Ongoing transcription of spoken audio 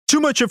Too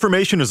Much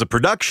Information is a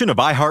production of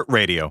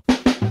iHeart.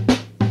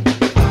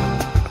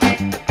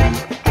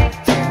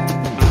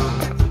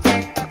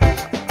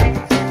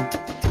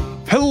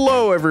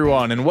 Hello,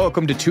 everyone, and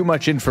welcome to Too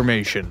Much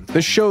Information,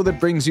 the show that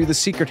brings you the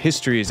secret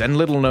histories and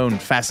little-known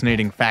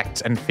fascinating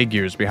facts and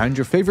figures behind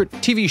your favorite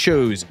TV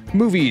shows,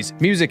 movies,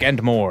 music,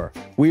 and more.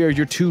 We are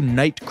your two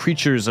night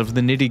creatures of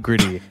the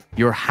nitty-gritty,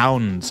 your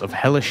hounds of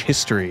hellish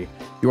history,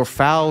 your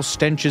foul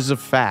stenches of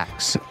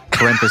facts,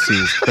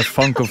 parentheses, the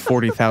funk of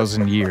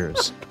 40,000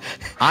 years.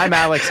 I'm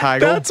Alex Heigl.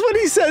 That's what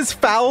he says,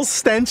 foul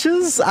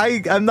stenches?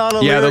 I'm not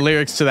a Yeah, the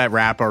lyrics to that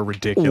rap are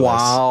ridiculous.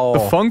 Wow.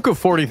 The funk of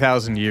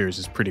 40,000 years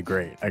is pretty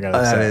great, I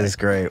gotta say. That is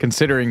great.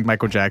 Considering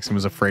Michael Jackson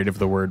was afraid of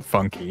the word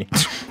funky.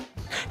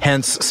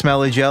 Hence,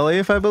 smelly jelly,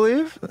 if I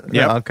believe?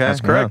 Yeah, okay,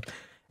 that's correct.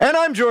 Yeah. And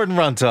I'm Jordan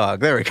Runtagh.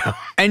 There we go.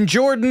 And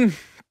Jordan,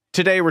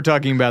 today we're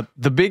talking about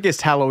the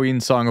biggest Halloween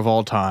song of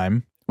all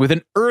time, with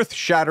an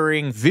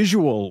earth-shattering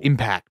visual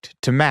impact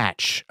to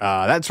match.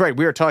 That's right,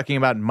 we are talking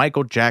about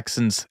Michael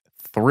Jackson's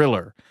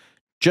Thriller.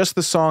 Just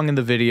the song in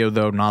the video,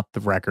 though, not the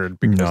record,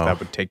 because that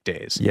would take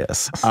days.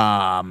 Yes.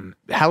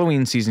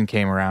 Halloween season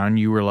came around.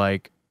 You were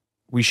like,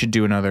 we should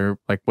do another,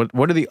 like,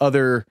 what are the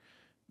other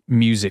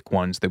music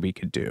ones that we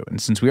could do?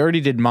 And since we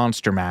already did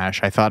Monster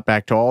Mash, I thought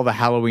back to all the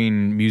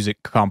Halloween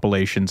music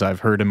compilations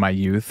I've heard in my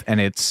youth,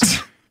 and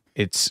it's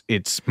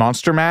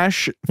Monster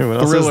Mash,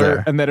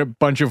 Thriller, and then a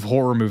bunch of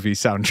horror movie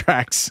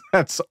soundtracks.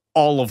 That's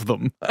all of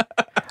them.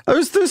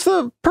 There's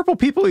the Purple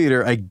People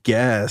Eater, I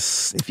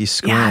guess, if you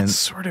squint. Yeah, it's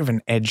sort of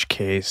an edge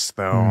case,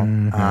 though.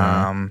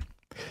 Mm-hmm.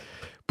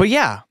 But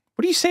yeah,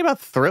 what do you say about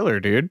Thriller,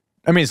 dude?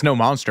 I mean, it's no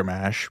Monster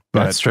Mash.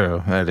 But, That's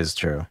true. That is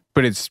true.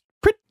 But it's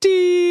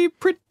pretty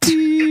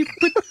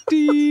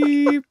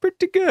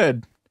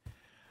good.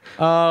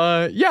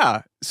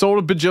 Yeah,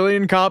 sold a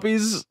bajillion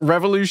copies,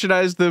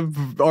 revolutionized the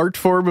art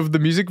form of the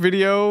music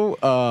video.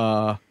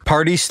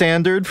 Party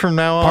standard from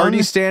now on.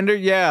 Party standard,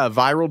 yeah.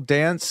 Viral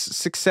dance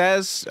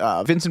success.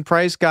 Vincent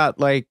Price got,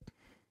 like,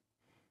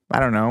 I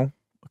don't know,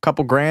 a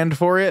couple grand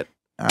for it.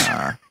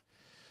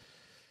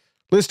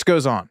 List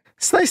goes on.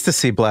 It's nice to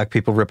see black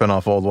people ripping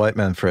off old white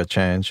men for a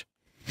change.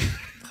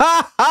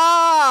 Ha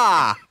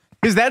ha!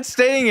 Is that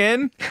staying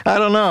in? I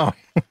don't know.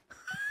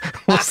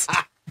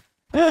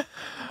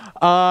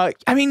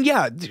 I mean,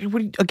 yeah.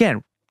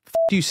 Again,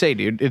 do you say,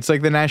 dude? It's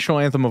like the national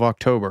anthem of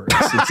October.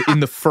 It's in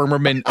the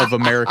firmament of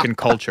American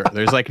culture.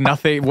 There's like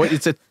nothing.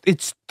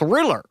 It's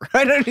Thriller.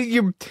 I don't.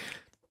 You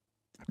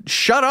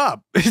shut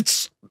up.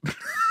 It's.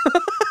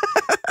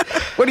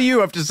 What do you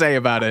have to say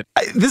about it?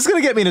 This is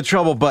gonna get me into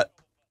trouble, but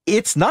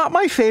it's not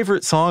my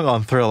favorite song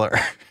on Thriller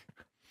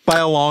by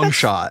a long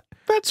shot.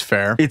 That's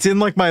fair. It's in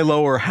like my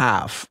lower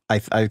half.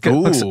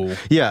 Ooh.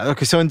 Yeah.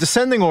 Okay. So in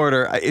descending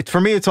order, for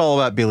me, it's all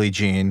about Billie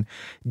Jean.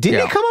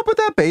 Didn't he come up with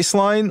that bass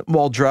line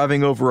while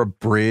driving over a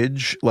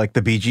bridge, like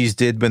the Bee Gees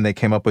did when they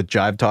came up with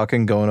Jive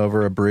Talking going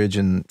over a bridge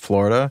in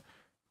Florida?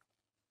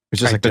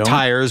 It's just like the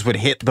tires would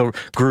hit the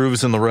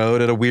grooves in the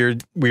road at a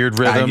weird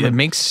rhythm. It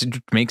makes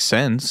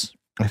sense.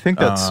 I think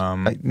that's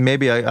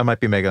maybe I might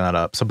be making that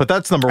up. So, but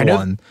that's number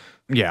one.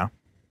 Yeah.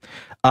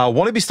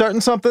 Want to be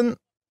starting something?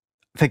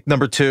 I think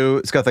number two,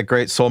 it's got that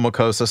great Soul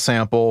Makossa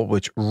sample,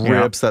 which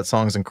rips. Yeah. That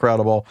song's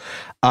incredible.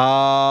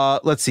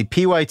 Let's see.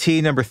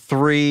 PYT, number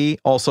three,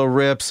 also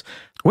rips.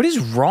 What is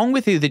wrong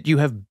with you that you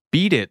have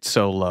Beat It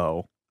so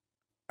low?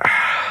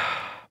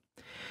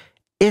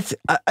 It's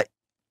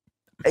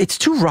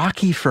too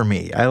rocky for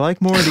me. I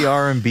like more of the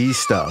R&B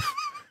stuff.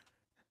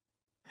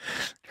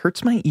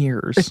 Hurts my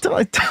ears.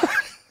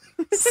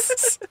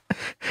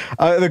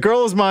 The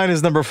Girl Is Mine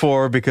is number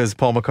four because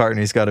Paul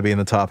McCartney's got to be in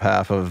the top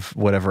half of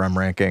whatever I'm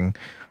ranking.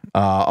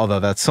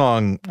 Although that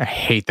song, I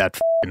hate that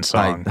f***ing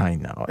song. I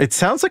know. It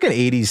sounds like an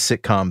 80s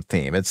sitcom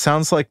theme. It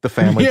sounds like the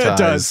Family Ties. Yeah, it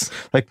does.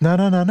 Like na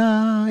na na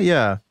na.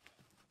 Yeah.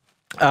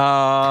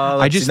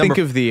 I just think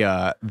of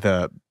the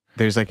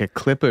there's like a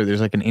clip of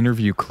there's like an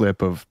interview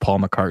clip of Paul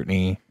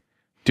McCartney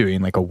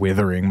doing like a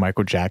withering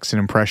Michael Jackson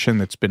impression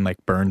that's been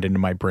like burned into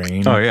my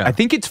brain. Oh yeah. I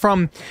think it's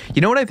from, you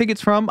know what I think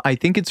it's from? I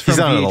think it's from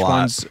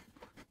VH1's.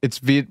 It's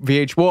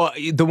VH. Well,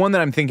 the one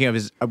that I'm thinking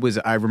of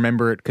I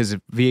remember it because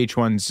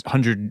VH1's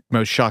 100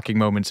 Most Shocking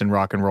Moments in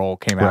Rock and Roll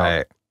came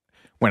out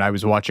when I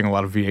was watching a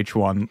lot of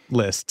VH1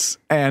 lists.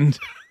 And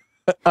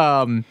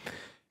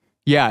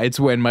yeah, it's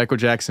when Michael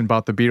Jackson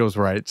bought the Beatles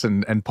rights,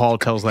 and Paul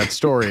tells that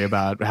story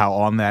about how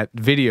on that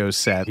video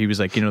set he was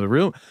like, the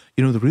real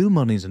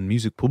money's in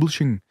music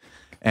publishing.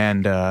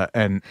 And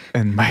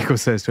Michael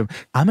says to him,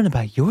 "I'm gonna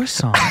buy your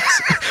songs."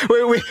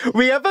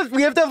 we have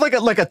to have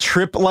like a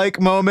trip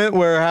moment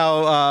where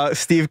how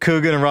Steve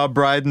Coogan and Rob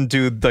Brydon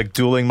do like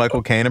dueling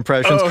Michael Caine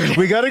impressions. Oh, yeah.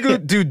 We got to go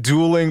do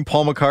dueling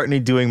Paul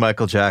McCartney doing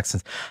Michael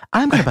Jackson's.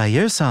 I'm gonna buy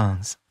your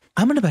songs.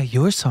 I'm gonna buy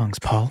your songs,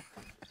 Paul.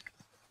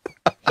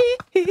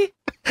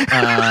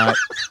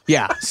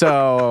 Yeah.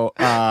 So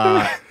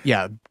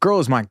yeah,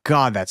 Girl Is Mine.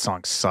 God, that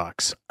song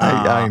sucks.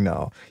 I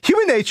know.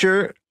 Human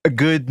Nature, a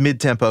good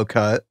mid-tempo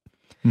cut.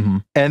 Mm-hmm.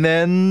 And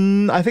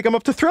then I think I'm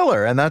up to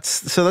Thriller, and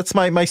that's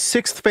my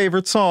sixth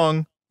favorite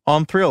song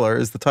on Thriller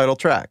is the title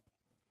track.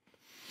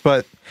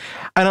 But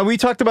I know we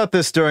talked about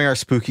this during our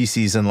spooky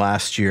season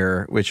last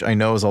year, which I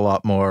know is a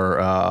lot more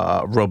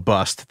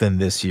robust than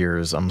this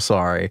year's. I'm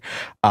sorry.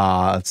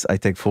 I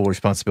take full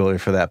responsibility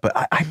for that. But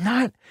I'm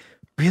not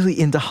really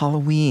into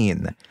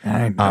Halloween.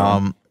 I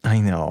know. I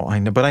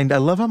know. But I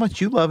love how much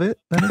you love it.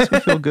 That makes me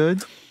feel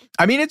good.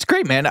 I mean, it's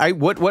great, man.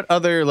 What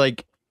other,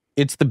 like,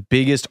 it's the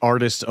biggest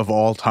artist of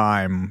all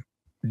time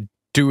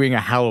doing a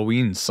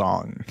Halloween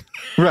song.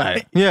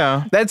 Right.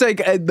 Yeah. That's like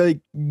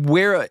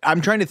where I'm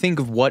trying to think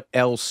of what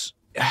else.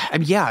 I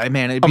mean, yeah,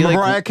 man. It'd be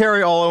Mariah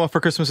Carey, All I Want for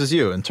Christmas Is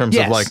You, in terms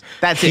of like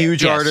that's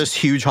huge it. Yes. artist,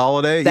 huge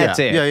holiday. That's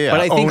it. Yeah. But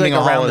I think owning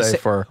like a around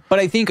holiday but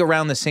I think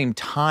around the same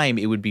time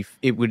it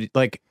would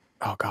like,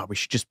 oh God, we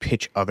should just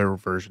pitch other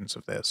versions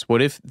of this.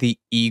 What if the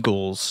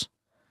Eagles,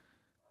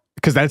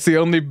 because that's the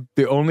only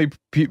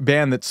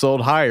band that sold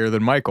higher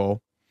than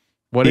Michael.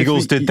 What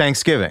Eagles if the did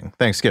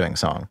Thanksgiving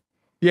song.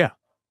 Yeah.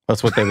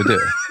 That's what they would do.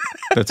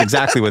 That's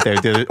exactly what they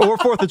did. Or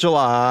 4th of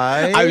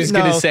July. I was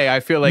going to say, I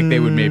feel like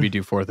they would maybe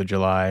do 4th of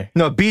July.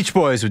 No, Beach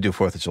Boys would do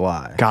 4th of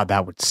July. God,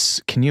 that would,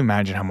 can you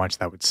imagine how much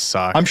that would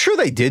suck? I'm sure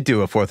they did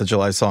do a 4th of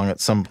July song at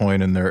some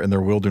point in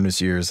their wilderness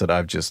years that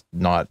I've just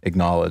not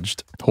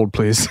acknowledged. Hold,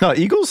 please. No,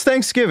 Eagles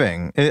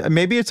Thanksgiving.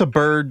 Maybe it's a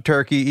bird,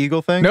 turkey,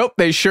 eagle thing? Nope,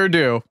 they sure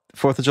do.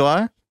 4th of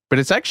July? But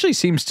it actually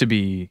seems to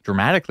be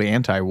dramatically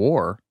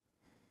anti-war.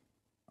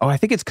 Oh, I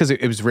think it's because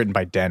it was written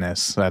by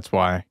Dennis. That's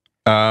why.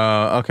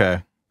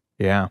 Okay.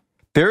 Yeah.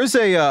 There's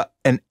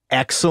an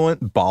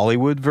excellent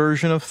Bollywood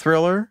version of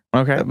Thriller.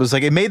 Okay. It was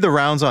like, it made the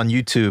rounds on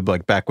YouTube,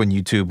 like back when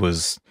YouTube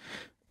was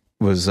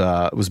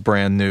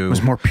brand new. It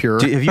was more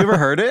pure. Have you ever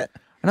heard it?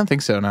 I don't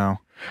think so, no.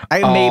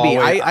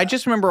 I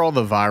just remember all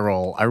the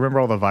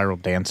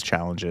viral dance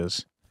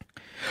challenges.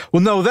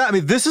 Well, no,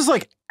 this is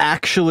like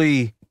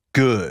actually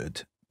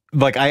good.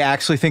 Like, I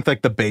actually think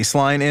like the bass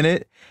line in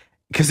it,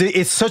 because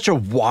it's such a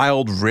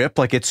wild rip.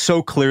 Like, it's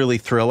so clearly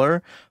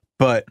Thriller,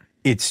 but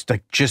it's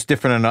like just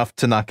different enough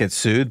to not get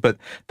sued. But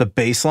the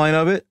bass line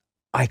of it,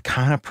 I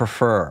kind of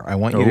prefer. I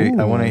want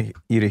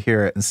you to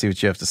hear it and see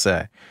what you have to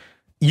say.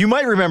 You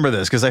might remember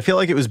this because I feel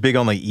like it was big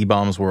on like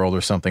E-Bombs World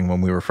or something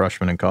when we were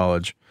freshmen in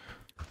college.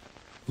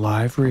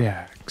 Live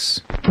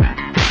reacts.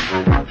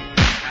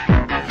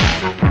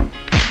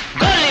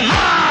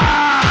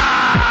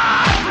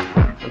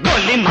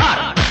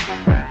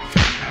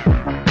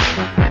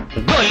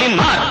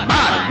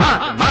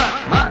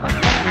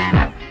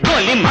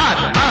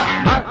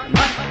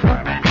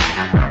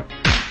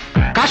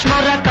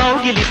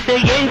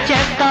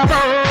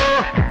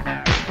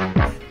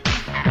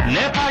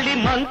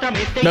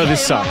 No,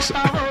 this sucks.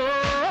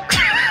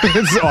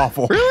 It's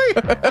awful. Really?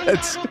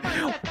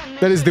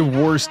 That is the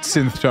worst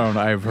synth tone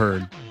I've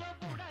heard.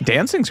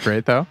 Dancing's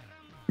great though.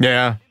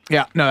 Yeah.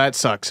 Yeah, no, that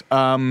sucks.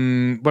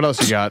 What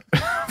else you got?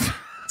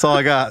 That's all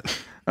I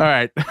got. All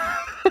right.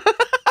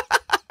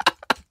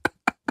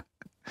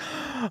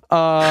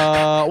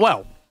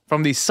 Well,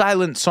 from the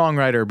silent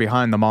songwriter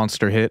behind the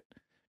monster hit,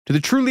 to the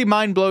truly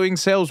mind-blowing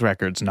sales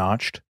records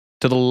notched,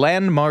 to the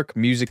landmark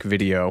music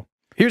video,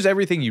 here's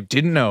everything you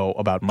didn't know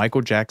about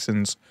Michael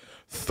Jackson's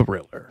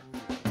Thriller.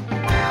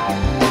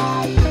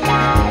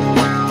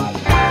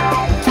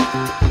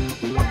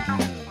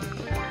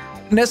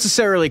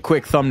 Necessarily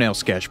quick thumbnail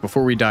sketch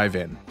before we dive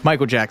in.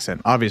 Michael Jackson,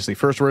 obviously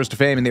first rose to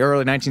fame in the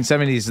early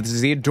 1970s. This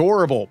is the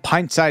adorable,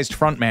 pint-sized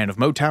frontman of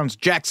Motown's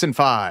Jackson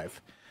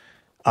 5.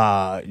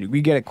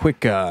 We get a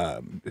quick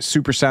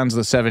Super Sounds of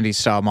the 70s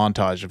style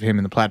montage of him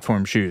in the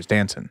platform shoes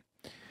dancing.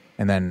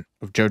 And then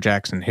of Joe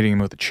Jackson hitting him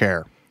with a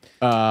chair.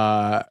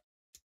 The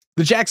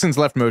Jacksons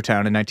left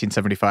Motown in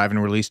 1975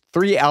 and released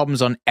 3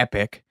 albums on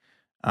Epic,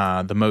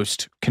 the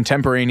most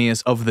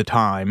contemporaneous of the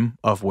time,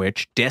 of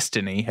which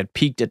Destiny had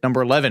peaked at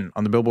number 11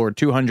 on the Billboard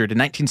 200 in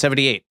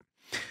 1978.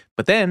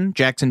 But then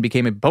Jackson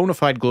became a bona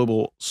fide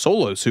global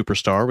solo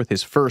superstar with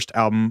his first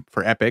album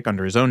for Epic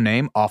under his own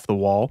name, Off the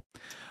Wall.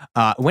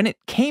 When it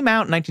came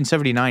out in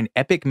 1979,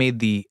 Epic made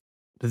the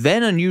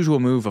then unusual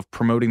move of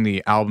promoting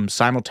the album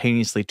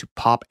simultaneously to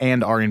pop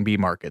and R&B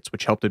markets,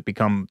 which helped it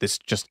become this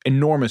just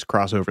enormous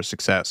crossover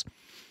success.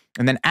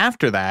 And then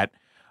after that,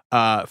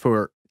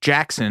 for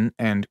Jackson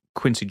and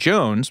Quincy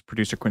Jones,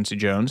 producer Quincy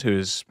Jones, who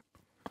is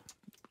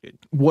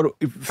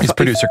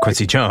producer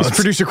Quincy Jones. It's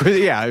producer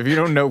Quincy. Yeah, if you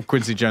don't know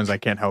Quincy Jones, I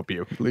can't help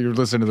you. You're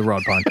listening to the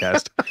Rod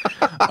podcast.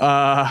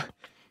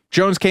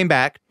 Jones came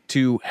back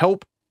to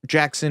help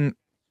Jackson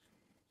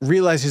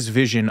realize his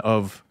vision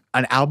of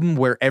an album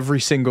where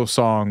every single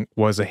song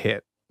was a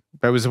hit.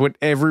 That was what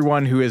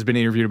everyone who has been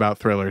interviewed about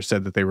Thriller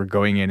said that they were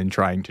going in and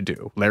trying to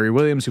do. Larry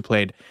Williams, who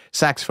played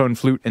saxophone,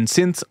 flute, and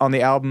synths on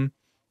the album,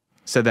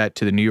 said that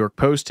to the New York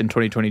Post in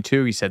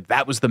 2022. He said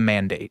that was the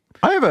mandate.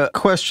 I have a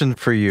question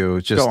for you,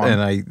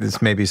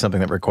 this may be something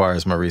that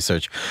requires more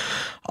research.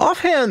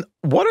 Offhand,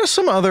 what are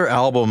some other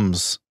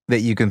albums that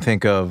you can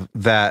think of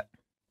that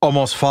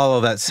almost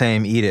follow that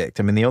same edict?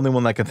 I mean, the only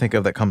one I can think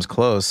of that comes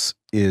close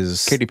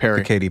is Katy Perry.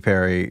 The Katy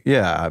Perry,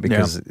 yeah,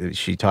 because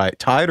she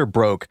tied or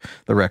broke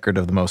the record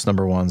of the most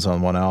number ones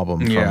on one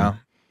album.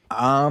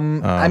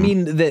 I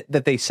mean,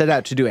 that they set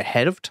out to do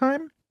ahead of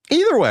time?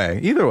 Either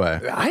way.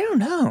 I don't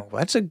know.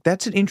 That's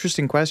an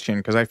interesting question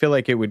because I feel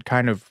like it would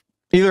kind of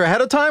Either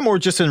ahead of time or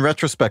just in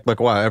retrospect,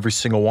 like, wow, every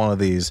single one of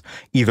these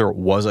either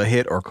was a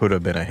hit or could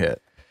have been a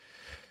hit.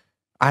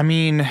 I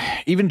mean,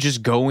 even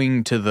just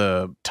going to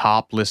the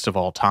top list of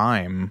all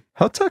time.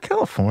 Hotel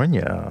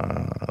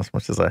California, as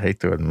much as I hate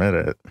to admit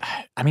it.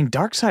 I mean,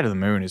 Dark Side of the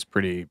Moon is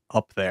pretty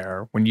up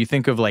there. When you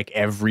think of like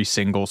every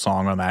single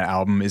song on that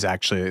album is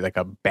actually like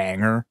a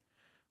banger.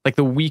 Like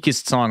the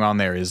weakest song on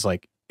there is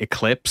like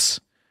Eclipse.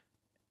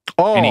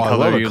 Oh, Any I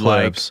color love you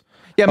Eclipse.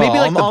 Yeah, maybe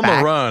like on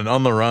the run.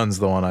 On the run's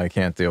the one I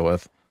can't deal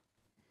with.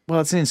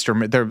 Well, it's an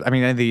instrument. I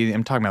mean,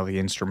 I'm talking about the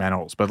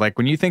instrumentals, but like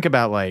when you think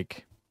about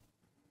like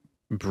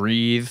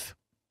Breathe,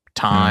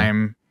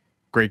 Time,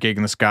 Great Gig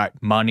in the Sky,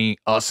 Money,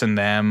 Us and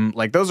Them,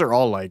 like those are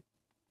all like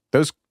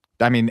those.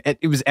 I mean,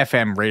 it was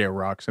FM radio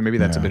rock, so maybe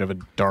that's a bit of a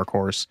dark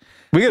horse.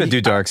 We got to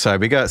do Dark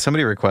Side. We got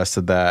somebody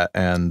requested that,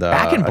 and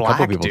Back in a couple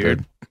Black, people dude.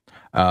 did.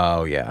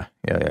 Oh yeah.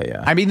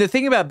 I mean, the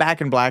thing about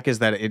Back in Black is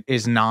that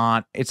it's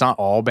not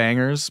all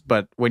bangers,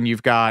 but when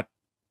you've got,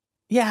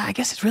 I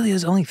guess it really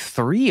is only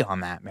 3 on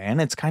that, man.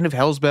 It's kind of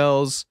Hell's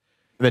Bells,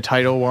 the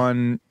title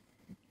one,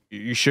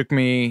 You Shook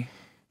Me.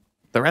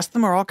 The rest of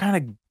them are all kind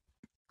of,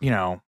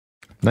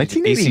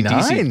 1989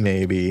 AC/DC.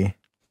 maybe.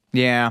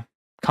 Yeah,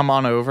 Come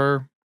On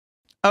Over.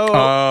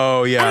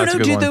 Oh yeah, I that's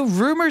don't a know, good dude. one. The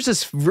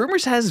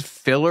Rumors has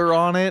filler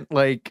on it.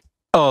 Like,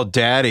 Oh,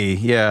 Daddy,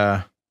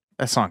 yeah.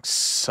 that song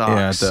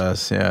sucks.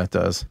 Yeah, it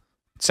does.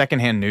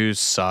 Secondhand News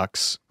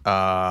sucks.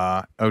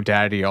 Oh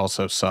Daddy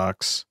also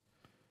sucks.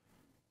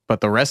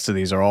 But the rest of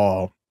these are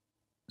all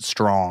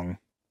strong.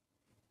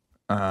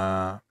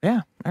 Yeah,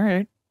 all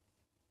right.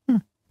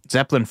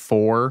 Zeppelin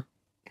 4.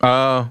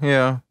 Oh,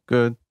 yeah,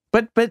 good.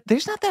 But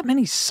there's not that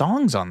many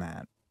songs on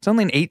that. It's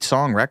only an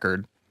 8-song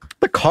record.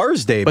 The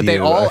Cars debut, But they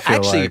all I feel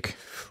actually, like.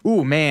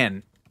 ooh,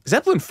 man.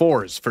 Zeppelin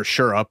 4 is for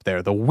sure up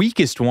there. The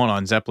weakest one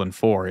on Zeppelin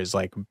 4 is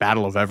like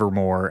Battle of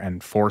Evermore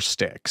and Four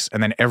Sticks.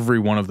 And then every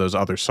one of those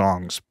other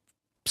songs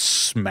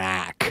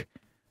smack.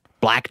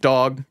 Black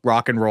Dog,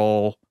 Rock and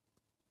Roll,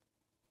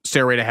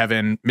 Stairway to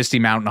Heaven, Misty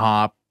Mountain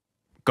Hop,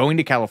 Going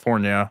to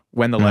California,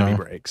 When the Levee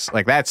Breaks.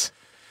 Like that's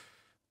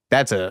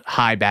a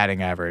high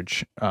batting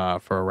average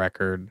for a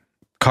record.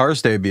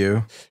 Cars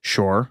debut.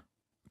 Sure.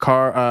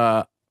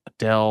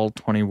 Adele,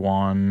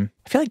 21.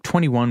 I feel like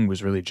 21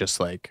 was really just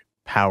like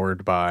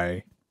powered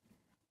by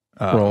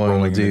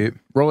Rolling in the Deep.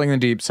 Rolling in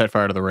the Deep, Set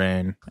Fire to the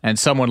Rain, and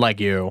Someone Like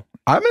You.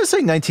 I'm going to say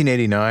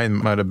 1989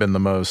 might have been the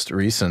most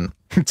recent.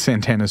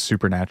 Santana's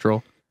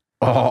Supernatural.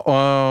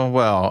 Oh,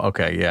 well,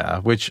 okay, yeah.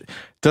 Which,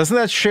 doesn't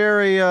that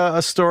share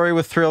a story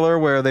with Thriller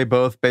where they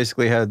both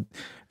basically had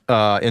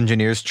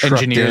engineers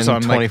trucked in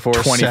on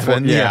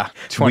 24/7? Yeah,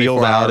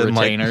 24 out hour in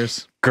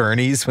retainers. like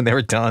gurneys when they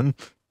were done.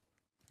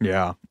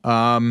 Yeah.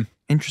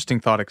 Interesting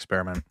thought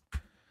experiment.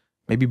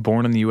 Maybe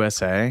Born in the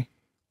USA.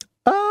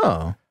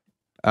 Oh.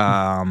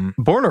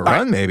 Born to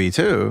Run, maybe,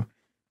 too.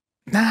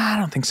 Nah, I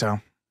don't think so.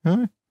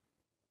 Really?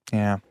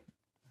 Yeah.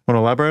 Want to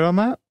elaborate on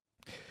that?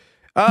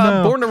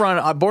 No. Born to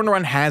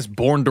Run has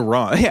Born to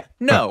Run. Yeah.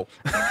 No.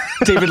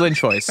 David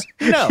Lynch voice.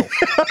 No.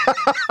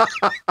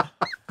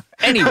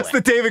 Anyway. That's the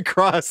David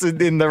Cross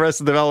in the rest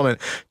of the development.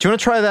 Do you want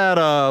to try that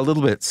a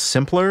little bit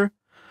simpler?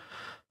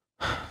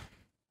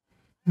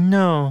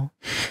 No.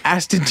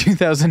 Asked in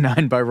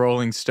 2009 by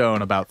Rolling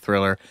Stone about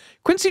Thriller,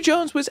 Quincy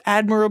Jones was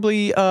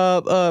admirably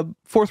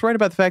forthright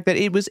about the fact that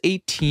it was a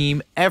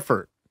team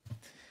effort.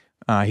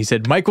 He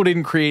said, Michael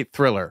didn't create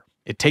Thriller.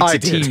 It takes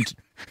team.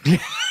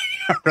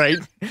 Right?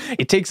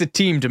 It takes a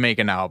team to make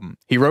an album.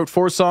 He wrote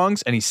 4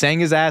 songs and he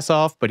sang his ass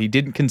off, but he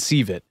didn't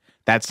conceive it.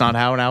 That's not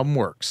how an album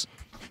works.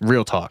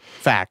 Real talk.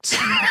 Facts.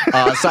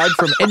 Aside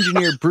from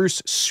engineer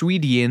Bruce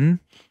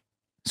Sweden.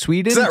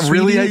 Is that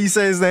really how you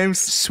say his name?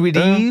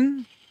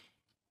 Sweden?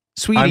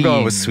 Sweden. I'm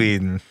going with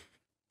Sweden.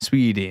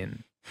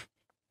 Sweden.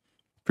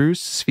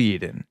 Bruce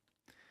Sweden.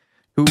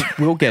 Who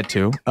we'll get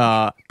to.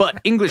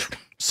 But English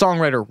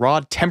songwriter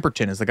Rod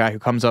Temperton is the guy who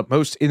comes up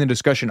most in the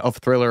discussion of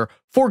Thriller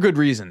for good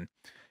reason.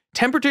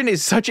 Temperton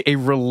is such a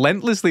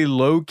relentlessly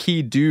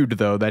low-key dude,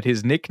 though, that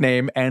his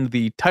nickname and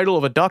the title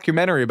of a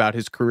documentary about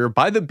his career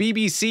by the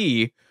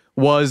BBC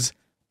was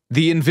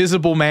The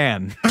Invisible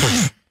Man.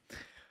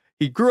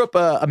 He grew up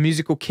a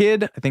musical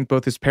kid. I think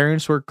both his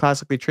parents were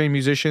classically trained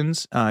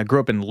musicians. Grew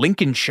up in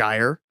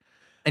Lincolnshire.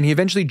 And he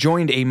eventually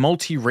joined a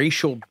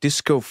multiracial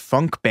disco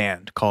funk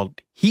band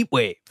called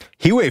Heatwave.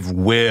 Heatwave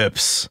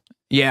whips.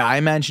 Yeah, I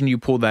imagine you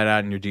pulled that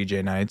out in your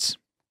DJ nights.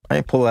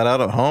 I pull that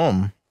out at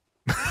home.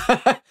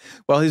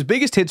 Well, his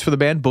biggest hits for the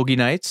band, Boogie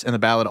Nights and the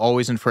ballad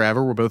Always and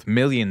Forever, were both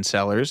million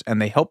sellers,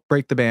 and they helped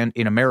break the band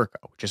in America,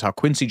 which is how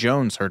Quincy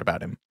Jones heard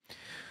about him.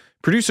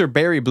 Producer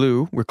Barry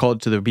Blue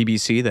recalled to the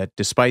BBC that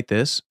despite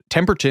this,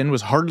 Temperton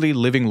was hardly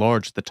living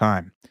large at the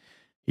time.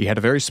 He had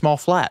a very small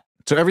flat,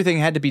 so everything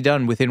had to be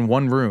done within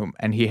one room,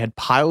 and he had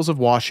piles of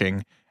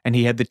washing, and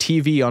he had the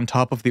TV on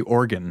top of the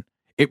organ.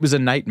 It was a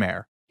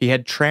nightmare. He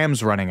had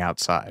trams running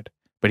outside,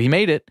 but he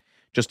made it.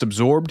 Just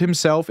absorbed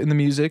himself in the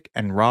music,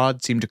 and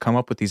Rod seemed to come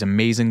up with these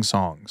amazing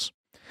songs.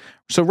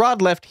 So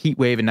Rod left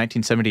Heatwave in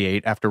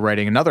 1978 after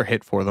writing another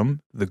hit for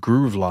them, The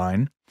Groove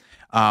Line,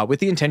 with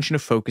the intention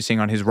of focusing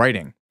on his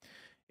writing.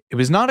 It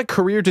was not a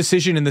career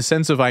decision in the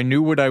sense of I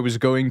knew what I was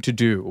going to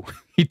do,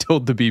 he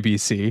told the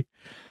BBC.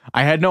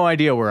 I had no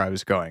idea where I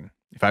was going.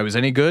 If I was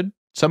any good,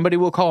 somebody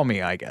will call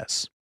me, I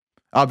guess.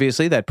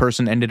 Obviously, that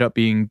person ended up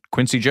being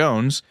Quincy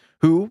Jones,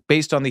 who,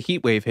 based on the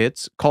Heatwave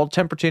hits, called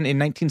Temperton in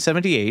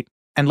 1978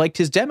 and liked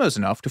his demos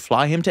enough to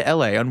fly him to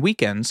LA on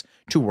weekends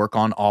to work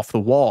on Off the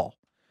Wall.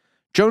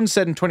 Jones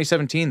said in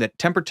 2017 that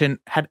Temperton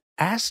had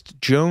asked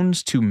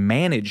Jones to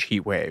manage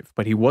Heatwave,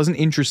 but he wasn't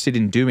interested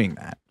in doing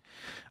that.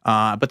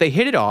 But they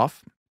hit it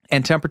off,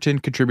 and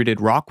Temperton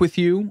contributed Rock With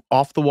You,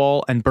 Off the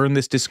Wall, and Burn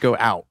This Disco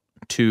Out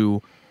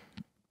to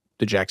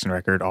the Jackson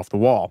record Off the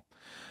Wall.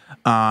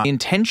 The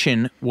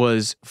intention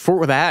was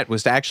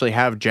to actually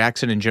have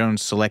Jackson and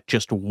Jones select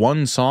just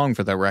one song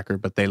for that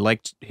record, but they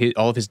liked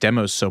all of his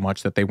demos so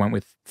much that they went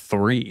with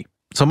 3.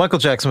 So Michael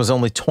Jackson was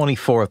only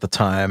 24 at the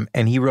time,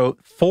 and he wrote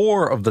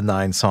 4 of the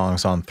 9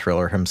 songs on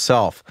Thriller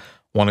himself.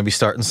 Wanna Be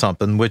Startin'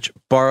 Something, which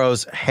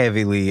borrows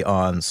heavily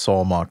on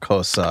Sol Ma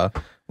Cosa,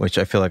 which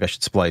I feel like I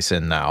should splice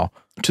in now.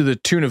 To the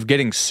tune of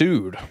getting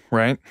sued,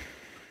 right?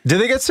 Did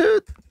they get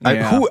sued?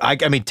 Yeah.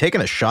 I mean,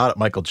 taking a shot at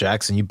Michael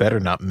Jackson, you better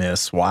not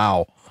miss.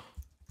 Wow.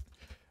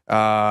 Who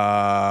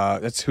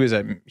is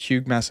that?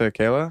 Hugh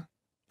Masekela?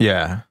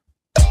 Yeah.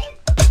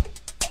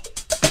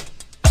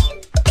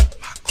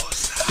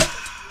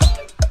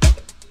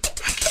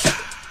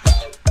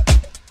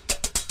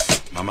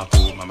 Mama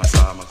ku mama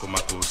sa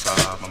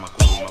makumakusa mama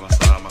ku mama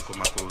sa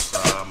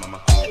makumakusa mama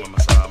ku mama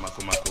sa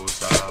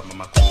makumakusa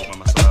mama ku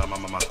mama sa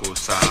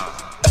makusa.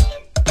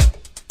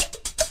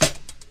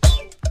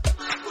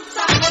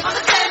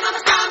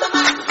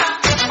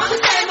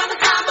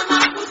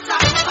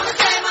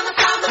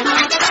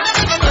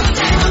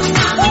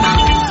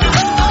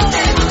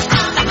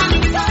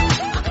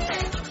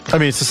 I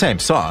mean, it's the same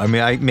song. I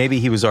mean,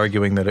 maybe he was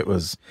arguing that it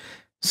was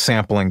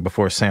sampling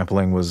before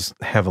sampling was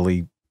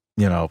heavily,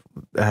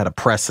 had a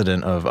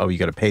precedent of, you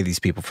got to pay these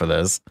people for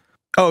this.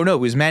 Oh, no, it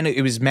was Manu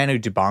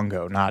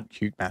Dibango, not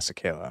Hugh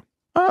Masekela.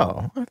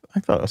 Oh, I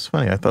thought it was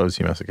funny. I thought it was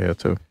Hugh Masekela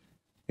too.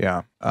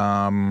 Yeah.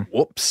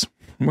 Whoops.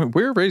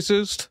 We're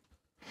racist.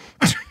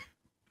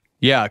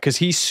 Yeah, because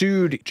he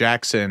sued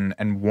Jackson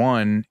and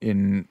won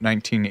in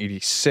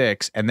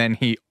 1986, and then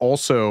he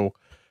also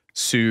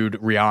sued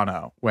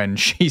Rihanna when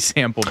she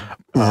sampled.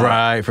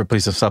 Right, for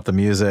Please Don't Stop the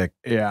Music.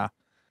 Yeah.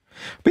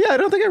 But yeah, I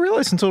don't think I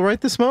realized until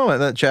right this moment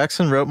that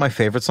Jackson wrote my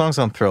favorite songs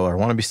on Thriller.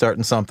 Wanna Be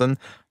Startin' Something,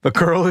 The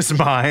Girl Is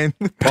Mine,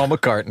 with Paul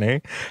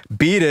McCartney,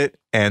 Beat It,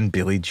 and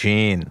Billie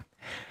Jean.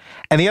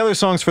 And the other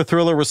songs for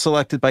Thriller were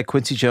selected by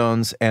Quincy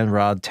Jones and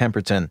Rod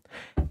Temperton.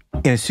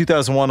 In his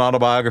 2001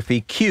 autobiography,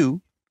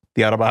 Q,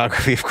 the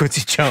autobiography of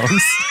Quincy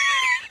Jones.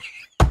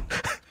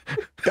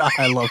 God,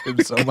 I love him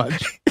so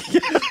much.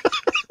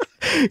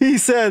 He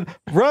said,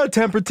 Rod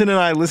Temperton and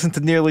I listened to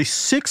nearly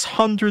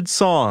 600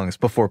 songs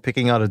before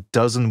picking out a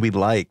dozen we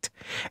liked.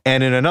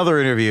 And in another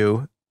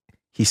interview,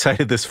 he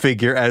cited this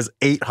figure as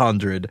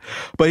 800.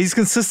 But he's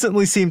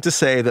consistently seemed to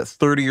say that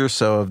 30 or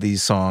so of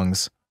these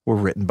songs were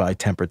written by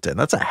Temperton.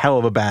 That's a hell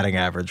of a batting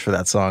average for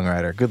that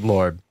songwriter. Good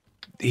Lord.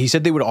 He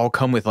said they would all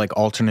come with like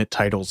alternate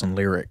titles and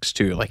lyrics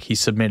too. Like he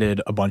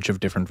submitted a bunch of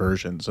different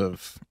versions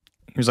of.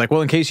 He was like,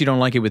 well, in case you don't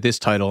like it with this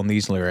title and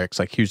these lyrics,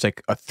 like here's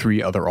like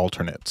 3 other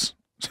alternates.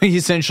 So he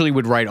essentially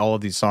would write all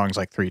of these songs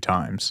like 3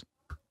 times.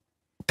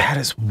 That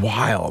is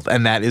wild.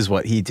 And that is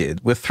what he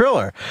did with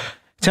Thriller.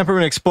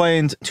 Temperton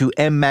explained to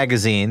M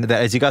Magazine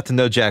that as he got to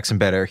know Jackson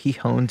better, he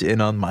honed in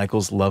on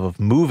Michael's love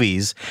of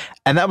movies.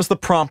 And that was the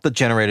prompt that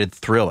generated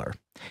Thriller.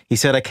 He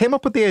said, I came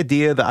up with the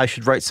idea that I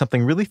should write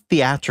something really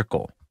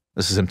theatrical.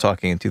 This is him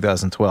talking in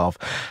 2012.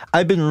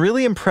 I've been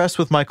really impressed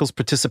with Michael's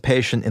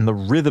participation in the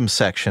rhythm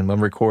section when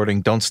recording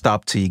Don't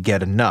Stop Till You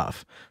Get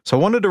Enough. So I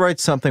wanted to write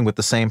something with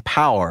the same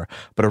power,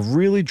 but a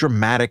really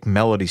dramatic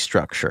melody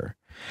structure.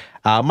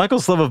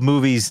 Michael's love of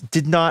movies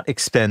did not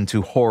extend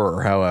to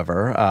horror,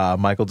 however.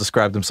 Michael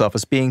described himself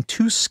as being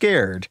too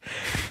scared.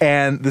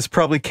 And this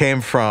probably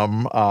came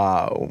from,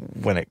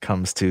 when it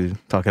comes to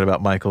talking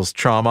about Michael's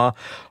trauma,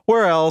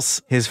 where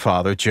else? His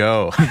father,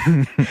 Joe.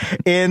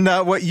 In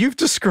what you've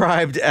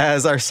described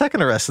as our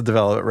second Arrested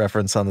Development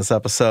reference on this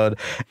episode,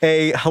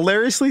 a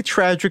hilariously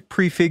tragic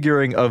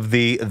prefiguring of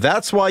the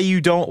 "That's Why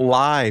You Don't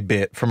Lie"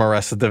 bit from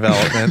Arrested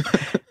Development.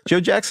 Joe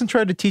Jackson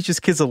tried to teach his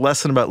kids a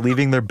lesson about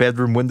leaving their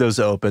bedroom windows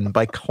open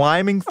by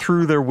climbing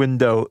through their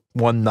window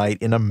one night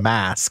in a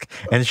mask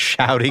and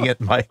shouting at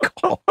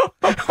Michael,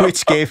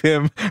 which gave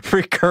him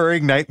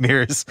recurring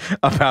nightmares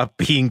about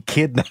being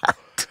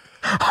kidnapped.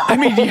 I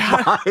mean,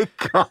 my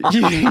God.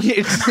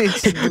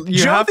 you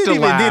Joe have didn't to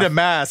even laugh. need a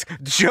mask.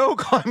 Joe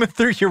climbing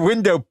through your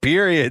window,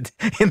 period,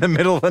 in the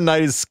middle of the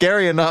night is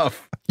scary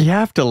enough. You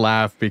have to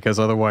laugh because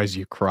otherwise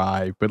you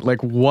cry. But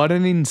like, what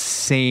an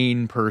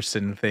insane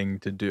person thing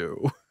to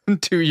do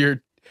to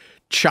your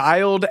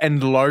child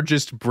and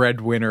largest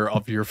breadwinner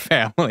of your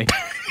family.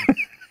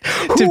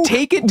 to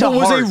take it to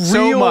was heart a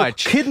so real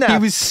much. kidnap He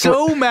was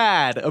so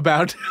mad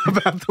about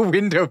the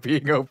window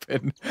being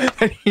open.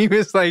 And he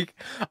was like,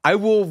 I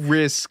will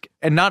risk,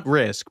 and not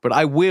risk, but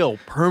I will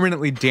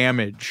permanently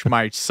damage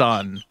my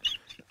son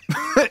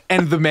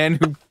and the man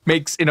who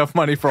makes enough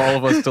money for all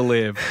of us to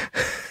live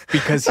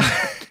because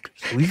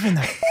he's leaving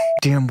that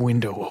damn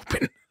window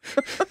open.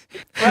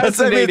 It's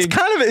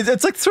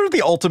like sort of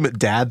the ultimate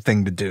dad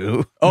thing to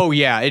do. Oh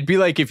yeah, it'd be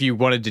like if you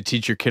wanted to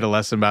teach your kid a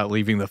lesson about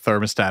leaving the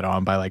thermostat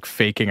on by like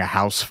faking a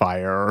house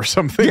fire or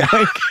something.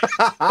 Yeah.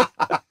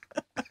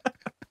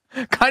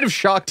 Kind of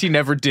shocked he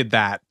never did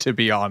that, to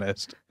be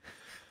honest.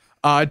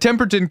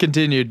 Temperton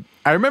continued,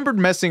 I remembered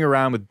messing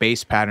around with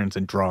bass patterns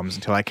and drums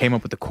until I came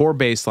up with the core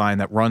bass line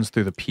that runs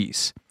through the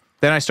piece.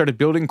 Then I started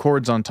building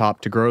chords on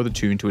top to grow the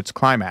tune to its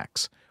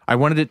climax. I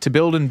wanted it to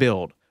build and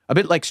build, a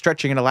bit like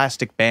stretching an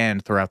elastic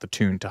band throughout the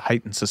tune to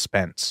heighten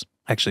suspense.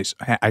 Actually,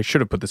 I should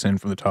have put this in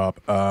from the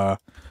top.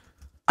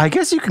 I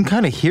guess you can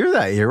kind of hear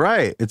that. You're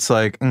right. It's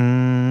like, well,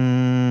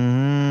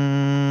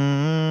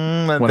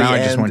 now I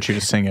just want you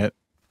to sing it.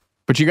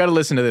 But you got to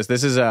listen to this.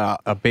 This is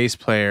a bass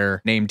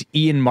player named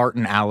Ian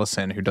Martin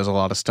Allison who does a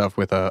lot of stuff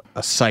with a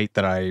site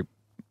that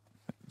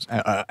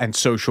and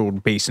social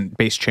bass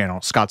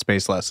channel, Scott's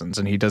Bass Lessons,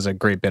 and he does a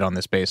great bit on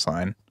this bass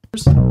line.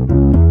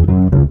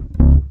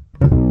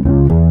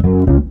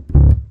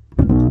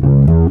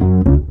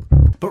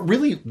 But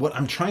really, what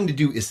I'm trying to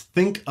do is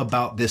think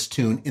about this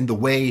tune in the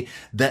way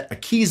that a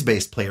keys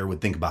bass player would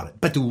think about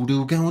it.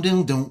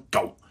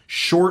 Ba-do-do-go-do-do-go.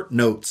 Short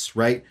notes,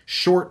 right?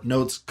 Short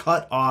notes,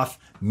 cut off,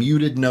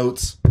 muted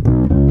notes.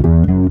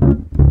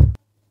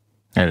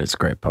 That is a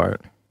great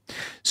part.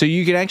 So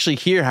you can actually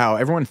hear how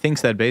everyone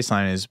thinks that bass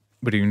line is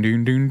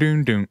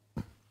ba-doom-doom-doom-doom-doom,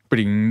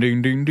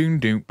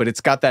 ba-doom-doom-doom-doom-doom, but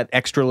it's got that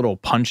extra little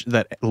punch,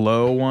 that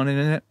low one in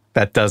it.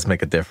 That does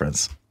make a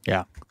difference.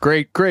 Yeah.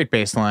 Great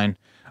bass line.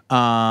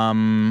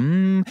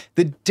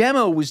 The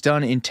demo was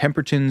done in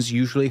Temperton's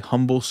usually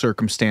humble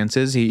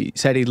circumstances. He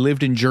said he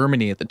lived in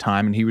Germany at the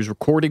time and he was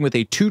recording with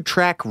a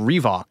 2-track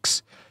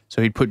Revox.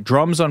 So he'd put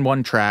drums on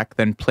one track,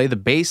 then play the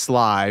bass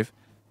live,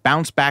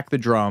 bounce back the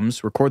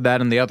drums, record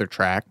that on the other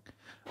track.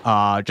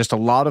 Just a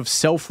lot of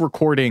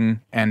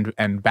self-recording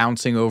and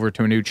bouncing over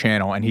to a new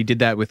channel. And he did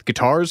that with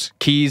guitars,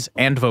 keys,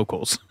 and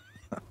vocals.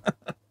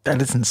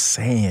 That is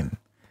insane.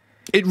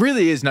 It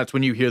really is nuts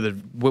when you hear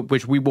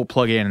which we will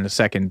plug in a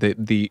second,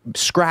 the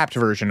scrapped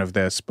version of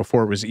this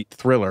before it was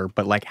Thriller,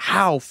 but like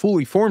how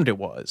fully formed it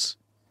was.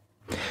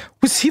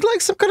 Was he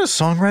like some kind of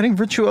songwriting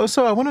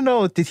virtuoso? I want to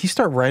know, did he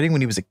start writing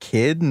when he was a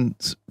kid and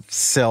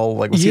sell,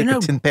 like, was he like a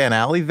Tin Pan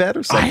Alley vet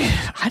or something?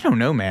 I don't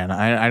know, man.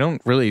 I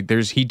don't really,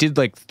 he did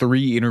like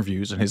 3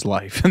 interviews in his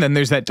life, and then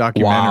there's that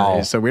documentary,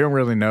 Wow. so we don't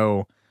really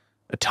know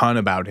a ton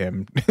about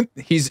him.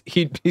 He's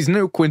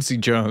no Quincy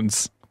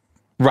Jones.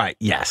 Right,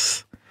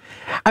 yes.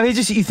 I mean,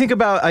 just you think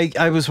about,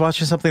 I was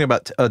watching something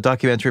about a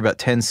documentary about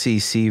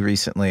 10cc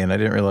recently, and I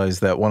didn't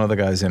realize that one of the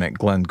guys in it,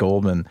 Glenn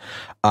Goldman,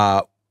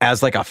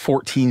 as like a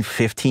 14,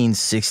 15,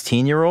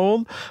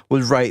 16-year-old,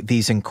 would write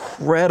these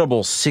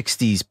incredible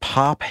 60s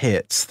pop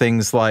hits,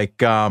 things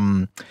like a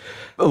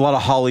lot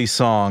of Holly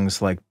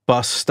songs like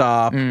Bus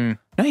Stop. No,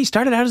 he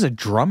started out as a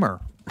drummer.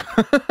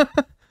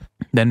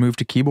 Then moved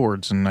to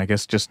keyboards, and I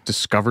guess just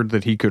discovered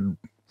that he could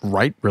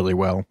write really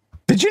well.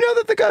 Did you know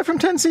that the guy from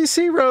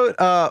 10cc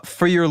wrote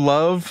For Your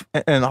Love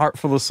and Heart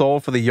Full of Soul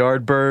for the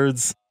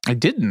Yardbirds? I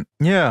didn't.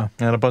 Yeah,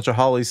 and a bunch of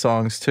Holly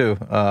songs too.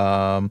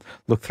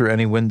 Look Through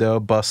Any Window,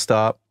 Bus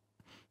Stop,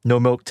 No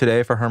Milk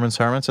Today for Herman's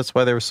Hermits. That's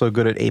why they were so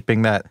good at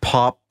aping that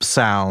pop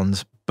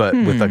sound, but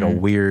with like a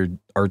weird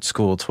art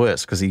school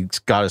twist, because he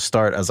got his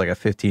start as like a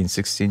 15,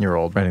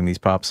 16-year-old writing these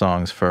pop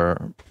songs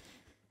for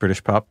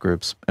British pop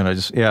groups. And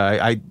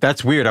I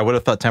that's weird. I would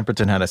have thought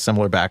Temperton had a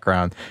similar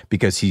background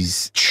because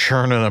he's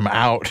churning them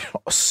out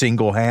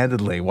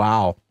single-handedly.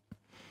 Wow.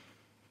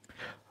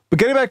 But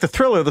getting back to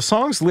Thriller, the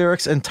song's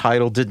lyrics and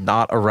title did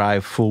not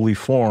arrive fully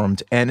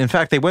formed. And in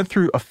fact, they went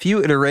through a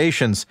few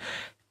iterations.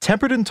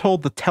 Temperton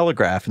told The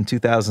Telegraph in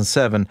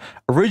 2007,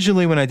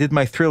 originally when I did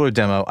my Thriller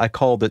demo, I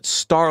called it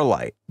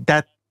Starlight.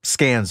 That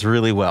scans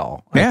really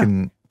well. Yeah. I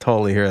can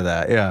totally hear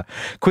that, yeah.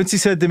 Quincy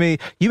said to me,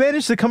 you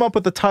managed to come up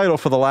with the title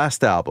for the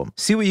last album.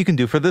 See what you can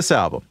do for this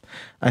album.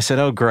 I said,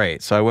 oh,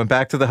 great. So I went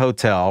back to the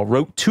hotel,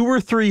 wrote 200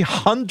 or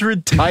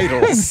 300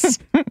 titles,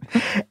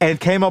 and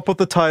came up with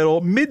the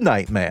title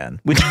Midnight Man,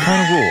 which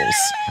kind of rules.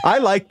 I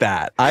like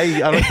that. I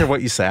don't care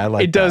what you say. I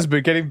like It that. does,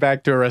 but getting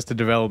back to Arrested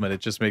Development, it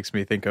just makes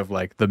me think of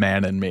like The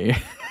Man in Me.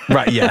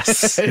 Right,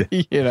 yes.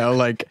 You know,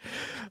 like,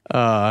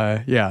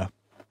 yeah.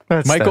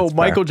 That's Michael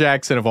fair.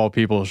 Jackson, of all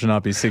people, should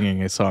not be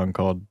singing a song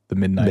called The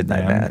Midnight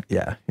Man.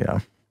 Yeah.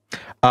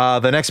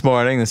 The next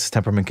morning, this is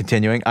Temperament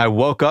continuing, I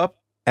woke up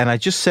and I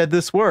just said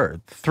this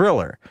word,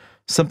 Thriller.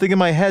 Something in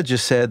my head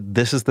just said,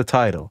 this is the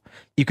title.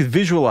 You could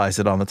visualize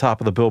it on the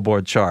top of the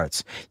Billboard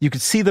charts. You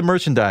could see the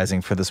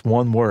merchandising for this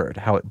one word,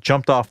 how it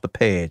jumped off the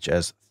page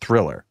as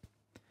Thriller.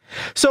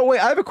 So wait,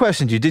 I have a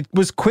question to you.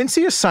 Was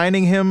Quincy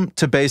assigning him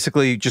to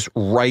basically just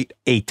write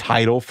a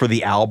title for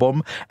the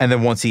album, and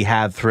then once he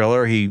had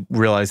Thriller, he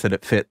realized that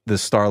it fit the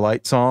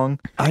Starlight song?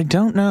 I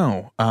don't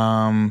know.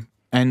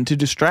 And to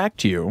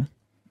distract you,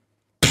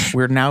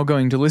 we're now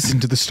going to listen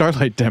to the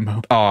Starlight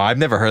demo. Oh, I've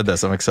never heard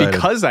this. I'm excited.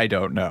 Because I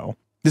don't know.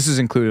 This is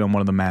included on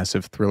one of the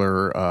massive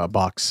Thriller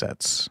box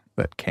sets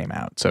that came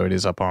out, so it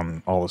is up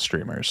on all the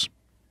streamers.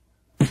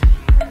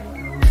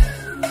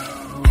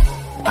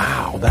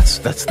 Wow,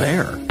 that's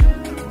there.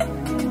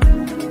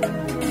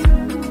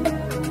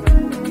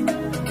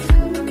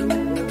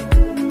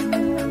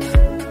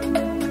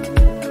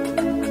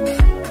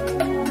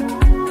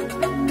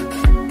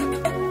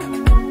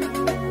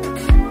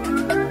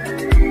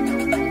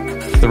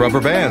 The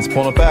rubber band's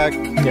pulling it back.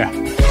 Yeah.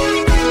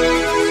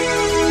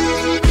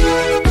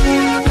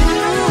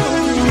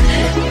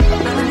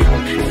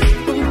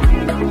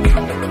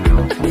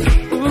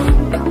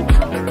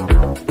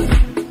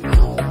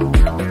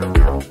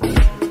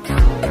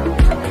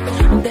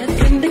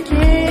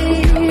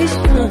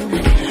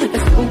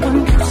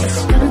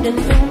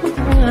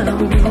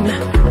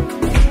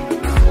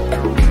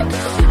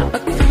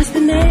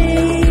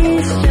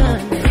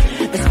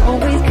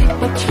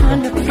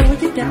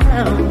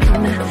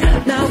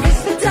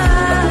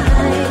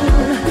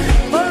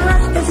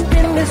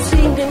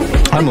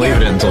 I'm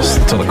leaving it until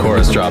the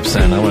chorus drops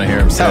in. I want to hear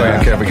him say it. I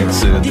don't care if we get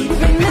sued.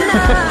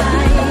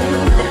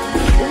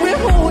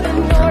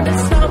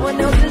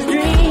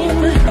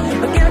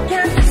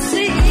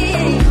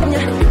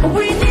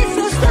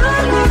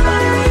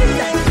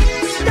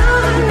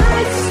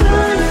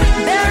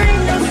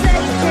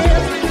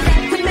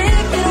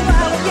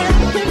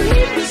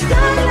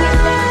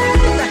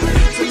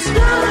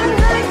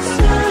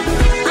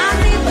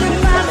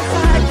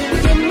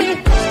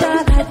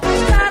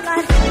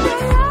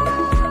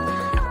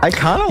 I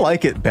kind of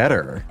like it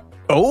better.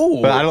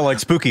 Oh, but I don't like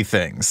spooky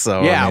things.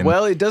 So yeah, I mean,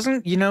 well, it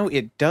doesn't. You know,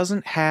 it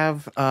doesn't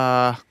have.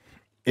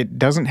 It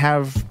doesn't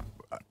have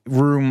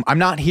room. I'm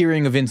not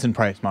hearing a Vincent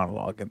Price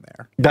monologue in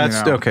there.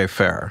 That's okay.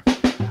 Fair.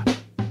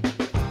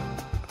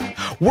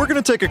 We're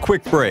going to take a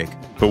quick break,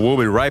 but we'll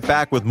be right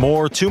back with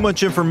more Too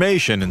Much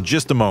Information in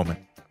just a moment.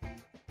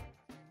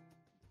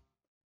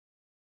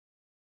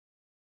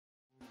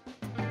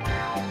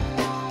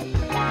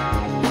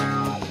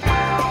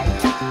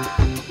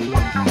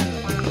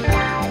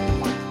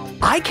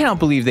 I cannot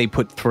believe they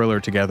put Thriller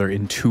together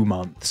in 2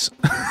 months.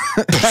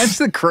 That's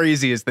the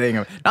craziest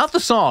thing. Not the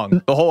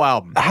song, the whole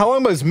album. How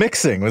long was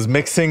mixing? Was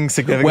mixing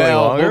significantly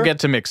longer? We'll get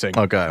to mixing.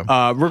 Okay.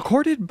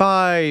 Recorded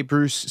by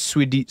Bruce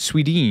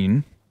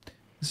Swedien.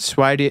 His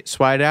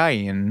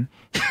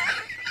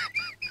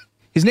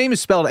name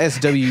is spelled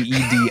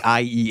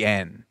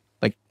Swedien.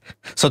 Like,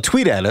 so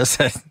tweet at us.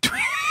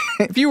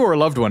 if you or a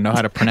loved one know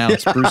how to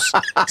pronounce Bruce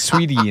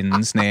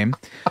Swedien's name.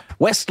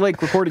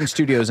 Westlake Recording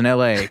Studios in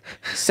LA.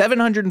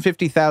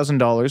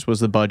 $750,000 was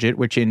the budget,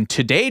 which in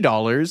today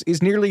dollars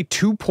is nearly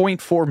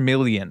 $2.4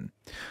 million.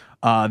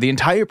 The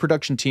entire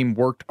production team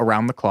worked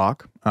around the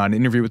clock. An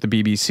interview with the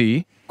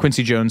BBC,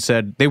 Quincy Jones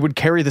said they would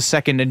carry the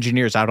second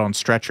engineers out on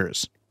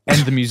stretchers, and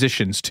the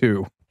musicians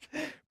too.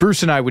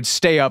 Bruce and I would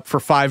stay up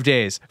for 5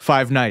 days,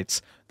 5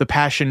 nights. The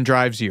passion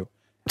drives you,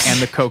 and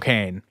the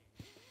cocaine.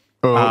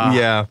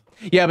 Yeah.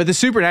 Yeah, but the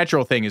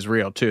supernatural thing is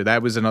real too.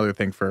 That was another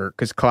thing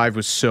because Clive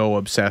was so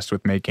obsessed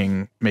with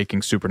making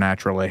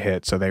Supernatural a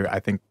hit. So I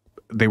think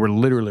they were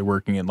literally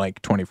working in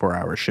like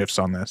 24-hour shifts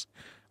on this.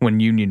 When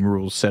Union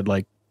Rules said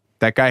like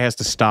that guy has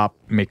to stop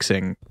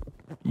mixing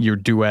your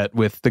duet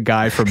with the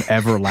guy from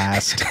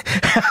Everlast.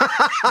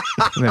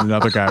 And then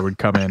another guy would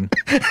come in.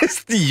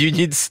 It's the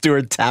Union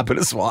steward tapping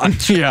his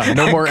watch. Yeah,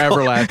 no more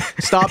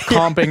Everlast. Stop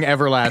comping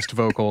Everlast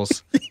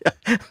vocals. Yeah.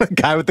 The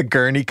guy with the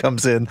gurney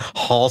comes in,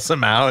 hauls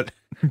him out.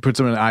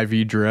 Puts him in an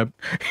IV drip.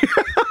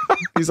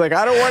 He's like,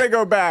 I don't want to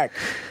go back.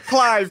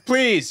 Clive,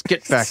 please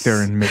get back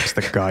there and mix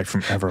the guy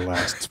from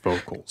Everlast's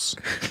vocals.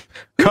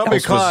 Cut me,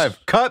 Clive.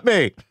 Cut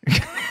me.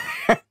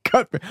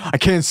 Cut me. I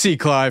can't see,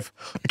 Clive.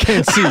 I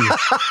can't see.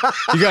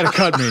 You got to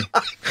cut me.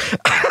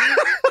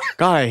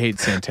 God, I hate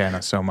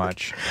Santana so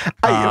much.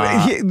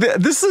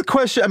 This is a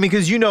question. I mean,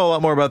 because you know a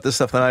lot more about this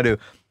stuff than I do.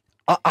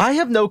 I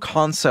have no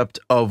concept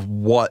of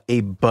what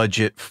a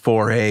budget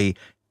for a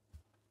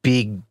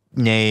big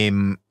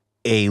name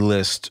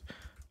A-list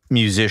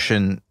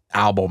musician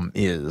album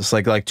is.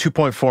 Like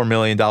 $2.4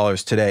 million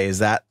today. Is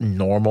that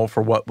normal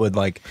for what would,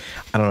 like,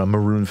 I don't know,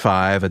 Maroon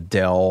 5,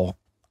 Adele?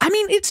 I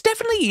mean, it's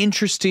definitely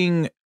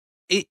interesting.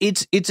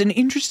 It's an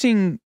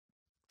interesting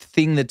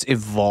thing that's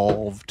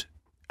evolved.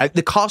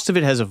 The cost of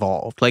it has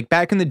evolved. Like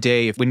back in the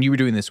day, when you were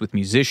doing this with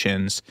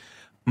musicians,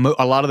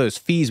 a lot of those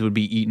fees would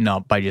be eaten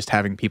up by just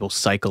having people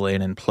cycle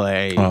in and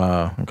play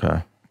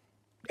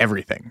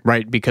everything,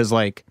 right? Because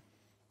like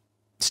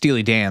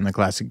Steely Dan, the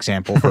classic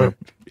example for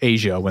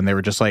Asia, when they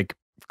were just like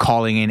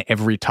calling in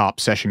every top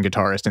session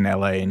guitarist in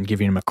LA and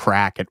giving him a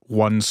crack at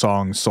one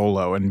song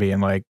solo and being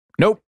like,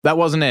 nope, that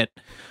wasn't it.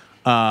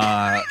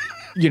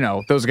 You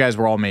know, those guys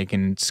were all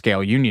making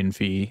scale union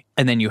fee.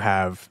 And then you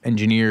have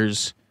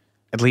engineers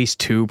at least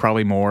 2,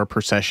 probably more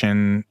per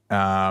session.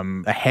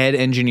 A head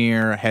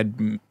engineer, a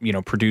head,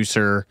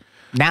 producer.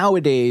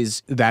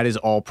 Nowadays, that is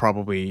all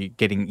probably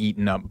getting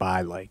eaten up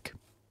by like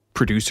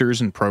producers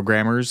and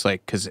programmers,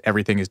 like because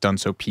everything is done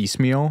so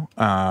piecemeal.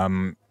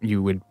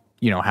 You would,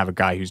 have a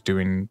guy who's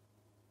doing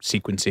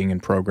sequencing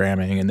and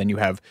programming, and then you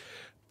have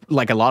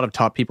like a lot of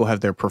top people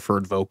have their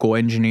preferred vocal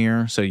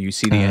engineer. So you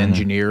see the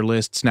engineer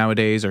lists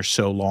nowadays are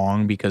so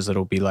long because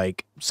it'll be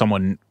like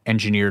someone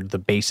engineered the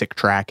basic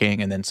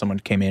tracking and then someone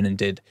came in and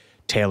did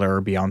Taylor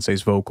or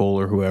Beyonce's vocal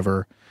or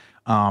whoever.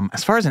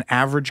 As far as an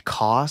average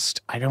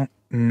cost, I don't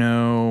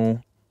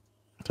know.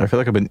 I feel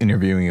like I've been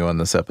interviewing you on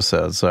this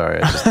episode.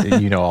 Sorry.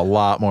 You know a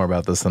lot more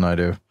about this than I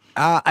do.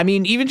 I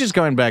mean, even just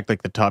going back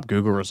like the top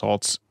Google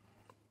results,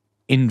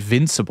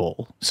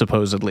 Invincible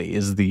supposedly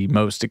is the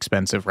most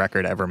expensive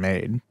record ever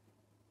made.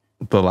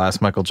 The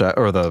last Michael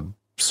Jackson, or the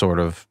sort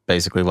of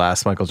basically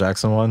last Michael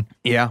Jackson one?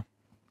 Yeah.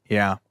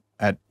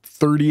 At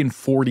 30 and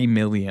 40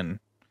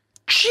 million.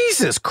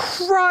 Jesus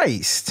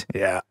Christ.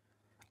 Yeah.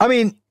 I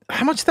mean,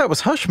 how much of that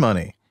was hush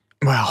money?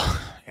 Well,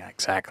 yeah,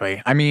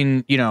 exactly. I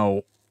mean,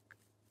 the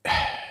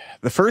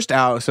first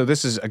album, so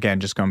this is, again,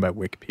 just going by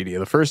Wikipedia,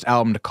 the first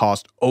album to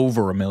cost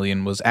over $1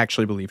 million was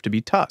actually believed to be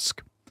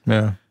Tusk.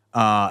 Yeah.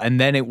 And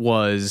then it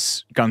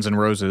was Guns N'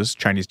 Roses,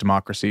 Chinese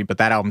Democracy, but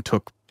that album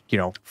took,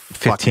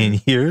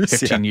 15 years?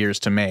 15 years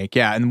to make.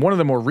 Yeah, and one of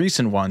the more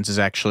recent ones is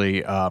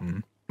actually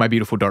My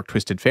Beautiful Dark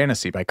Twisted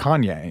Fantasy by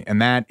Kanye,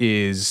 and that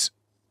is,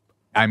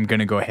 I'm going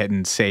to go ahead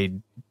and say,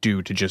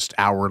 due to just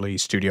hourly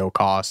studio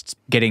costs,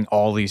 getting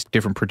all these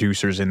different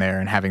producers in there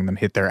and having them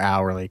hit their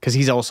hourly, because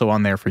he's also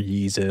on there for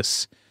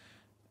Yeezus.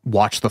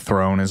 Watch the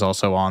Throne is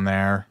also on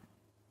there.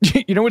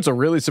 You know what's a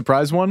really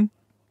surprise one?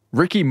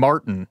 Ricky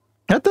Martin.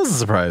 That doesn't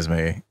surprise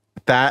me.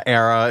 That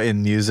era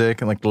in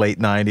music in like the late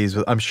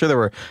 90s, I'm sure there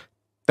were...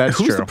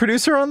 Who's the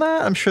producer on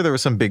that? I'm sure there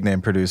was some big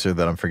name producer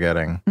that I'm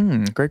forgetting.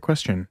 Great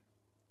question.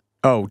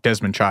 Oh,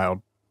 Desmond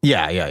Child.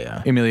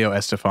 Yeah. Emilio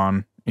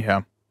Estefan.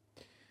 Yeah.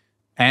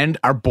 And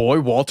our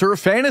boy Walter of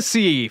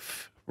Fantasy,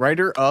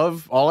 writer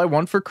of All I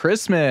Want for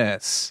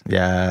Christmas.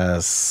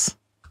 Yes.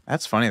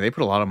 That's funny. They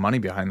put a lot of money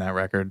behind that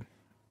record.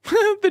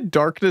 The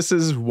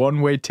Darkness's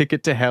One-Way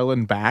Ticket to Hell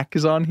and Back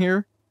is on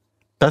here.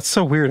 That's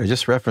so weird. I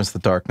just referenced The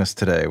Darkness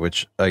today,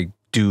 which I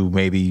do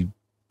maybe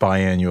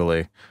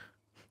biannually.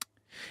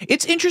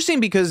 It's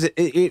interesting because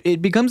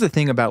it becomes a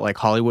thing about like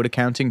Hollywood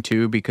accounting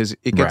too, because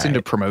it gets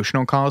into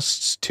promotional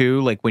costs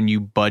too. Like when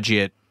you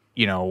budget,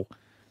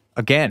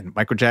 again,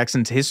 Michael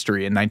Jackson's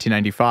History in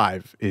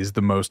 1995 is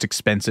the most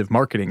expensive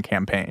marketing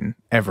campaign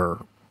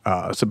ever,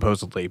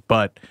 supposedly.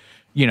 But,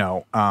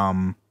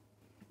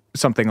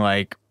 something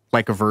like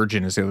a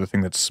Virgin is the other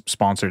thing that's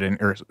sponsored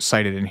or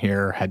cited in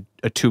here, had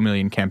a $2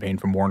 million campaign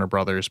from Warner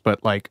Brothers.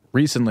 But like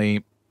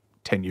recently,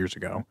 10 years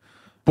ago,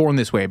 Born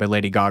This Way by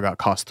Lady Gaga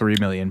cost $3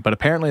 million, but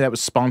apparently that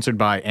was sponsored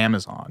by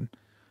Amazon.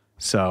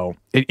 So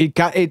it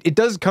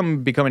does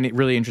become a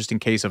really interesting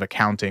case of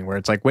accounting where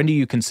it's like, when do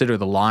you consider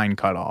the line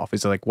cut off?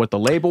 Is it like what the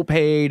label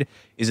paid?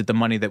 Is it the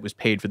money that was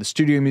paid for the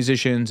studio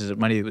musicians? Is it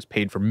money that was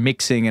paid for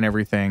mixing and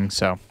everything?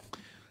 So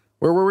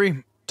where were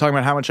we? Talking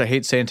about how much I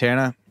hate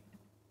Santana?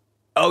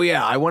 Oh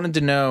yeah, I wanted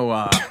to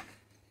know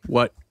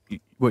what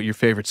your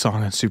favorite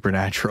song on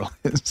Supernatural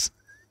is.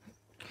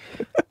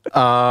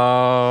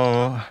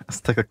 Let's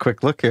take a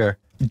quick look here.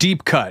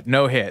 Deep cut,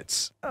 no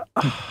hits.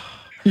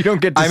 You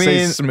don't get to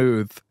say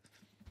smooth.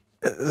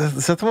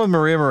 Is that the one with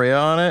Maria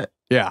on it?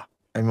 Yeah.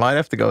 I might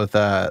have to go with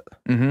that.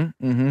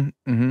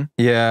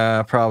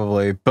 Yeah,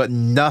 probably. But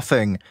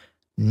nothing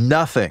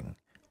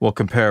will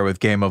compare with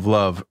Game of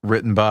Love,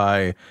 written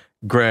by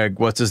Greg,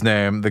 what's his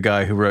name? The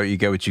guy who wrote You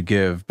Get What You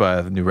Give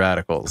by the New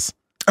Radicals.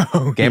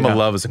 Oh, Game of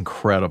Love is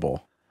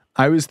incredible.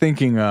 I was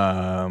thinking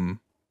of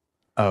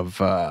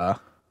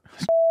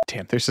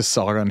damn, there's a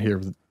song on here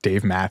with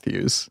Dave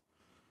Matthews.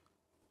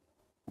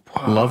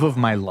 Whoa. Love of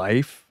My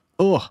Life.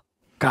 Oh,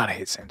 God, I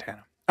hate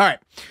Santana. All right.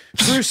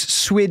 Bruce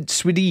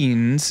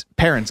Swedeen's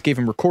parents gave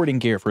him recording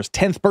gear for his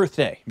 10th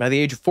birthday. By the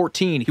age of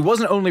 14, he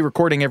wasn't only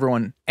recording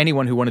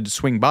anyone who wanted to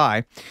swing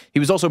by, he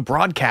was also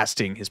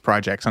broadcasting his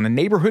projects on a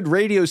neighborhood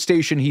radio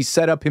station he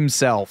set up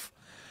himself.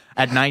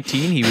 At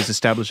 19, he was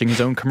establishing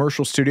his own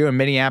commercial studio in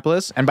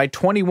Minneapolis, and by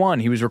 21,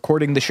 he was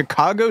recording the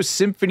Chicago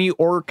Symphony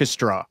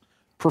Orchestra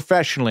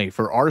professionally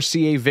for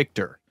RCA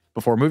Victor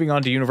before moving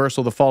on to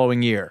Universal the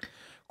following year.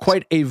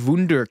 Quite a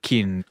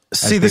wunderkind.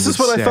 See, this is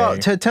what I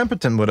thought Ted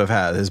Temperton would have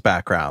had his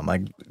background.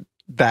 Like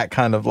that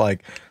kind of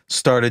like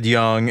started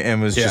young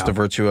and was just a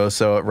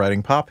virtuoso at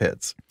writing pop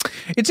hits.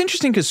 It's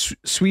interesting because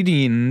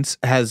Swedeens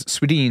has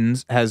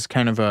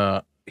kind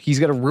of he's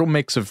got a real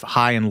mix of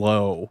high and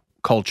low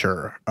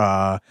culture.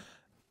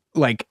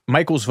 Like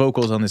Michael's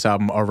vocals on this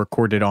album are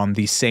recorded on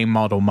the same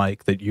model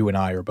mic that you and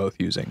I are both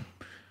using.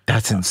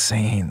 That's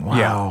insane. Wow.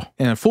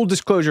 Yeah. And full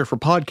disclosure for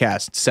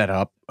podcast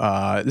setup,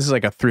 this is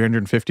like a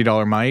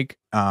 $350 mic,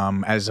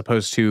 as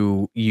opposed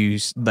to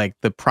use like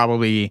the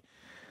probably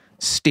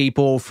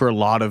staple for a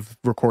lot of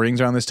recordings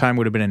around this time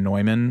would have been a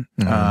Neumann,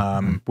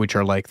 which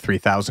are like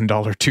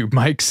 $3,000 tube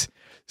mics.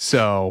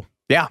 So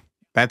yeah,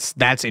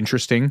 That's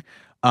interesting.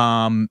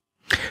 Do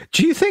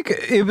you think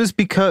it was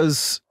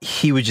because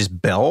he would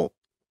just belt?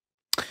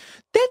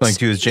 Like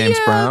do his James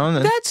Brown?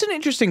 That's an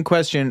interesting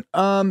question.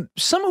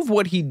 Some of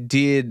what he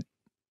did,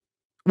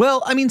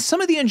 well, I mean,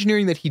 some of the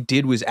engineering that he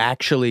did was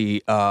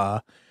actually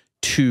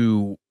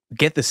to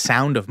get the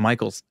sound of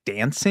Michael's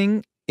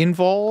dancing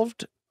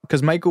involved,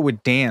 because Michael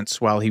would dance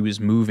while he was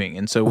moving.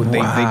 And so they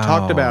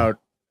talked about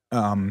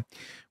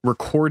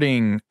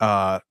recording...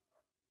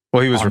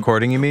 Well, he was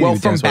recording, you mean? Well,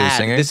 from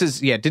Bad. This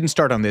is, it didn't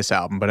start on this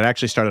album, but it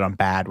actually started on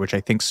Bad, which I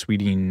think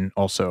Sweeting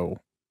also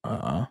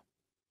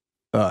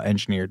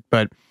engineered.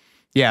 But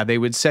yeah, they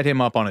would set him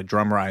up on a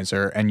drum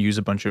riser and use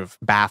a bunch of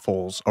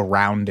baffles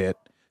around it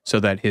so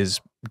that his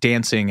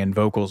dancing and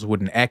vocals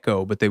wouldn't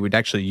echo, but they would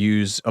actually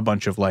use a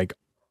bunch of like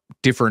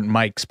different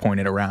mics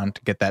pointed around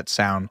to get that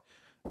sound,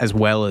 as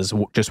well as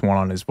just one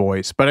on his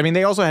voice. But I mean,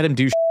 they also had him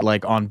do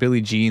like on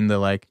Billie Jean, the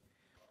like,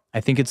 I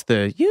think it's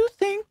the "You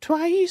Think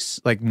Twice."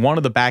 Like one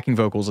of the backing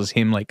vocals is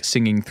him like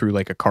singing through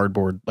like a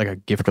cardboard, like a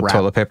gift wrap.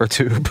 Toilet paper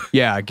tube.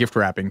 Yeah, a gift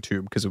wrapping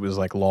tube, because it was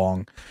like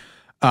long.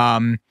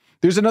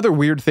 There's another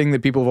weird thing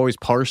that people have always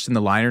parsed in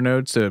the liner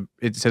notes.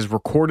 It says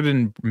recorded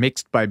and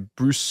mixed by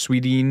Bruce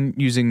Swedien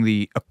using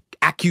the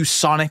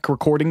Acusonic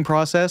recording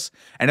process,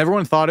 and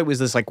everyone thought it was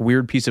this like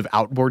weird piece of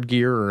outboard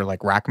gear or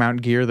like rack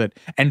mount gear that,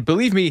 and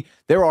believe me,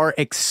 there are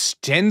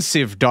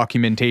extensive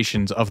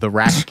documentations of the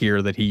rack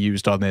gear that he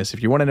used on this.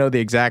 If you want to know the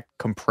exact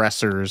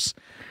compressors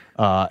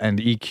and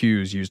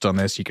EQs used on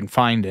this, you can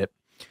find it.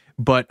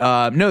 But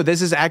no,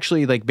 this is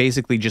actually like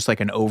basically just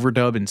like an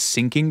overdub and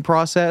syncing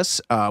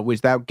process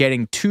without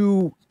getting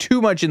too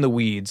much in the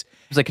weeds.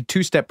 It's like a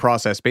two-step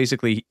process.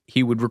 Basically,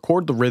 he would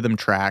record the rhythm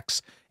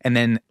tracks and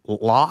then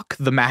lock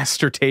the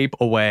master tape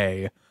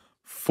away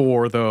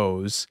for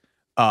those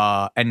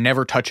and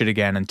never touch it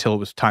again until it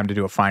was time to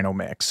do a final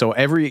mix. So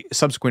every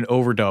subsequent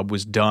overdub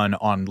was done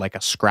on like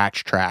a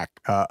scratch track,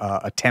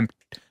 a temp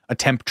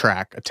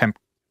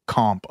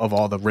comp of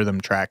all the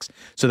rhythm tracks,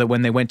 so that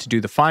when they went to do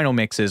the final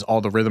mixes,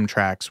 all the rhythm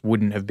tracks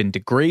wouldn't have been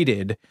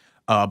degraded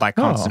by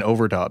constant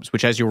overdubs,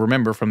 which, as you'll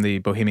remember from the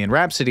Bohemian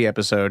Rhapsody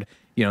episode,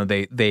 you know,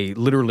 they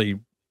literally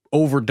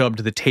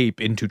overdubbed the tape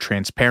into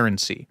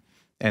transparency.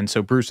 And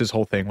so Bruce's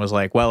whole thing was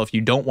like, well, if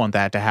you don't want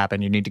that to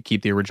happen, you need to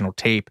keep the original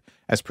tape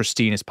as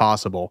pristine as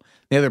possible.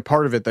 The other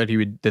part of it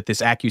that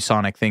this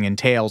Acusonic thing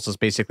entails is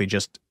basically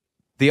just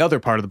the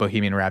other part of the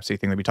Bohemian Rhapsody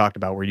thing that we talked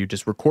about, where you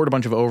just record a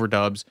bunch of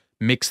overdubs,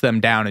 mix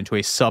them down into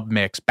a sub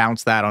mix,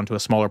 bounce that onto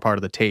a smaller part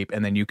of the tape,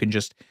 and then you can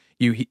just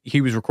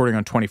he was recording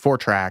on 24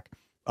 track,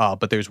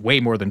 but there's way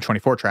more than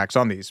 24 tracks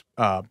on these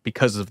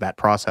because of that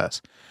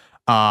process.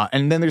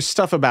 And then there's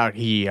stuff about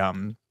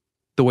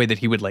the way that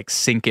he would like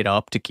sync it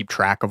up to keep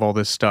track of all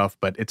this stuff,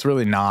 but it's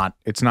really not,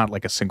 it's not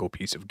like a single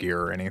piece of gear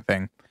or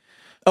anything.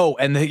 Oh,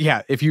 and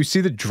if you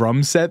see the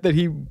drum set that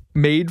he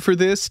made for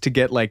this to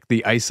get like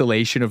the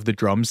isolation of the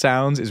drum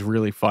sounds is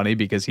really funny,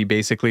 because he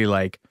basically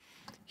like,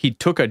 he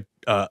took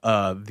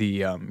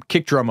the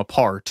kick drum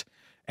apart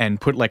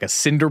and put like a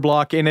cinder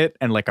block in it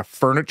and like a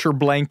furniture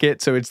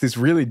blanket. So it's this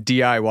really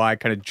DIY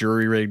kind of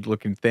jury rigged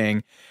looking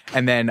thing.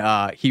 And then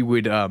he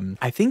would,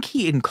 I think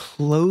he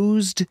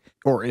enclosed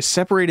or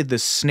separated the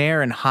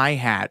snare and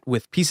hi-hat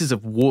with pieces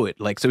of wood.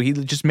 Like, so he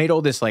just made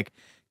all this like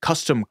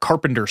custom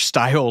carpenter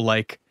style,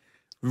 like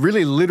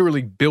really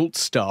literally built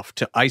stuff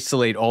to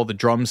isolate all the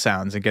drum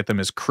sounds and get them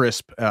as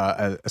crisp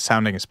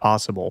sounding as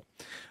possible.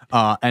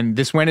 And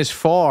this went as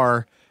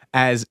far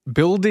as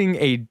building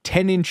a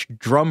 10-inch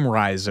drum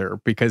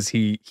riser, because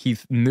he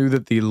knew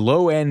that the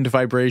low-end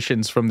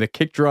vibrations from the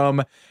kick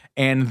drum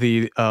and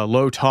the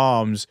low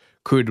toms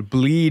could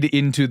bleed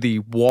into the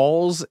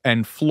walls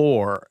and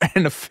floor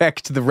and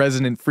affect the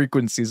resonant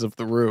frequencies of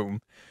the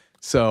room.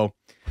 So,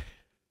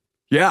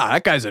 yeah,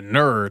 that guy's a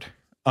nerd.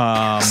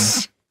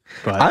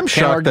 But I'm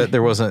shocked that it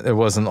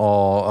wasn't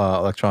all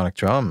electronic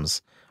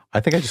drums. I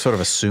think I just sort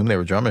of assumed they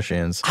were drum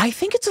machines. I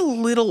think it's a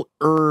little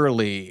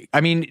early. I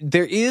mean,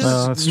 there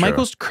is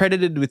Michael's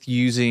credited with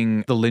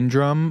using the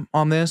Lindrum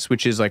on this,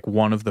 which is like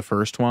one of the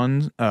first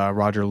ones,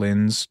 Roger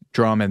Lynn's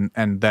drum,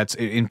 and that's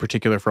in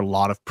particular for a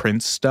lot of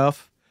Prince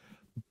stuff.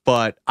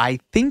 But I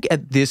think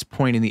at this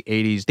point in the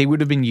 80s, they would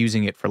have been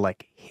using it for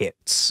like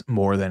hits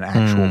more than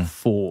actual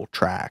full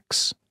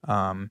tracks.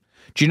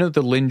 Do you know that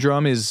the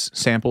Lindrum is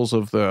samples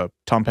of the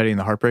Tom Petty and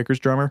the Heartbreakers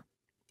drummer?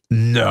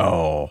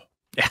 No.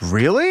 Yeah.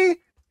 Really?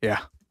 Yeah.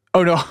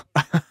 Oh, no.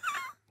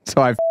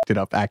 So I f***ed it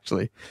up,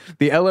 actually.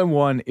 The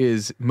LM1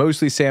 is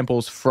mostly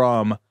samples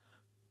from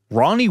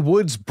Ronnie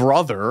Wood's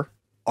brother,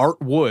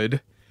 Art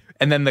Wood,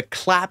 and then the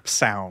clap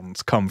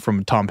sounds come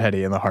from Tom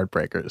Petty and the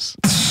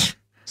Heartbreakers.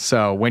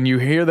 So when you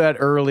hear that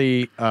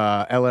early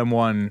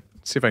LM1,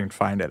 see if I can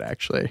find it,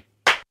 actually.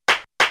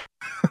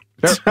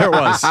 There it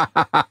was.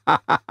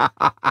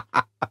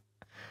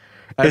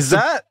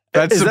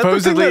 That's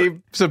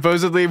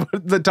supposedly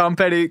the Tom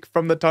Petty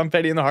from the Tom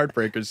Petty and the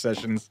Heartbreakers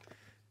sessions.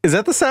 Is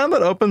that the sound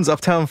that opens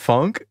Uptown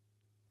Funk?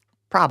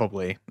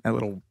 Probably. That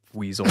little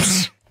weasel.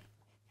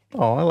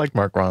 Oh, I like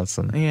Mark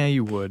Ronson. Yeah,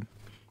 you would.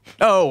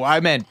 Oh, I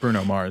meant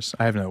Bruno Mars.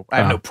 I have no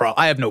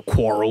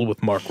quarrel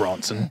with Mark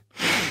Ronson.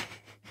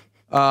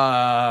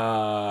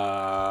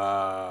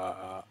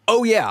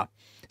 Oh yeah.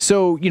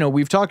 So,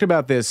 we've talked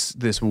about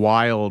this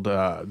wild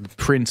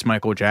Prince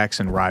Michael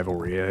Jackson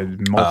rivalry, a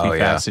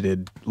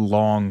multifaceted,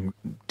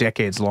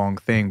 decades-long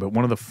thing. But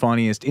one of the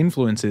funniest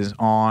influences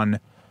on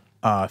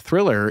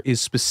Thriller is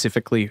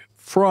specifically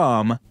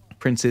from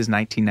Prince's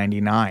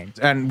 1999.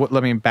 And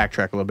let me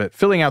backtrack a little bit.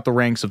 Filling out the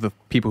ranks of the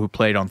people who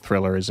played on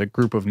Thriller is a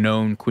group of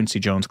known Quincy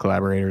Jones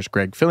collaborators: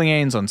 Greg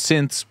Fillinganes on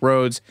synths,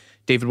 Rhodes,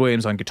 David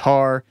Williams on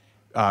guitar,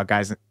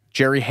 guys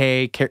Jerry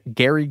Hay,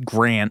 Gary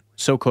Grant,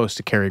 so close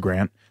to Cary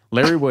Grant,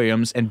 Larry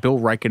Williams, and Bill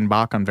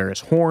Reichenbach on various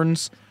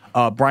horns.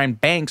 Brian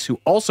Banks, who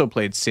also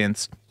played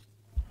synths,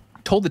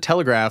 told The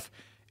Telegraph,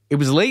 "It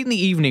was late in the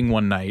evening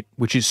one night,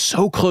 which is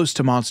so close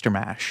to Monster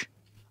Mash.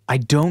 I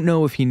don't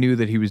know if he knew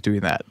that he was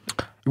doing that."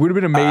 It would have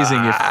been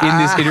amazing if in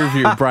this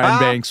interview, Brian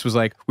Banks was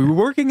like, "We were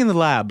working in the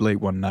lab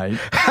late one night."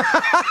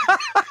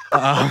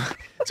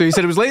 So he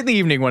said, "It was late in the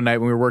evening one night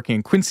when we were working,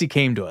 and Quincy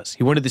came to us.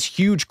 He wanted this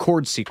huge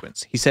chord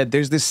sequence. He said,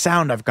 'There's this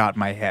sound I've got in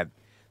my head.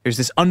 There's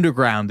this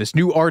underground, this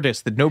new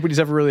artist that nobody's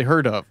ever really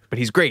heard of, but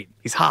he's great.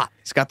 He's hot.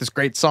 He's got this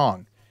great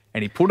song.'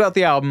 And he pulled out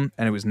the album,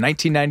 and it was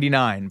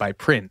 1999 by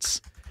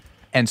Prince.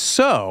 And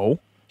so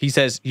he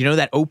says,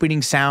 that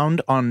opening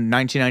sound on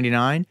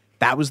 1999?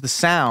 That was the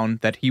sound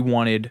that he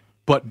wanted,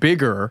 but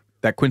bigger,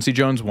 that Quincy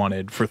Jones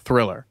wanted for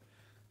Thriller."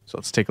 So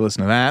let's take a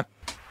listen to that.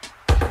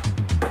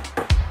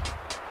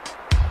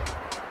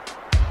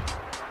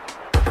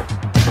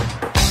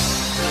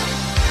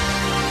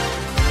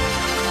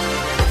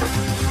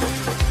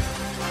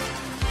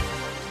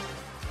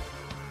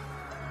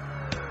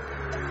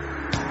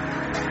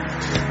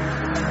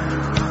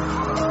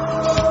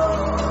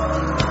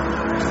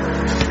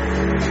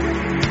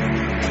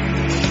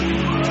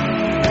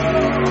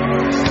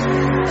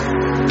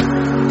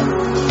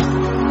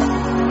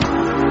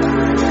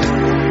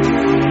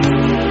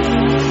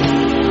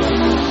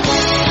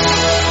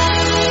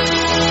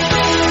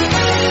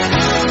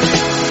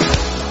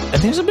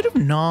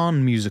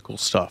 Non-musical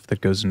stuff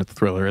that goes into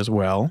Thriller as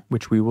well,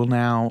 which we will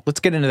now... Let's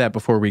get into that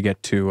before we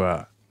get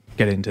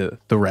into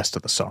the rest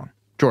of the song.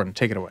 Jordan,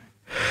 take it away.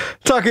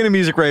 Talking to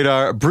Music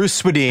Radar,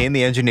 Bruce Swedien,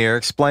 the engineer,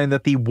 explained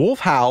that the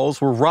wolf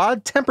howls were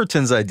Rod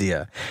Temperton's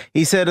idea.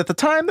 He said, "At the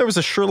time, there was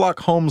a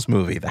Sherlock Holmes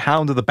movie, The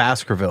Hound of the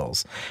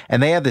Baskervilles,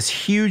 and they had this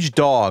huge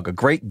dog, a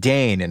Great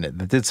Dane, in it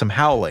that did some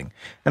howling.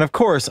 And of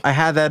course, I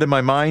had that in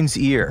my mind's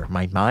ear."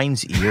 My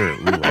mind's ear.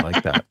 Ooh, I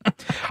like that.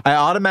 "I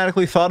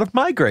automatically thought of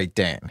my Great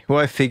Dane, who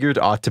I figured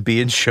ought to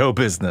be in show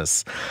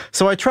business.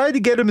 So I tried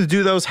to get him to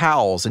do those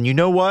howls, and you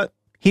know what?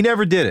 He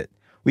never did it.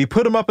 We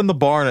put him up in the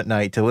barn at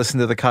night to listen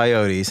to the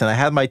coyotes, and I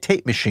had my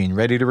tape machine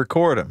ready to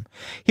record him.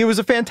 He was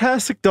a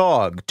fantastic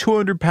dog,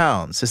 200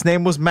 pounds. His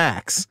name was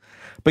Max.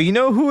 But you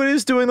know who it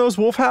is doing those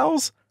wolf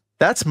howls?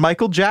 That's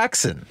Michael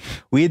Jackson.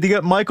 We had to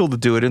get Michael to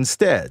do it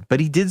instead, but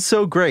he did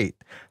so great.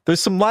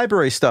 There's some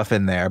library stuff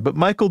in there, but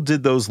Michael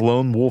did those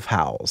lone wolf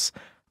howls.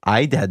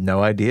 I had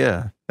no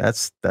idea.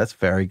 That's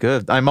very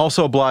good. I'm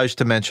also obliged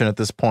to mention at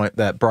this point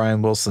that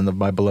Brian Wilson of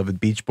my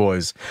beloved Beach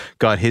Boys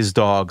got his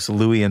dogs,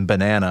 Louie and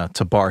Banana,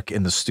 to bark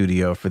in the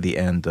studio for the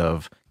end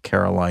of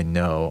Caroline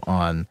No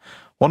on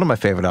one of my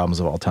favorite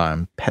albums of all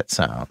time, Pet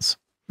Sounds.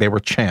 They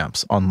were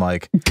champs,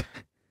 unlike...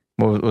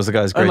 What was the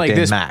guy's Great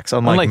Dane? Max.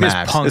 Unlike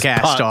Max. This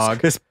punk-ass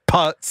dog. His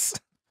putts.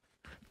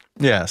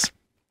 Yes.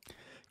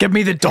 Get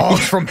me the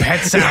dogs from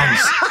Pet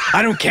Sounds.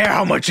 I don't care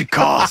how much it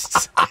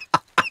costs.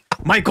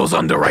 Michael's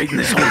underwriting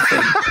this whole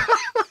thing.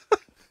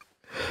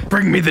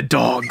 Bring me the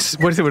dogs.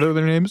 What are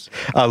their names?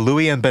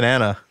 Louie and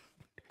Banana.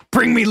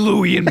 Bring me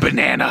Louie and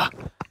Banana.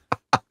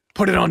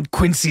 Put it on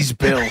Quincy's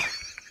bill.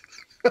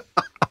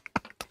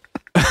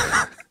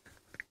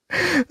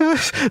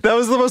 That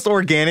was the most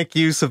organic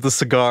use of the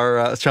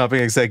cigar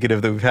shopping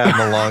executive that we've had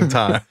in a long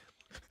time.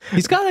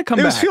 He's got to come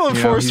back. It was feeling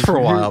forced for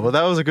a while, but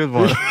that was a good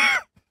one.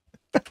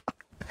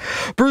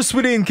 Bruce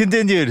Swedien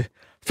continued,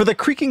 "For the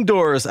creaking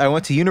doors, I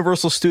went to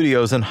Universal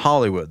Studios in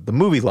Hollywood, the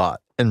movie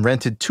lot, and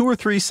rented 2 or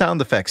 3 sound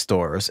effects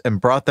stores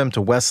and brought them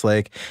to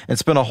Westlake and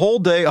spent a whole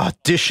day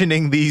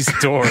auditioning these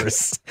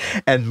doors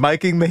and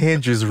miking the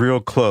hinges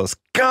real close.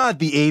 God,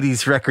 the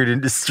 80s record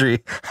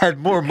industry had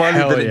more money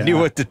than it knew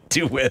what to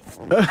do with."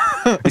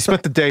 We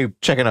spent the day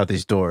checking out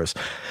these doors.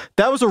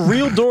 "That was a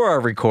real door I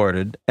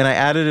recorded, and I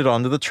added it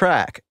onto the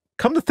track.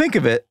 Come to think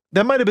of it,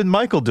 that might have been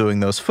Michael doing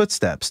those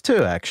footsteps,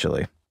 too,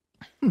 actually."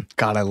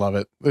 God, I love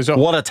it.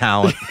 What a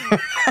talent.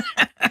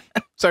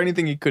 Is there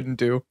anything he couldn't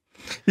do?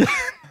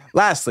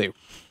 Lastly,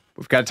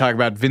 we've got to talk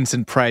about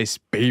Vincent Price,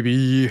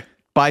 baby.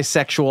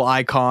 Bisexual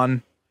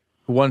icon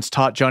who once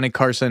taught Johnny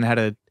Carson how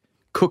to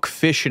cook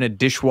fish in a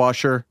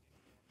dishwasher.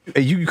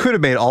 You could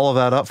have made all of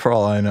that up for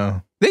all I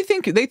know. They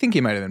think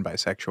he might have been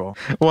bisexual.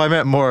 Well, I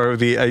meant more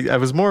I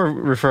was more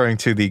referring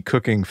to the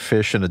cooking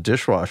fish in a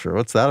dishwasher.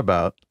 What's that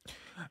about?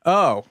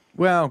 Oh,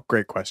 well,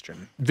 great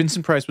question.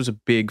 Vincent Price was a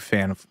big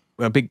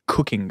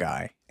cooking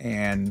guy,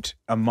 and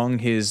among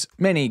his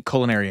many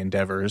culinary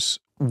endeavors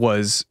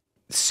was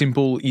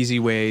simple, easy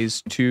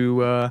ways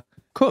to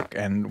cook.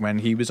 And when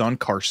he was on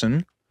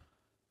Carson,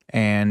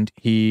 and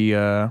he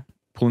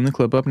pulling the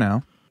clip up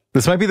now.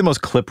 This might be the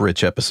most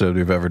clip-rich episode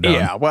we've ever done.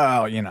 Yeah,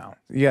 well, you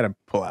got to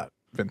pull out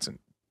Vincent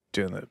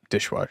doing the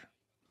dishwasher.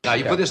 Now,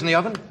 you put this in the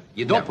oven?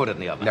 You don't put it in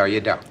the oven. No,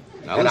 you don't.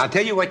 And I'll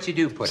tell you what you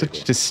do put it Such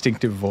in.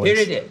 distinctive voice. Here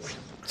it is.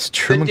 It's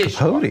Truman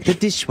Capote. The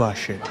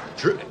dishwasher.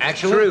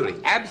 Actually? Truly.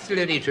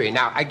 Absolutely true.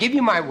 Now, I give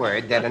you my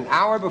word that an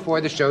hour before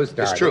the show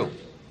started... It's true.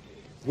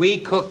 We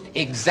cooked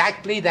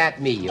exactly that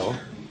meal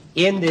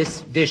in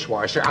this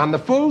dishwasher on the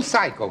full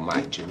cycle,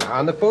 mind you. Now,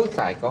 on the full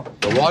cycle.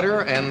 The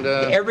water and...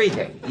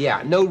 Everything.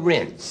 Yeah, no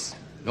rinse.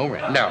 No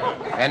rinse. No,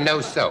 and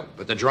no soap.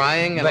 But the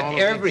drying and But all of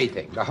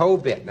everything, the whole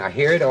bit. Now,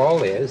 here it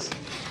all is.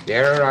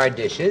 There are our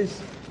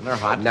dishes. And they're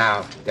hot.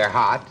 Now, they're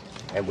hot,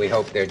 and we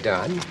hope they're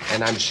done.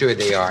 And I'm sure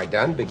they are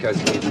done because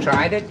we've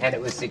tried it, and it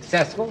was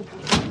successful.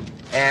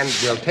 And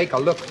we'll take a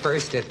look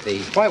first at the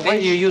Why do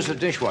fish. you use a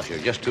dishwasher?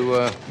 Just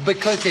to,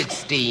 Because it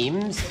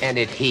steams, and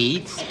it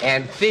heats,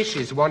 and fish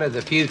is one of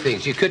the few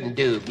things. You couldn't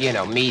do,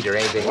 meat or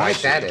anything I like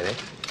see. that in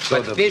it.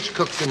 So But fish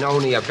cooks in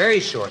only a very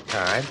short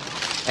time,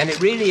 and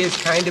it really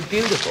is kind of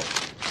beautiful.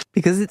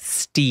 Because it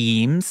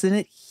steams and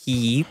it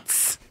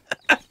heats.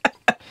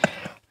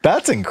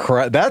 That's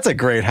That's a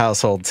great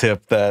household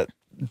tip that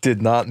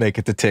did not make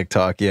it to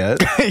TikTok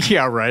yet.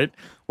 Yeah, right.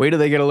 Wait till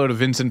they get a load of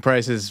Vincent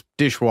Price's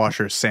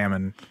dishwasher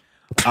salmon.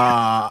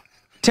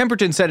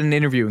 Temperton said in an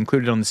interview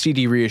included on the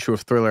CD reissue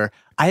of Thriller,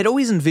 I had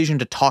always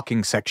envisioned a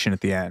talking section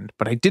at the end,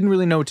 but I didn't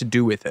really know what to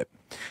do with it.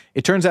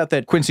 It turns out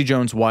that Quincy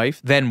Jones'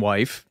 wife, then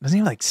wife, doesn't he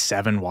have like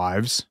 7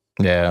 wives?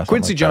 Yeah.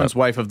 Quincy Jones'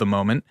 wife of the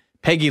moment,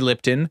 Peggy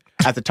Lipton,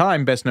 at the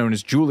time best known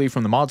as Julie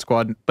from the Mod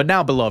Squad, but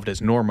now beloved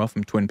as Norma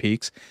from Twin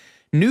Peaks,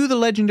 knew the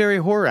legendary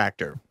horror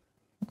actor,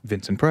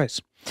 Vincent Price.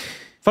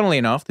 Funnily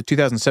enough, the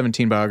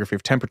 2017 biography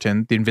of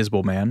Temperton, The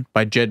Invisible Man,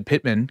 by Jed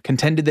Pittman,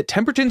 contended that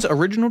Temperton's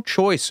original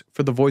choice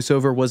for the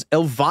voiceover was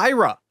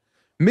Elvira,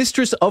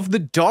 Mistress of the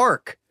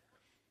Dark.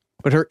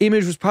 But her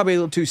image was probably a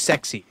little too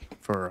sexy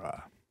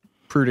for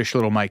prudish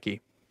little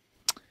Mikey.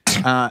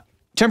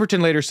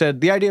 Temperton later said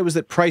the idea was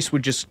that Price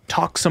would just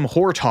talk some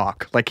whore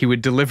talk like he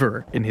would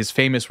deliver in his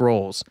famous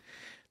roles.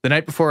 The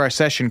night before our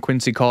session,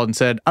 Quincy called and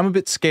said, I'm a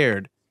bit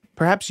scared.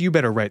 Perhaps you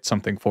better write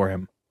something for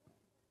him.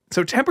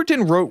 So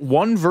Temperton wrote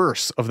one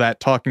verse of that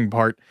talking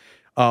part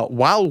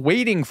while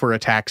waiting for a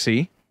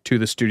taxi to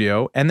the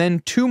studio, and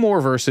then 2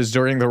 more verses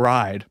during the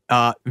ride.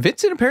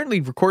 Vincent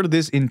apparently recorded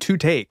this in 2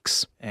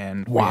 takes,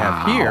 and we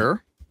have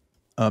here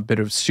a bit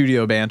of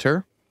studio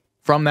banter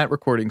from that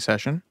recording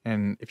session.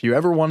 And if you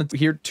ever wanted to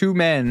hear 2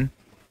 men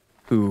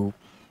who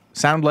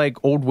sound like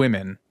old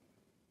women,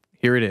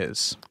 here it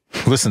is.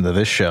 Listen to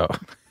this show.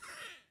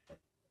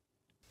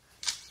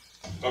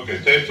 Okay,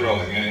 tape's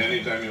rolling.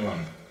 Anytime you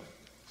want.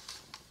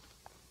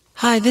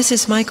 Hi, this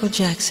is Michael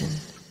Jackson.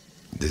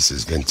 This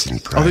is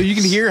Vincent Price. Although you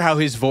can hear how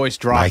his voice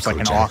drops Michael like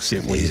an Jackson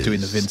octave when he's is-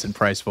 doing the Vincent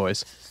Price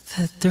voice.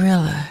 The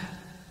Thriller.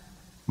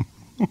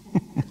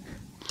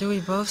 Do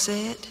we both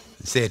say it?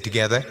 Say it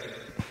together.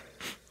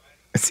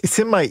 It's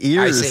in my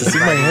ears. It's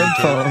in my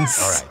headphones.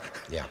 All right,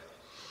 yeah.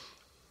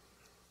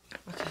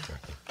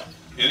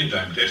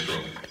 Anytime, tape's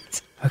rolling.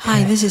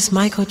 Hi, this is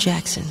Michael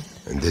Jackson.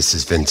 And this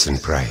is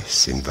Vincent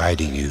Price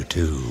inviting you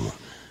to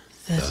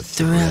The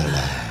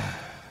Thriller.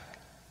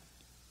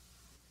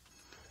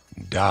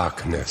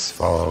 Darkness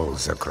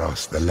falls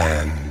across the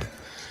land.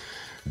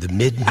 The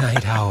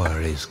midnight hour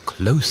is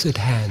close at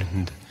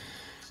hand.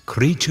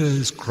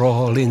 Creatures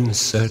crawl in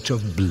search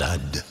of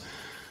blood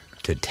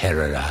to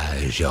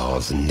terrorize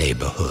your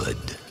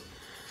neighborhood.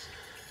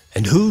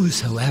 And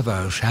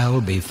whosoever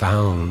shall be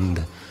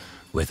found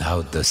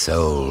without the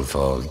soul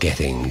for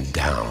getting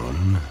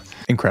down.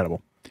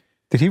 Incredible.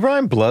 Did he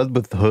rhyme blood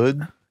with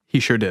hood? He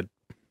sure did.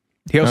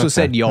 He also Okay,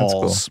 said that's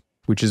y'alls,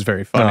 which is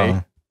very funny.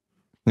 Oh,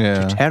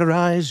 yeah. To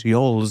terrorize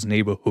y'all's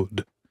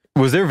neighborhood.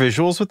 Was there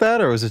visuals with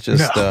that, or was it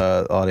just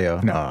audio?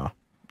 No. Oh.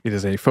 It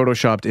is a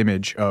photoshopped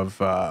image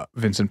of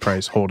Vincent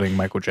Price holding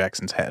Michael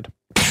Jackson's head.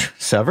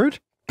 Severed?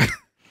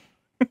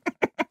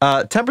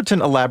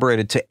 Temperton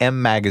elaborated to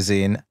M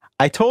Magazine,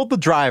 I told the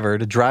driver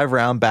to drive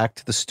around back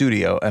to the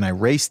studio, and I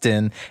raced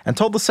in and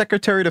told the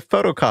secretary to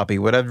photocopy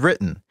what I'd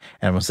written,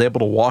 and was able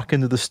to walk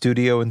into the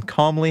studio and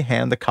calmly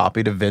hand the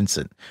copy to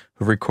Vincent,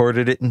 who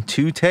recorded it in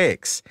 2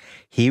 takes.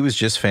 He was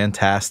just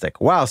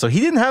fantastic. Wow, so he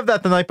didn't have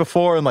that the night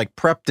before and like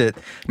prepped it.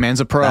 Man's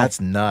a pro.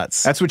 That's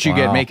nuts. That's what you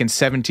get making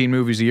 17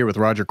 movies a year with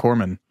Roger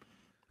Corman.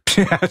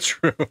 Yeah,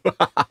 true.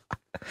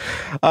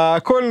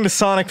 According to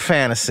Sonic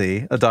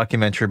Fantasy, a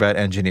documentary about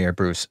engineer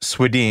Bruce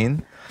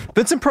Swedien,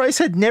 Vincent Price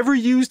had never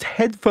used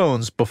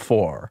headphones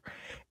before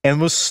and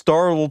was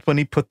startled when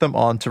he put them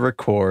on to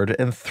record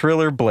and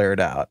Thriller blared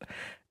out.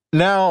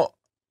 Now,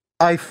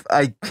 I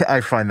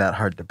find that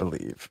hard to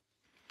believe.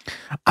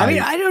 I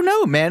mean, I don't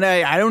know, man.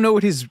 I don't know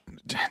what his...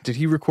 Did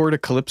he record a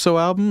Calypso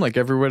album like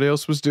everybody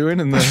else was doing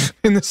in the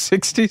in the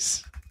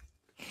 60s?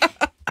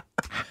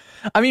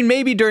 I mean,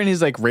 maybe during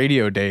his like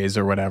radio days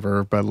or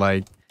whatever, but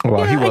like...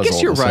 Well, he was I guess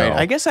old you're as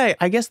right. hell.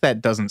 I guess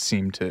that doesn't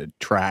seem to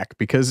track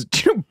because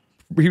do you know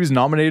he was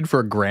nominated for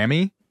a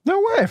Grammy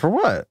No way. For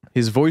what?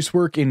 His voice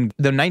work in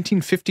the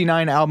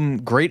 1959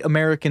 album Great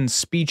American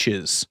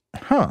Speeches.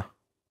 Huh.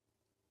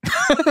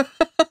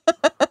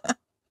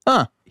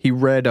 He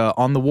read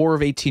On the War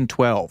of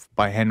 1812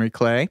 by Henry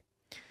Clay,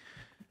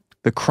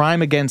 The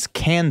Crime Against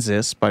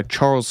Kansas by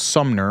Charles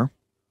Sumner,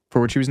 for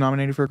which he was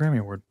nominated for a Grammy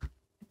Award.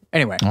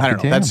 Anyway, I don't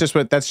know. Damn. That's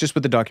just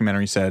what the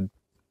documentary said.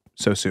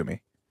 So sue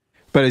me.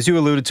 But as you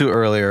alluded to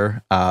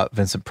earlier,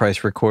 Vincent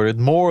Price recorded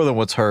more than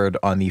what's heard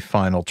on the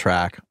final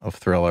track of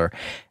Thriller.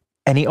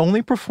 And he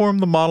only performed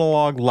the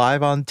monologue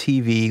live on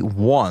TV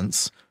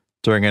once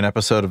during an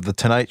episode of The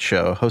Tonight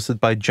Show, hosted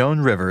by Joan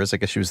Rivers. I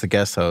guess she was the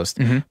guest host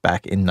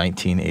back in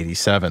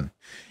 1987.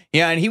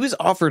 Yeah, and he was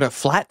offered a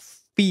flat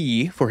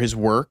fee for his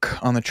work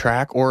on the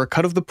track or a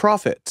cut of the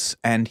profits,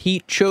 and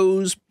he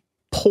chose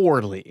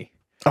poorly.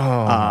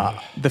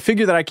 The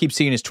figure that I keep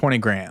seeing is 20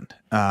 grand,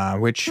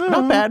 which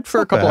not bad for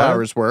a couple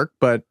hours work,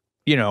 but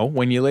you know,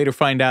 when you later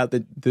find out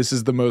that this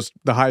is the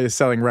highest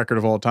selling record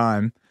of all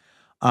time,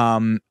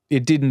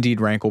 it did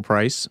indeed rankle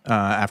Price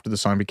after the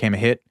song became a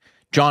hit.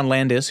 John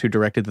Landis, who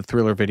directed the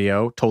Thriller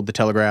video, told The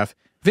Telegraph,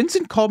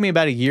 Vincent called me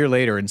about a year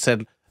later and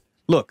said,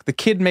 look, the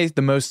kid made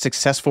the most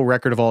successful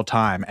record of all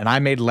time, and I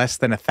made less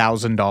than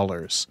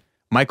 $1,000.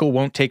 Michael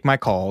won't take my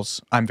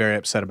calls. I'm very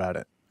upset about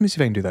it. Let me see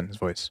if I can do that in his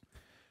voice.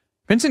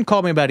 Vincent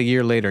called me about a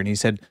year later and he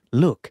said,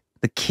 look,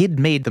 the kid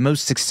made the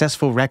most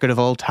successful record of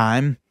all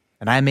time,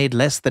 and I made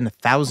less than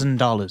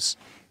 $1,000.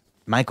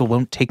 Michael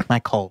won't take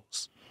my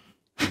calls.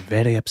 I'm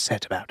very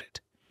upset about it.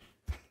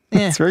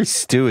 It's very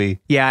Stewie.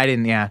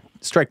 Yeah,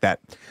 strike that.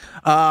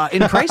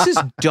 In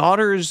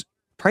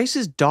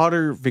Price's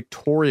daughter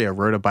Victoria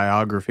wrote a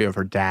biography of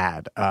her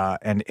dad,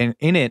 and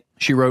in it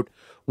she wrote,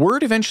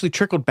 word eventually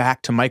trickled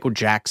back to Michael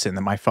Jackson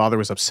that my father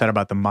was upset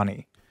about the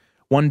money.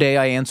 One day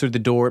I answered the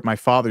door at my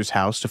father's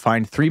house to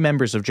find 3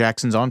 members of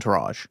Jackson's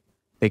entourage.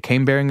 They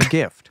came bearing a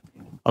gift,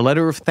 a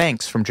letter of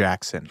thanks from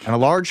Jackson, and a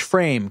large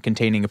frame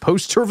containing a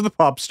poster of the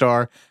pop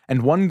star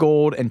and 1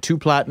 gold and 2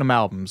 platinum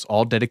albums,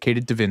 all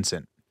dedicated to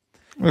Vincent.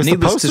 Was the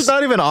poster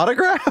not even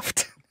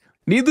autographed?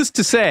 Needless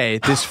to say,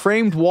 this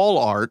framed wall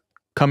art,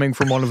 coming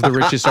from one of the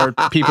richest art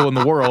people in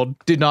the world,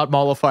 did not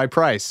mollify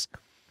Price.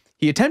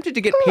 He attempted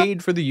to get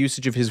paid for the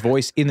usage of his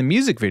voice in the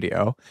music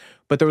video,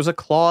 but there was a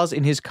clause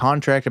in his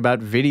contract about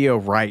video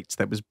rights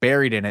that was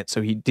buried in it,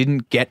 so he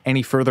didn't get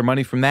any further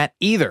money from that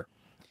either.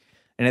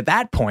 And at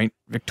that point,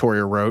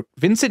 Victoria wrote,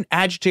 Vincent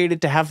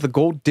agitated to have the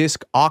gold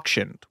disc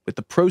auctioned, with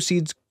the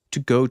proceeds to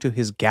go to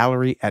his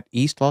gallery at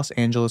East Los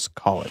Angeles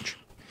College.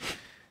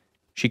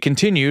 She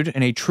continued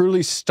in a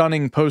truly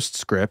stunning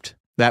postscript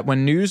that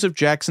when news of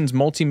Jackson's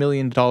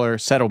multi-million-dollar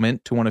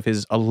settlement to one of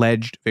his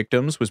alleged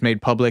victims was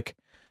made public,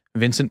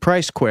 Vincent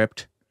Price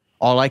quipped,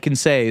 all I can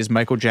say is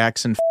Michael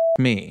Jackson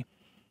f***ed me,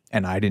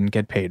 and I didn't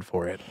get paid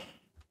for it.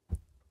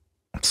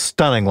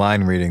 Stunning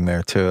line reading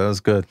there, too. That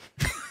was good.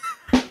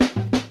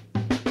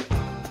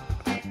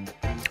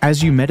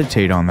 As you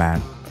meditate on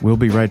that, we'll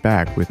be right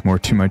back with more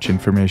Too Much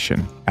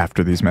Information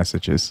after these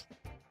messages.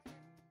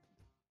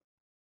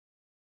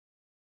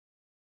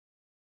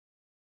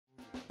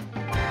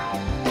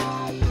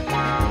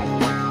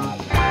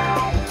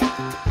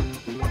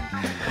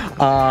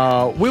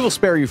 We will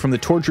spare you from the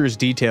torturous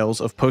details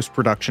of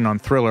post-production on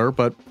Thriller,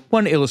 but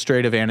one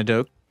illustrative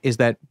anecdote is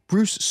that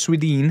Bruce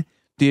Swedien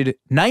did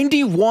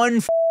 91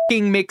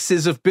 f***ing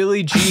mixes of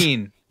Billie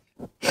Jean.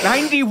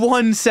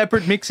 91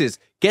 separate mixes.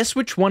 Guess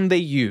which one they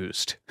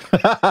used?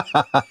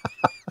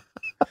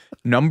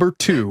 Number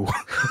 2.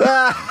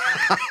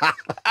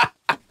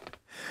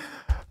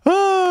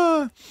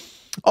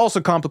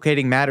 Also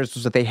complicating matters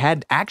was that they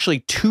had actually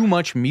too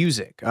much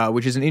music,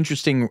 which is an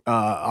interesting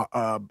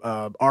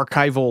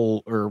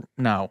archival, or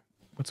no,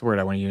 what's the word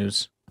I want to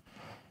use?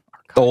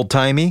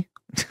 Old-timey?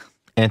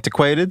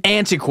 Antiquated?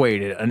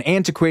 An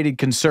antiquated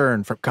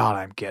concern from, God,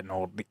 I'm getting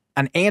old.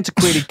 An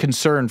antiquated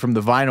concern from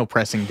the vinyl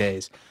pressing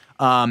days.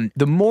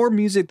 The more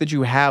music that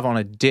you have on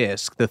a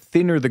disc, the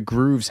thinner the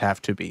grooves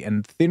have to be,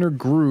 and thinner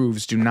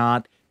grooves do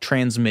not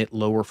transmit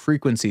lower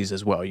frequencies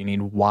as well. You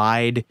need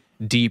wide,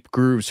 deep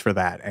grooves for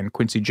that. And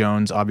Quincy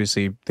Jones,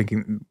 obviously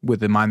thinking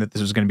with in mind that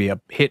this was going to be a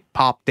hit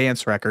pop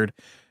dance record,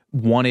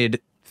 wanted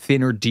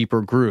thinner,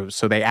 deeper grooves.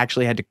 So they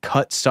actually had to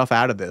cut stuff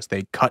out of this.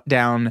 They cut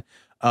down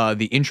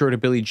the intro to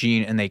Billie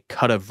Jean, and they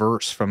cut a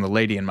verse from The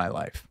Lady in My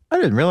Life. I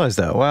didn't realize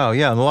that. Wow.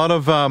 Yeah. And a lot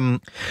of,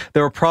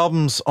 there were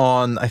problems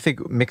on, I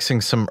think,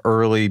 mixing some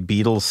early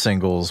Beatles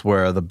singles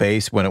where the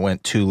bass, when it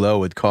went too low,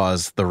 would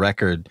cause the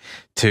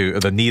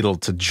the needle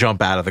to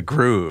jump out of the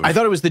groove. I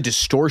thought it was the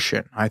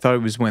distortion. I thought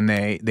it was when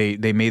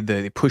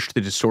they pushed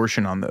the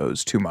distortion on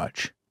those too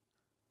much.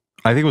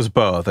 I think it was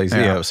both.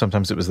 Yeah,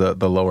 sometimes it was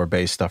the lower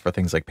bass stuff for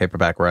things like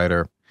Paperback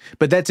Writer.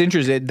 But that's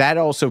interesting. That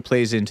also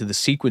plays into the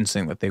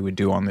sequencing that they would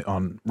do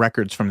on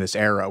records from this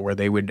era, where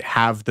they would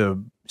have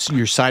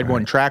your side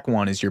one, track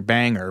one is your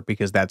banger,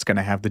 because that's going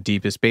to have the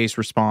deepest bass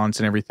response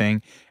and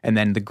everything. And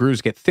then the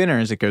grooves get thinner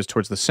as it goes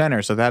towards the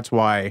center. So that's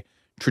why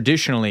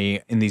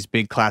traditionally in these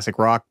big classic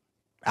rock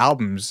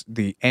albums,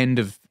 the end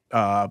of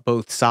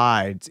both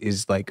sides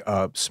is like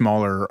a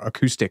smaller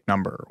acoustic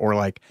number or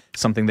like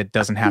something that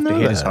doesn't have to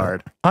hit as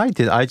hard. I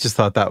just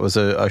thought that was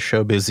a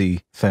show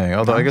busy thing.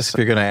 Although I guess if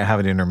you're going to have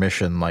an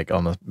intermission like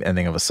on the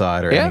ending of a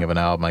side or ending of an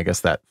album, I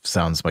guess that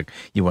sounds like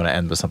you want to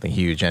end with something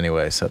huge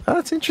anyway. So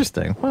that's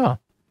interesting. Wow.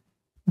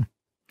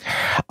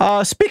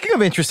 Speaking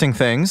of interesting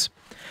things,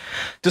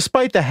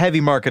 despite the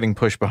heavy marketing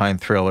push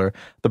behind Thriller,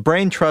 the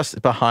brain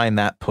trust behind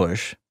that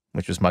push,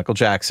 which was Michael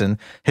Jackson,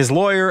 his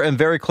lawyer and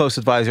very close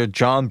advisor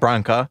John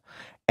Branca,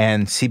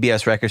 and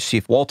CBS Records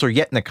chief Walter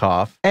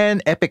Yetnikoff,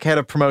 and Epic head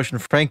of promotion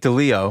Frank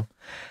DeLeo,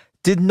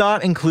 did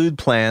not include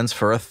plans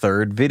for a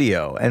third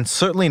video, and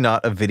certainly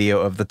not a video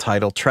of the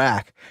title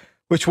track,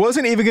 which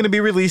wasn't even going to be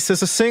released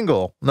as a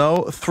single.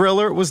 No,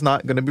 Thriller was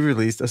not going to be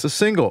released as a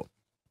single.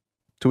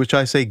 To which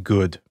I say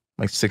good.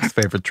 My sixth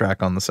favorite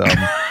track on this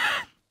album.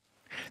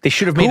 They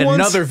should have made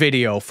another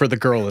video for The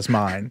Girl Is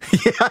Mine.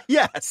 Yeah,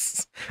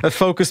 yes.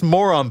 Focus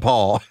more on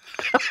Paul.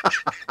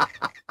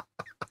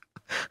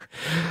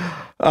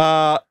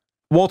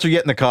 Walter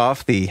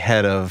Yetnikoff, the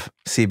head of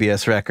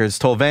CBS Records,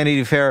 told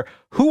Vanity Fair,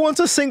 "Who wants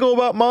a single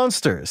about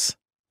monsters?"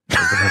 was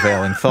the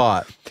prevailing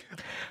thought.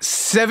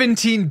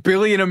 17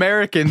 billion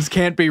Americans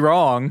can't be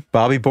wrong.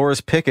 Bobby Boris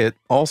Pickett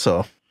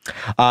also.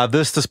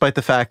 This despite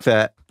the fact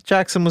that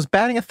Jackson was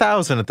batting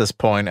 1,000 at this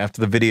point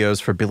after the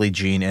videos for Billie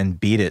Jean and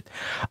Beat It.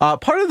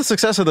 Part of the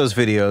success of those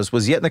videos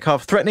was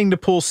Yetnikoff threatening to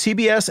pull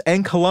CBS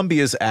and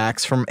Columbia's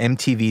acts from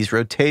MTV's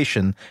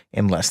rotation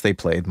unless they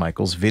played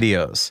Michael's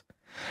videos.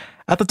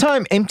 At the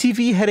time,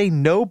 MTV had a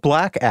no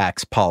black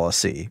acts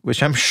policy,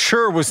 which I'm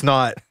sure was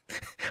not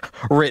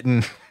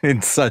written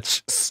in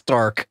such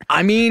stark.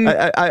 I mean,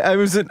 I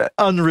was an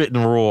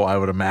unwritten rule, I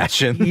would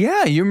imagine.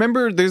 Yeah, you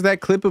remember there's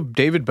that clip of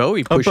David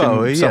Bowie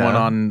pushing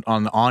someone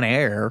on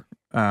air.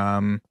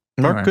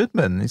 Mark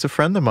Goodman, he's a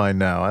friend of mine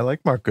now. I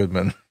like Mark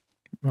Goodman.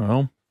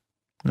 Well,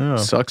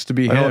 sucks to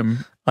be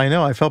him. I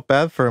know. I felt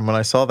bad for him when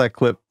I saw that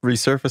clip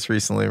resurface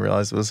recently and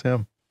realized it was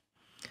him.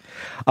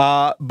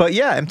 But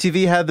yeah,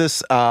 MTV had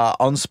this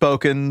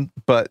unspoken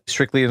but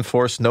strictly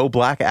enforced no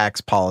black acts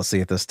policy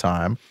at this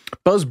time.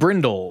 Buzz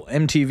Brindle,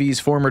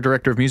 MTV's former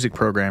director of music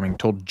programming,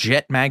 told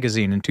Jet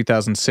magazine in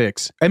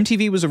 2006,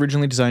 MTV was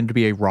originally designed to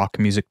be a rock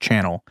music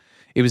channel.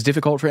 It was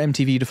difficult for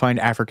MTV to find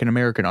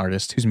African-American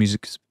artists whose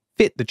music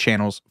fit the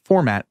channel's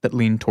format that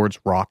leaned towards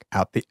rock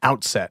at the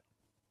outset.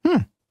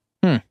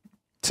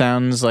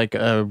 Sounds like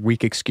a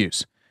weak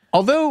excuse.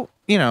 Although,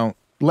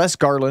 Les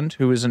Garland,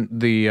 who is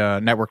the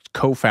network's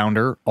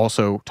co-founder,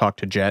 also talked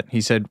to Jet.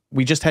 He said,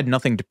 "We just had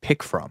nothing to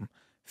pick from.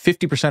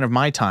 50% of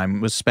my time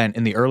was spent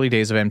in the early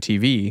days of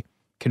MTV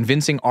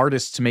convincing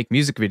artists to make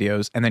music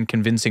videos and then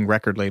convincing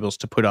record labels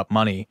to put up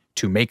money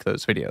to make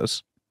those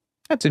videos."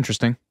 That's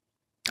interesting.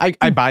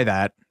 I buy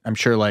that. I'm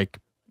sure like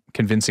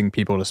convincing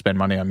people to spend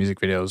money on music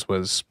videos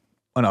was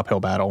an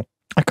uphill battle.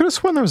 I could have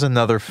sworn there was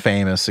another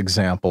famous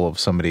example of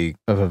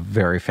a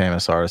very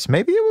famous artist.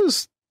 Maybe it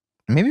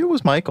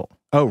was Michael.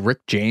 Oh,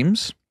 Rick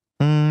James?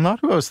 Not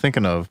who I was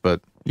thinking of,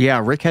 but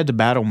yeah, Rick had to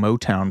battle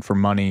Motown for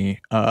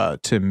money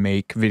to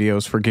make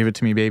videos for Give It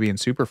To Me Baby and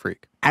Super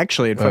Freak.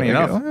 Actually, and funny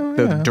enough,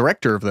 the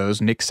director of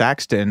those, Nick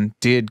Saxton,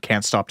 did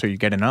Can't Stop Till You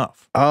Get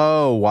Enough.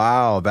 Oh,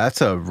 wow.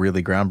 That's a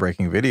really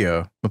groundbreaking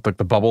video with like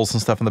the bubbles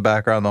and stuff in the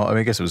background. I mean,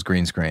 I guess it was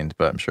green screened,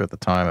 but I'm sure at the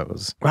time it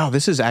was. Wow,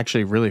 this is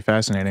actually really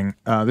fascinating.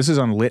 This is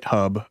on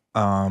LitHub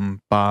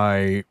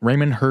by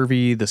Raymond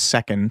Hervey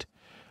II.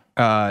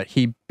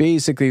 He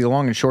basically, the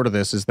long and short of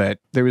this is that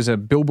there was a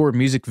Billboard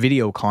Music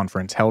Video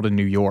Conference held in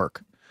New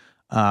York.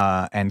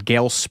 And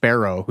Gail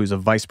Sparrow, who's a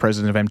vice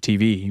president of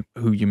MTV,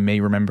 who you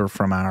may remember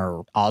from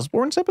our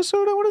Osbournes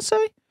episode, I want to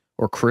say,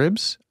 or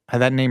Cribs.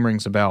 That name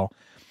rings a bell.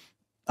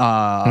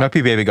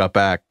 Nuppy Baby Got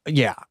Back.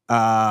 Yeah.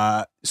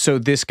 So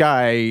this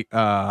guy,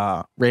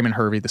 Raymond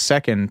Hervey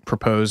II,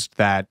 proposed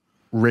that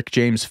Rick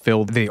James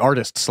fill the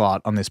artist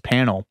slot on this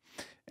panel.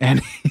 And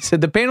he said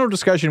the panel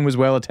discussion was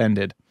well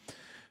attended.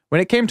 When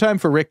it came time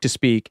for Rick to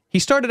speak, he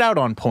started out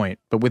on point,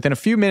 but within a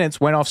few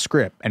minutes went off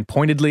script and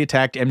pointedly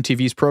attacked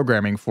MTV's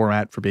programming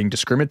format for being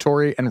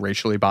discriminatory and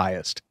racially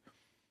biased.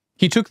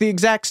 He took the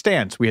exact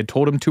stance we had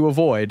told him to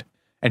avoid,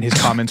 and his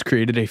comments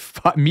created a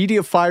media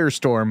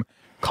firestorm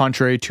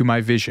contrary to my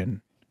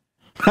vision.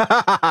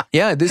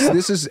 Yeah,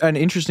 this is an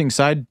interesting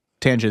side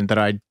tangent that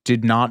I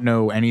did not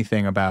know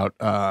anything about.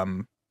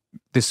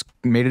 This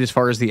made it as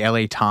far as the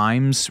LA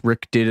Times.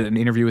 Rick did an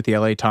interview with the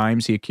LA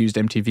Times. He accused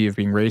MTV of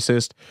being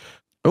racist.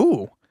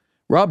 Oh,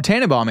 Rob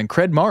Tannenbaum and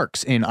Craig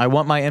Marks in I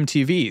Want My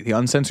MTV, the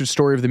uncensored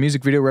story of the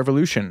music video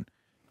revolution,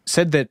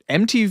 said that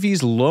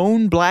MTV's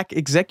lone black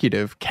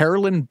executive,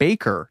 Carolyn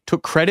Baker,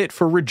 took credit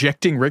for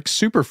rejecting Rick's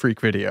Super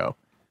Freak video.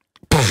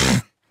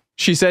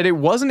 She said it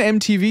wasn't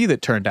MTV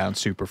that turned down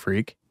Super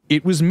Freak.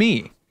 It was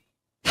me.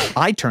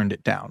 I turned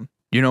it down.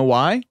 You know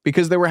why?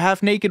 Because there were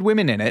half-naked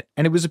women in it,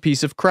 and it was a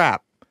piece of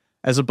crap.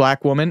 As a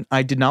black woman,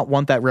 I did not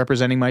want that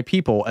representing my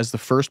people as the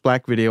first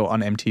black video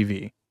on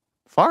MTV.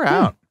 Far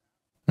out.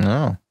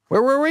 No.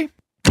 Where were we?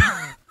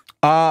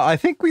 I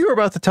think we were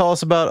about to tell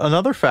us about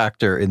another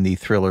factor in the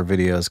Thriller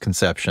video's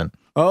conception.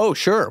 Oh,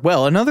 sure.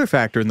 Well, another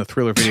factor in the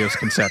Thriller video's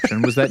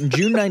conception was that in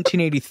June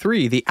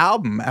 1983, the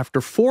album,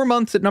 after 4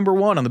 months at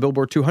 #1 on the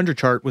Billboard 200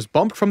 chart, was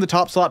bumped from the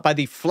top slot by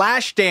the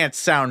Flashdance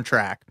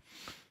soundtrack.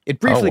 It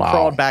briefly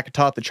crawled back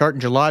atop the chart in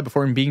July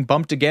before being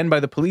bumped again by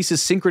the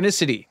Police's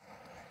Synchronicity.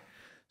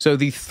 So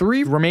the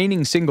 3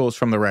 remaining singles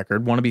from the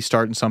record, Wanna Be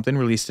Startin' Something,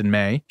 released in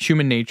May,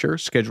 Human Nature,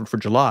 scheduled for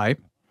July,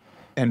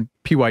 and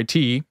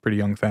PYT, Pretty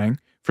Young Thing,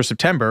 for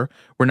September,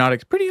 were not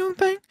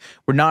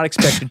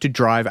expected to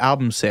drive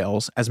album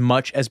sales as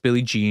much as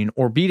Billie Jean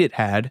or Beat It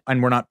had,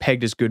 and were not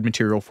pegged as good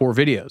material for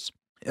videos.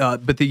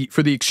 But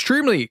for the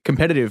extremely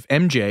competitive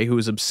MJ, who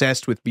was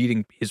obsessed with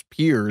beating his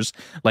peers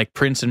like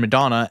Prince and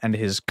Madonna, and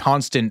his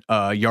constant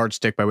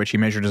yardstick by which he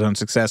measured his own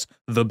success,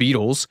 the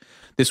Beatles,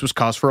 this was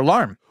cause for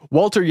alarm.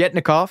 Walter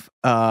Yetnikoff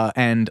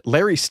and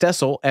Larry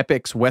Stessel,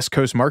 Epic's West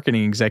Coast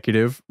marketing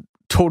executive,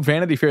 told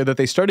Vanity Fair that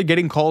they started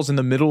getting calls in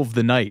the middle of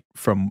the night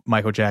from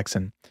Michael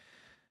Jackson.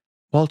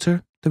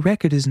 Walter, the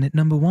record isn't at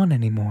 #1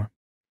 anymore.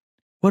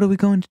 What are we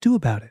going to do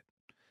about it?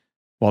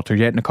 Walter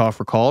Yetnikoff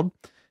recalled.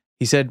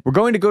 He said, we're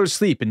going to go to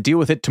sleep and deal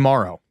with it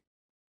tomorrow.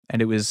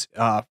 And it was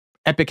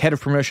Epic head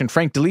of promotion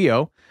Frank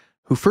DeLeo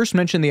who first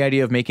mentioned the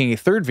idea of making a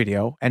 3rd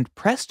video and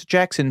pressed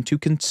Jackson to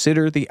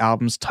consider the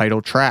album's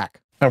title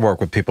track. I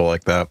work with people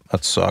like that.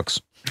 That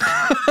sucks.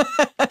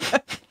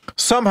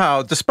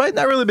 Somehow, despite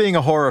not really being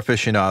a horror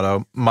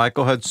aficionado,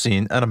 Michael had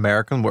seen An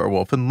American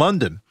Werewolf in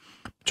London,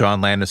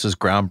 John Landis's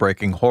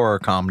groundbreaking horror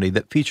comedy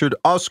that featured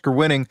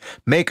Oscar-winning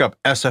makeup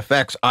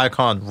SFX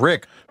icon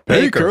Rick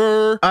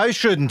Baker. I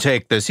shouldn't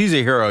take this. He's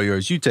a hero of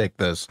yours. You take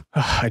this.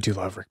 I do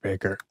love Rick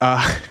Baker.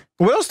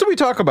 What else did we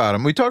talk about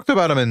him? We talked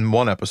about him in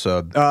one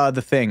episode.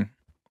 The Thing.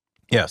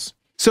 Yes.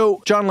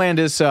 So John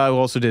Landis, who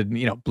also did,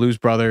 Blues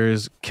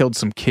Brothers, killed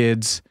some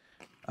kids.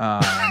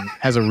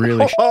 Has a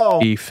really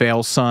shitty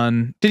fail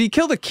son. Did he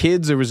kill the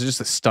kids, or was it just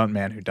a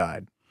stuntman who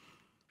died?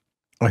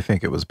 I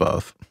think it was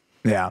both.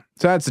 Yeah.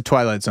 So that's the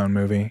Twilight Zone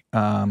movie.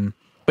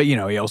 But,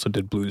 he also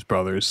did Blues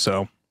Brothers,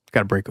 so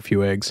got to break a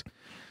few eggs.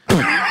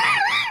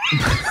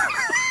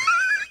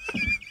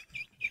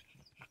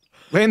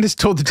 Landis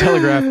told The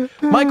Telegraph,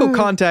 Michael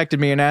contacted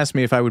me and asked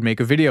me if I would make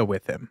a video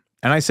with him.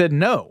 And I said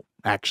no,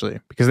 actually,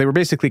 because they were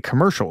basically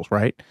commercials,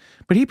 right?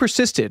 But he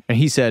persisted, and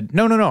he said,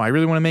 no, I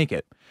really want to make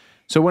it.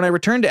 So when I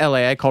returned to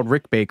LA, I called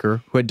Rick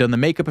Baker, who had done the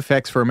makeup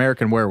effects for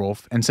American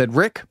Werewolf, and said,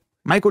 Rick,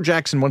 Michael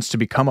Jackson wants to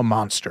become a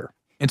monster.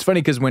 It's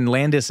funny because when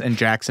Landis and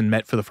Jackson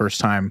met for the first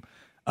time,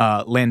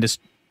 Landis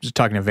was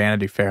talking to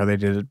Vanity Fair. They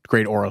did a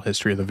great oral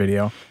history of the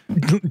video.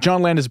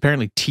 John Landis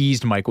apparently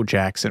teased Michael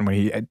Jackson when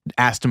he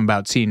asked him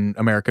about seeing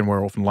American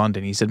Werewolf in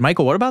London. He said,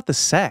 Michael, what about the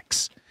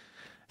sex?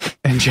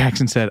 And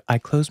Jackson said, I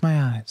close my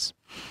eyes.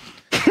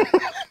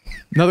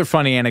 Another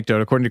funny anecdote,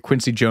 according to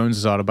Quincy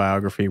Jones's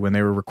autobiography, when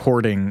they were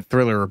recording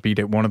Thriller or Beat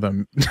It, one of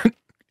them,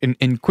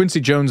 in Quincy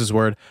Jones's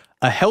word,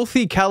 a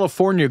healthy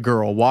California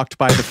girl walked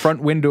by the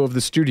front window of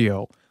the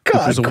studio, which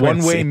was a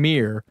one-way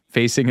mirror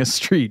facing a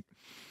street,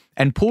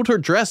 and pulled her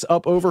dress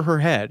up over her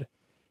head.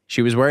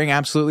 She was wearing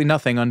absolutely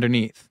nothing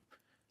underneath.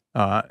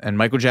 And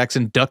Michael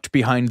Jackson ducked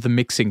behind the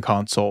mixing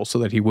console so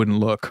that he wouldn't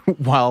look,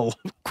 while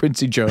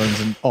Quincy Jones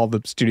and all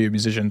the studio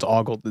musicians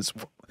ogled this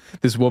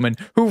woman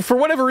who, for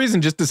whatever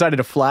reason, just decided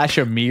to flash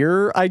a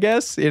mirror, I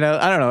guess. I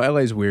don't know.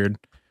 LA's weird.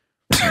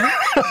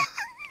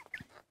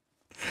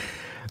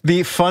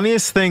 The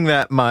funniest thing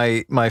that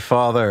my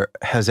father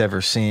has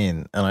ever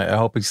seen, and I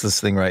hope he's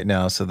listening right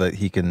now so that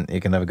he can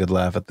have a good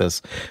laugh at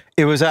this.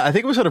 I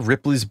think it was at a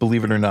Ripley's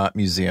Believe It or Not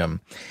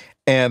museum,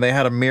 and they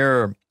had a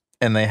mirror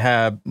and they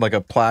had like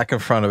a plaque in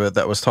front of it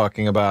that was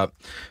talking about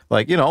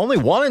only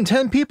 1 in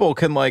 10 people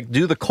can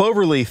do the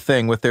cloverleaf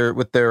thing with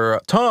their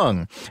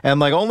tongue,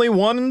 and only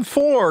 1 in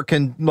 4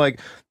 can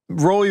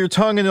roll your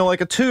tongue into a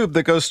tube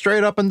that goes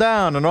straight up and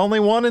down, and only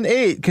 1 in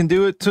 8 can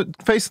do it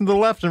facing to the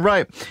left and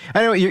right.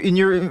 Anyway,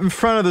 you're in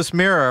front of this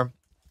mirror,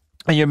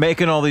 and you're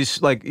making all these,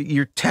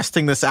 you're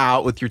testing this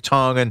out with your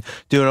tongue and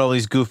doing all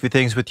these goofy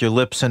things with your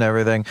lips and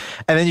everything.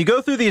 And then you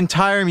go through the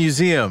entire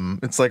museum.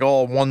 It's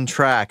all one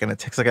track, and it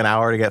takes an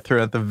hour to get through.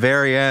 And at the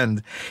very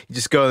end, you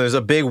just go, there's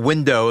a big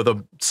window with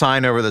a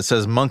sign over that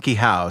says Monkey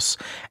House.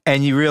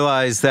 And you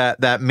realize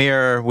that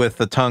mirror with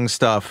the tongue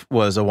stuff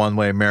was a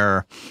one-way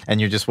mirror. And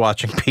you're just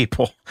watching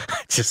people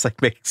just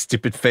making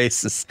stupid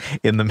faces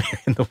in the mirror,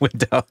 in the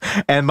window.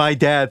 And my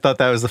dad thought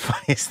that was the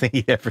funniest thing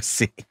he'd ever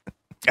seen.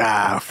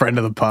 Friend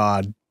of the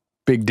pod.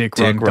 Big Dick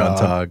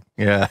Runtagh.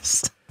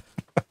 Yes.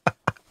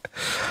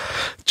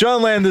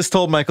 John Landis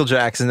told Michael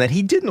Jackson that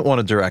he didn't want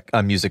to direct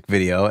a music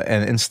video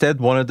and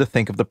instead wanted to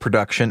think of the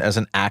production as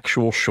an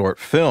actual short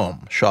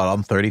film shot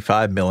on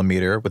 35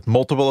 millimeter with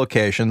multiple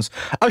locations,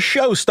 a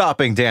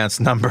show-stopping dance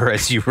number,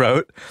 as you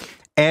wrote,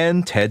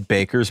 and Ted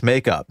Baker's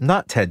makeup.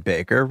 Not Ted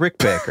Baker, Rick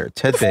Baker.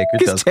 Ted Baker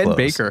does Ted clothes.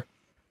 Baker?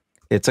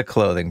 It's a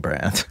clothing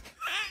brand.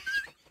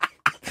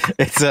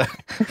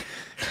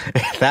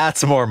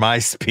 That's more my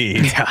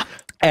speed. Yeah.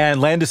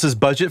 And Landis's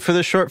budget for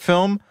the short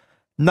film,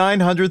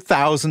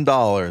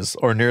 $900,000,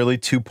 or nearly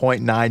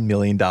 $2.9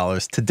 million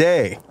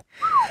today.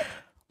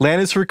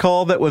 Landis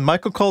recalled that when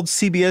Michael called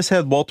CBS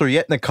head Walter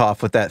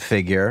Yetnikoff with that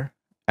figure,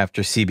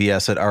 after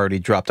CBS had already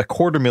dropped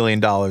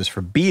 $250,000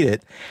 for Beat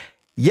It.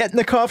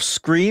 Yetnikoff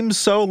screamed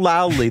so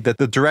loudly that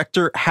the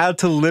director had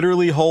to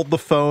literally hold the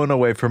phone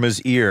away from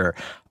his ear,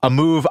 a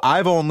move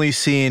I've only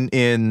seen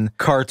in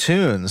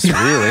cartoons,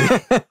 really.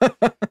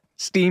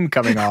 Steam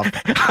coming off.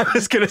 I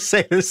was going to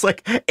say, there's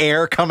like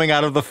air coming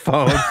out of the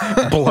phone,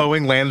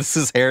 blowing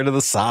Landis's hair to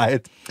the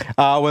side.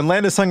 When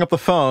Landis hung up the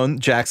phone,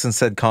 Jackson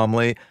said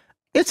calmly,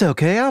 "It's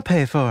okay, I'll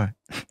pay for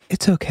it."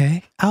 It's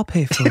okay, I'll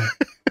pay for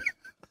it.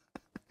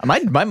 My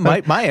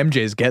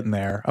MJ's getting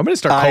there. I'm going to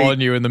start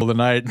calling you in the middle of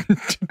the night.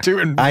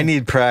 I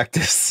need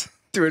practice.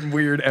 Doing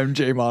weird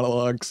MJ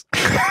monologues.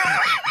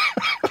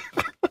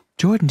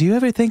 Jordan, do you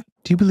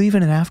believe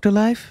in an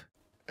afterlife?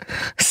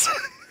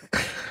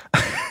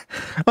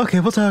 Okay,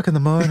 we'll talk in the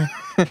morning.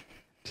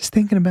 Just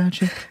thinking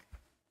about you.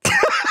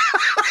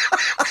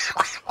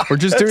 We're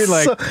just doing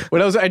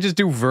I just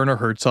do Werner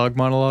Herzog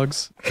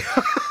monologues.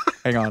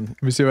 Hang on.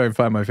 Let me see if I can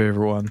find my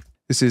favorite one.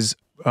 This is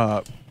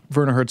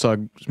Werner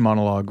Herzog's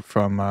monologue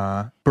from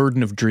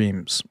Burden of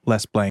Dreams,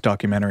 Les Blank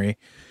documentary.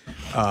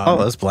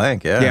 Les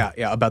Blank, yeah.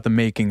 Yeah, about the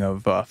making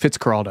of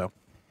Fitzcarraldo.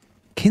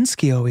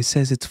 Kinski always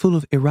says it's full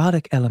of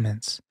erotic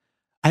elements.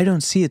 I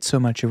don't see it so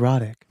much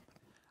erotic.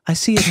 I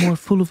see it more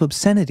full of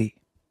obscenity.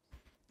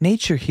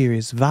 Nature here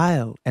is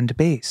vile and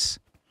base.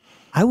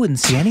 I wouldn't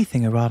see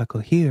anything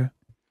erotical here.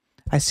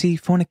 I see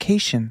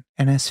fornication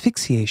and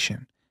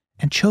asphyxiation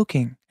and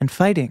choking and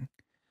fighting.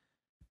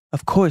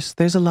 Of course,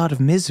 there's a lot of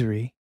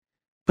misery,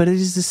 but it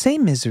is the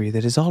same misery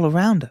that is all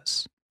around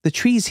us. The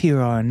trees here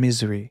are in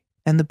misery,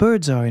 and the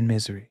birds are in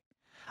misery.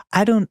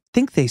 I don't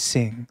think they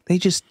sing. They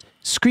just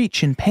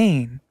screech in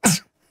pain.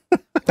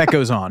 That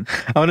goes on.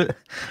 I'm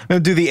gonna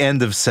do the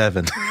end of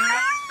 7.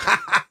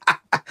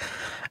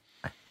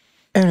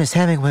 Ernest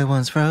Hemingway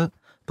once wrote,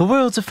 "The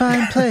world's a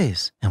fine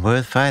place and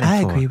worth fighting for." I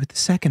agree with the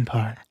second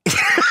part.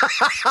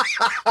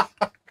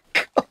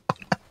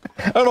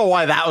 I don't know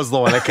why that was the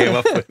one I came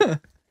up with. Where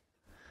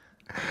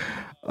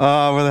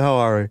the hell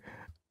are we?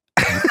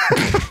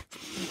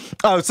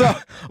 So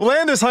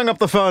Landis hung up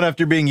the phone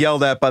after being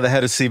yelled at by the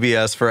head of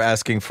CBS for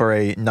asking for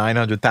a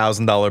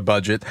 $900,000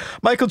 budget.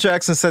 Michael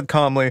Jackson said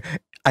calmly,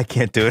 "I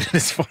can't do it," in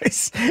his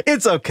voice.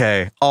 "It's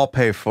okay. I'll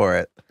pay for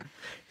it."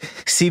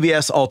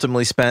 CBS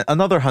ultimately spent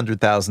another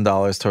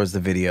 $100,000 towards the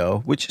video,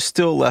 which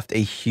still left a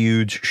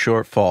huge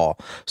shortfall.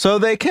 So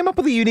they came up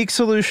with a unique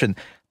solution.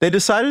 They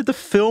decided to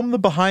film the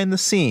behind the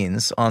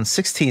scenes on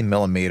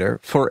 16mm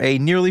for a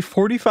nearly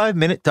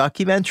 45-minute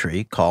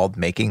documentary called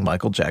Making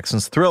Michael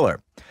Jackson's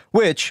Thriller,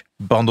 which,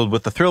 bundled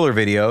with the Thriller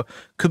video,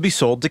 could be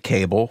sold to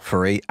cable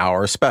for an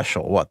hour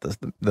special.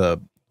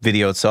 The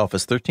video itself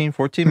is 13,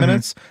 14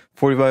 minutes,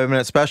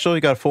 45-minute special,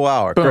 you got a full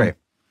hour. Boom. Great.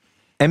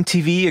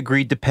 MTV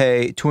agreed to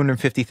pay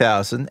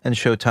 $250,000 and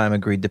Showtime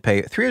agreed to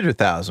pay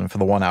 $300,000 for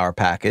the 1-hour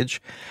package.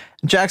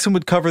 Jackson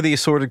would cover the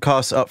assorted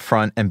costs up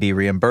front and be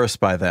reimbursed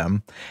by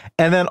them.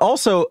 And then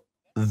also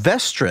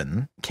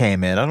Vestron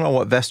came in, I don't know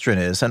what Vestron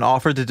is, and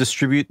offered to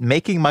distribute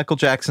Making Michael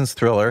Jackson's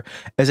Thriller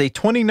as a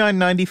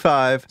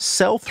 $29.95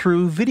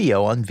 sell-through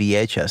video on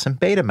VHS and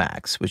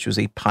Betamax, which was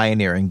a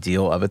pioneering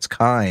deal of its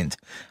kind.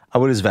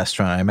 What is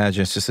Vestron? I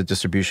imagine it's just a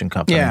distribution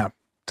company. Yeah,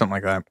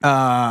 something like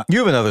that. You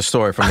have another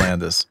story from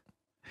Landis.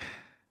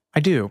 I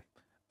do.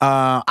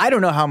 I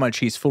don't know how much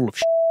he's full of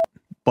shit,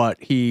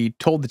 but he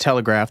told the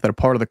Telegraph that a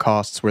part of the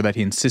costs were that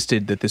he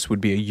insisted that this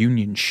would be a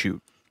union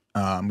shoot,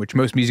 which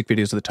most music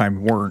videos at the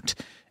time weren't,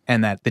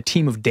 and that the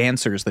team of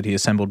dancers that he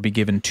assembled be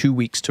given 2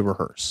 weeks to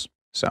rehearse.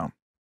 So,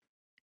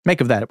 make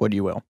of that what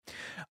you will.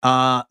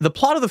 The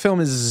plot of the film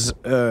is,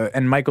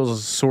 and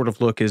Michael's sort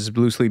of look is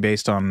loosely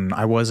based on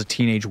I Was a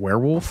Teenage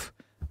Werewolf,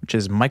 which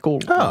is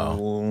Michael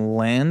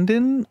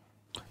Landon.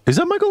 Is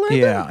that Michael Landon?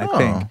 Yeah, I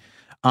think.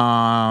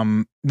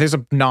 There's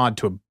a nod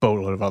to a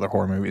boatload of other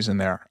horror movies in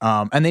there.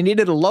 And they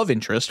needed a love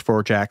interest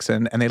for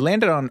Jackson, and they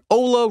landed on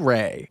Ola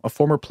Ray, a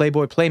former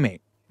Playboy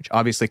playmate, which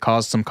obviously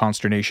caused some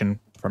consternation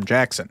from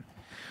Jackson.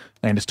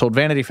 Landis told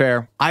Vanity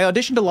Fair, "I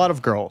auditioned a lot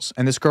of girls,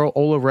 and this girl,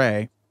 Ola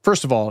Ray,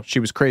 first of all, she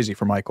was crazy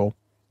for Michael.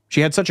 She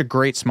had such a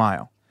great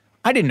smile.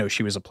 I didn't know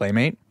she was a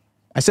playmate.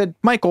 I said,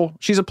 Michael,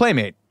 she's a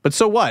playmate, but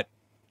so what?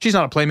 She's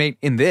not a playmate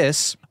in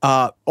this."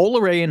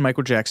 Ola Ray and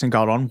Michael Jackson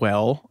got on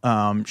well.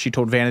 She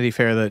told Vanity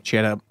Fair that she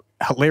had a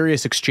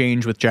hilarious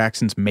exchange with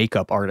Jackson's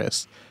makeup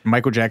artist.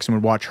 Michael Jackson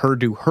would watch her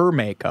do her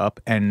makeup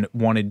and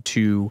wanted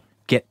to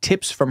get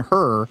tips from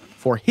her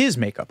for his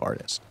makeup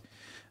artist.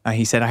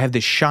 He said, "I have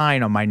this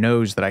shine on my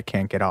nose that I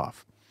can't get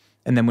off."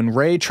 And then when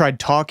Ray tried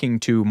talking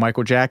to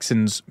Michael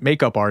Jackson's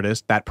makeup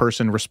artist, that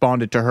person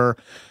responded to her,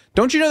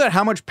 "Don't you know that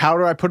how much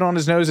powder I put on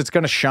his nose, it's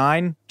going to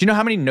shine? Do you know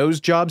how many nose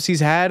jobs he's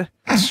had?"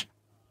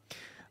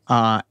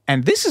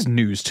 And this is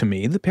news to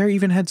me. The pair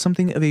even had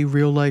something of a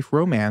real-life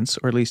romance,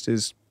 or at least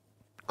as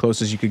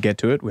close as you could get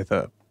to it, with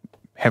a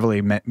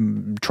heavily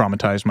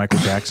traumatized Michael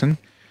Jackson.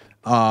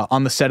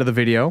 On the set of the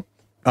video,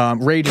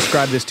 Ray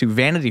described this to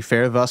Vanity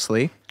Fair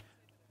thusly,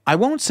 "I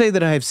won't say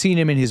that I have seen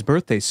him in his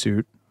birthday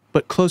suit,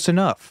 but close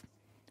enough.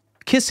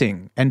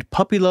 Kissing and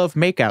puppy love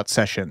makeout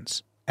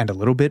sessions, and a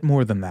little bit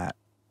more than that."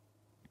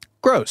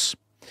 Gross.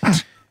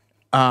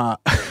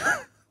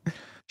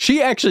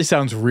 She actually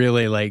sounds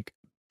really like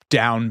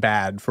down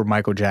bad for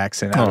Michael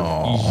Jackson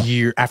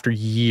after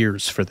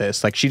years for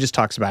this. Like, she just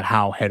talks about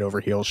how head over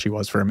heels she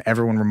was for him.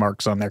 Everyone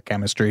remarks on their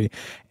chemistry.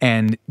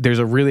 And there's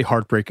a really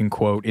heartbreaking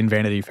quote in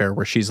Vanity Fair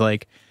where she's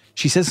like,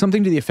 she says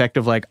something to the effect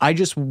of like, I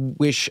just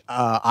wish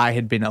I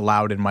had been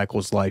allowed in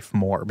Michael's life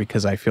more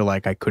because I feel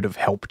like I could have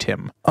helped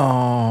him.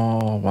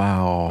 Oh,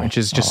 wow. Which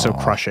is just so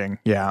crushing.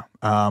 Yeah.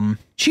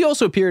 She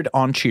also appeared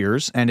on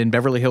Cheers and in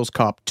Beverly Hills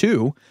Cop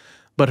 2,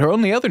 but her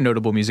only other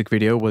notable music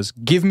video was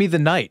Give Me the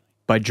Night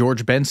by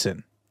George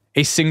Benson,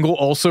 a single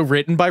also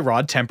written by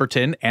Rod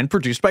Temperton and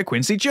produced by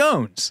Quincy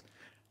Jones.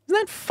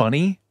 Isn't that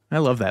funny? I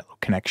love that little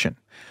connection.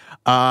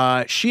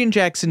 She and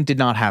Jackson did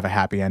not have a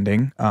happy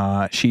ending.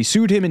 She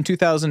sued him in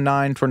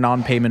 2009 for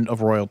non-payment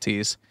of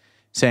royalties,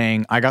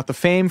 saying, I got the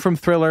fame from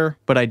Thriller,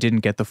 but I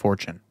didn't get the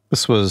fortune.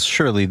 This was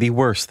surely the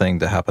worst thing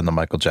to happen to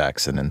Michael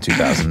Jackson in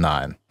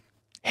 2009.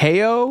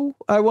 Heyo,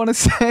 I want to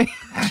say.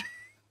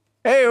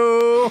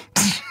 Heyo.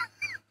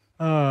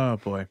 Oh,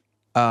 boy.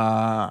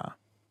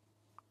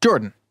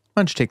 Jordan,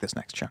 why don't you take this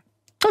next chunk?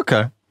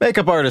 Okay.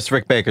 Makeup artist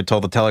Rick Baker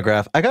told The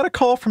Telegraph, I got a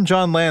call from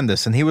John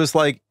Landis, and he was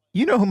like,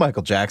 you know who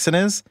Michael Jackson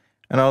is?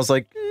 And I was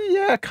like,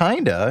 yeah,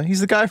 kinda.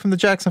 He's the guy from the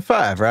Jackson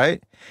 5,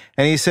 right?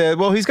 And he said,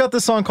 well, he's got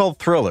this song called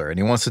Thriller, and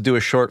he wants to do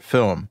a short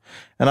film.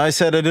 And I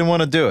said I didn't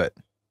want to do it.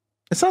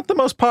 It's not the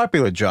most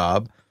popular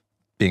job,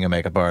 being a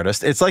makeup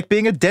artist. It's like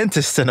being a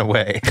dentist in a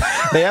way.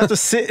 They have to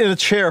sit in a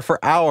chair for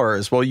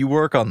hours while you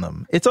work on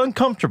them. It's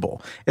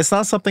uncomfortable. It's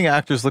not something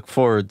actors look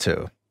forward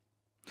to.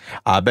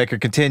 Baker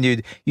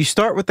continued, you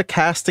start with the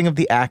casting of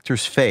the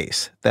actor's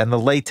face, then the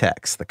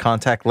latex, the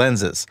contact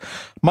lenses.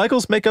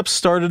 Michael's makeup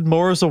started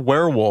more as a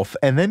werewolf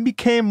and then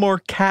became more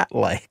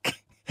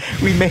cat-like.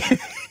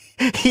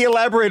 He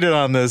elaborated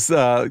on this,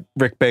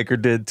 Rick Baker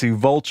did to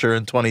Vulture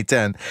in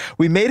 2010.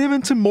 We made him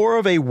into more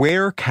of a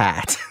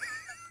werecat,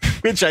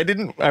 which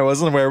I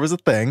wasn't aware was a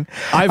thing.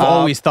 I've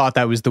always thought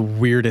that was the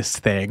weirdest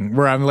thing,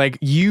 where I'm like,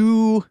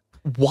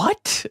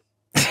 what?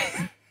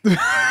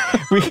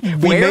 we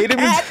made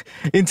him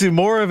into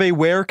more of a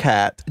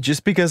werecat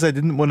just because I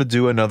didn't want to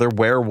do another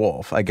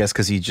werewolf. I guess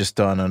because he'd just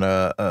done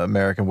an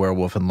American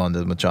Werewolf in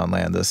London with John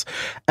Landis.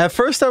 At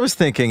first I was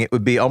thinking it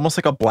would be almost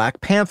like a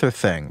Black Panther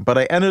thing, but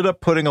I ended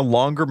up putting a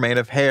longer mane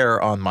of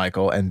hair on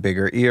Michael and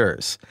bigger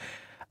ears.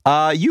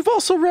 You've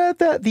also read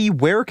that the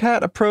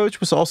werecat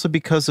approach was also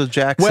because of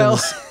Jackson's... Well,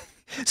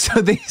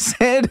 so they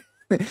said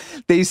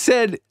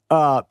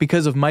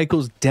because of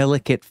Michael's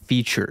delicate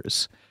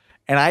features.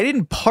 And I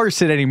didn't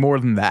parse it any more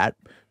than that,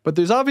 but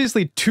there's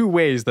obviously two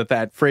ways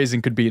that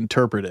phrasing could be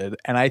interpreted.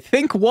 And I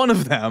think one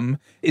of them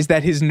is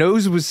that his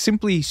nose was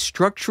simply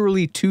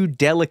structurally too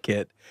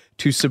delicate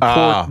to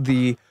support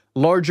the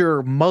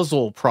larger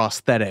muzzle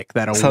prosthetic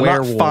that a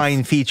werewolf... not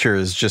fine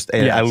features, just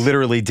a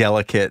literally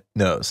delicate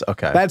nose.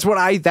 Okay. That's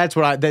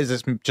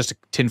just a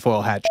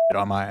tinfoil hat shit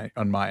on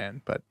my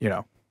end, but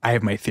I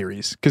have my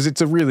theories because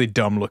it's a really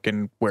dumb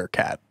looking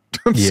werecat.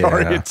 I'm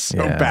sorry, it's so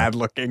bad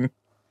looking.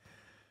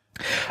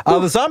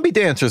 The zombie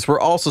dancers were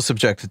also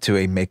subjected to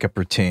a makeup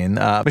routine.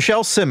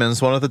 Michelle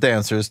Simmons, one of the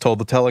dancers, told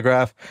The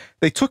Telegraph,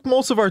 they took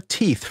most of our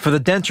teeth for the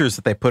dentures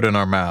that they put in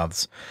our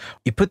mouths.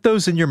 You put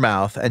those in your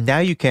mouth, and now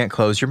you can't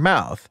close your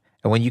mouth.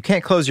 And when you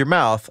can't close your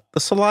mouth, the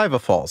saliva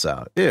falls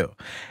out. Ew.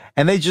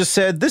 And they just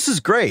said, this is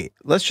great.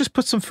 Let's just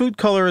put some food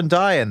color and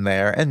dye in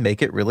there and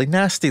make it really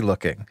nasty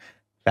looking.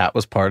 That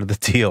was part of the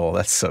deal.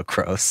 That's so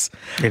gross.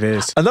 It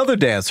is. Another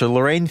dancer,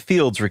 Lorraine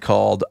Fields,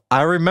 recalled,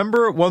 I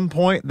remember at one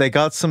point they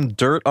got some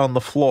dirt on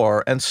the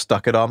floor and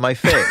stuck it on my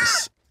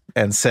face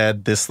and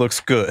said, this looks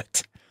good.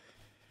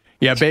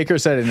 Yeah, Baker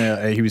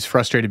said he was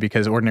frustrated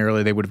because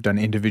ordinarily they would have done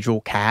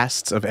individual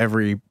casts of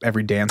every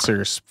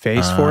dancer's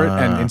face for it,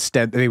 and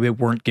instead they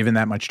weren't given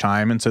that much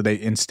time, and so they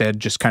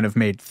instead just kind of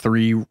made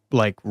 3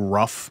 like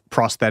rough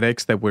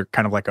prosthetics that were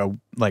kind of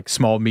like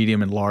small,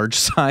 medium, and large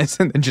size,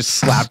 and then just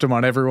slapped them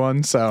on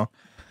everyone. So,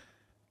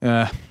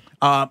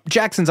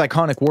 Jackson's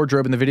iconic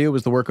wardrobe in the video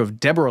was the work of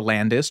Deborah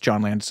Landis,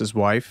 John Landis's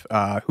wife,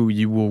 who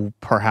you will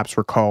perhaps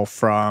recall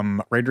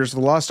from Raiders of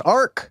the Lost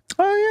Ark.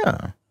 Oh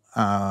yeah.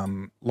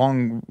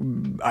 Long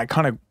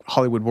iconic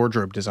Hollywood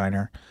wardrobe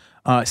designer.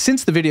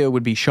 Since the video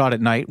would be shot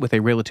at night with a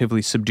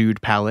relatively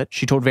subdued palette,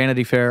 she told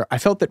Vanity Fair, I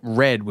felt that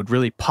red would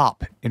really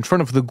pop in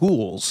front of the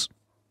ghouls.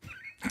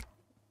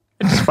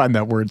 I just find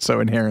that word so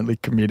inherently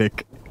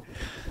comedic.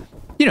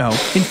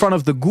 In front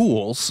of the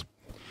ghouls.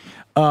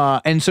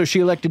 And so she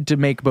elected to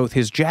make both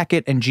his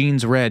jacket and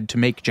jeans red to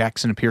make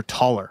Jackson appear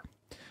taller.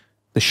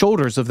 The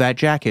shoulders of that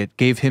jacket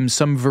gave him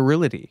some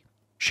virility,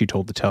 she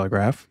told The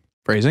Telegraph.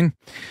 Phrasing.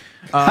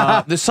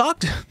 The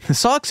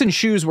socks and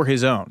shoes were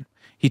his own.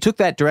 He took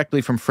that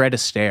directly from Fred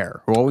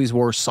Astaire, who always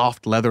wore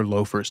soft leather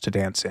loafers to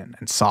dance in,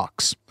 and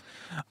socks.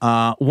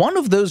 One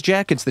of those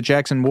jackets that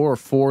Jackson wore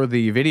for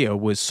the video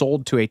was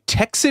sold to a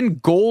Texan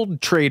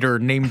gold trader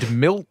named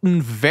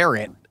Milton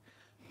Verrett,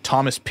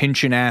 Thomas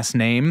Pynchon-ass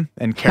name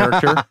and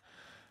character,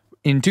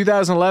 in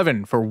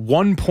 2011 for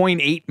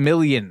 $1.8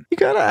 million. You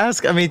gotta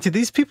ask, do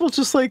these people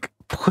just like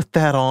put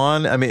that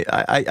on. I mean,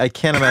 I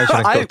can't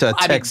imagine a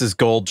Texas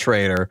Gold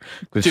Trader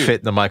could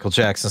fit in the Michael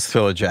Jackson's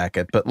Thriller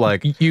jacket, but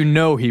like,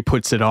 he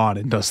puts it on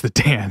and does the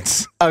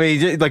dance. I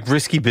mean, like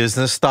Risky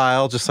Business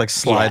style, just like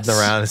sliding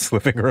around his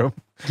living room.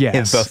 Yes.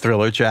 In the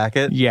Thriller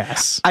jacket.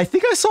 Yes. I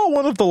think I saw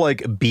one of the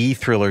like B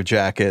Thriller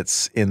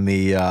jackets in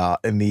the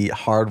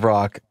Hard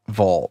Rock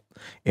Vault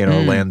in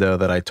Orlando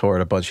that I toured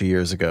a bunch of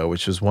years ago,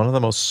 which was one of the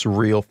most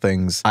surreal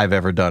things I've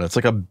ever done. It's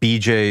like a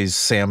BJ's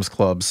Sam's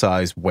Club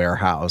sized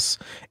warehouse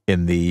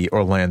in the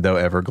Orlando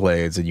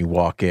Everglades, and you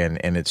walk in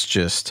and it's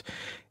just,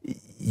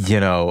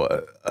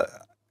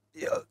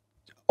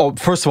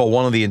 first of all,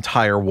 one of the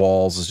entire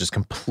walls is just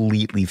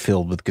completely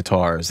filled with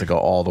guitars that go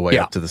all the way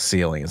up to the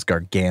ceiling. It's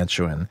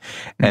gargantuan.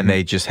 And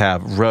they just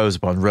have rows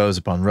upon rows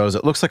upon rows.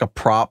 It looks like a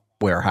prop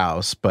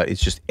warehouse, but it's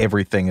just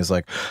everything is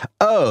like,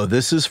 oh,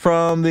 this is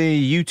from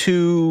the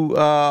U2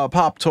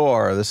 pop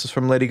tour. This is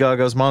from Lady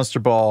Gaga's Monster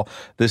Ball.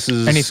 This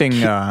is...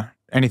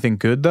 Anything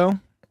good, though?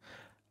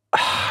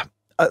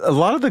 A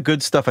lot of the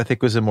good stuff, I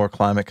think, was in more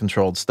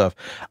climate-controlled stuff.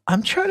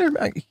 I'm trying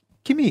to...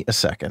 give me a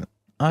second.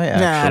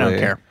 I don't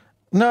care.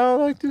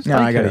 No, I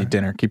gotta eat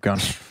dinner. Keep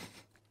going.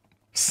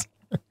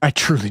 I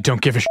truly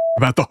don't give a shit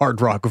about the Hard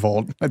Rock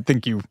Vault. I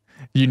think you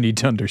need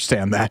to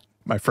understand that,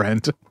 my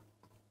friend.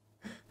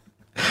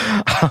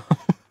 The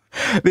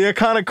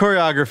iconic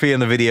choreography in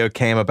the video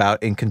came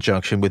about in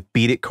conjunction with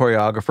Beat It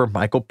choreographer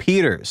Michael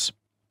Peters.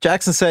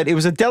 Jackson said, it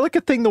was a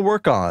delicate thing to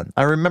work on.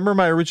 I remember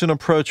my original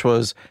approach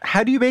was,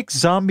 how do you make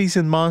zombies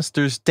and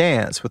monsters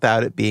dance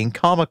without it being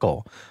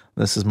comical?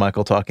 This is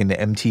Michael talking to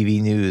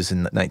MTV News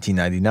in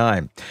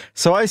 1999.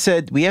 So I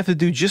said, we have to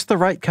do just the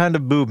right kind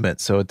of movement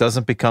so it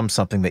doesn't become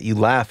something that you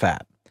laugh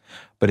at.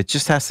 But it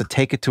just has to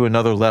take it to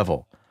another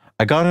level.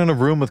 I got in a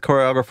room with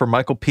choreographer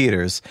Michael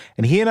Peters,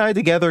 and he and I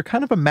together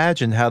kind of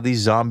imagined how these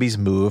zombies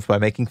move by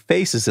making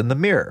faces in the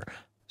mirror.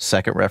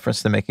 Second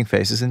reference to making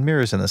faces in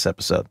mirrors in this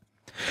episode.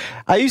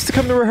 I used to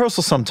come to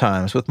rehearsal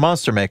sometimes with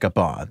monster makeup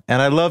on,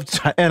 and I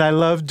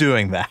loved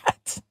doing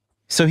that.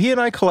 So he and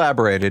I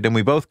collaborated, and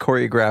we both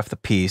choreographed the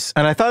piece,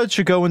 and I thought it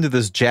should go into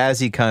this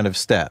jazzy kind of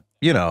step.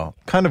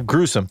 Kind of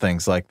gruesome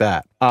things like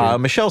that.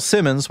 Michelle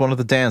Simmons, one of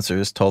the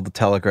dancers, told The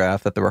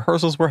Telegraph that the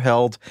rehearsals were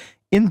held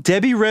in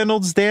Debbie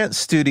Reynolds' dance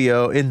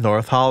studio in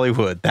North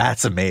Hollywood.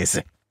 That's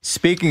amazing.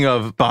 Speaking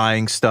of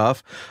buying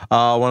stuff,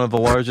 one of the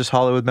largest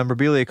Hollywood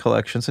memorabilia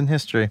collections in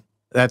history.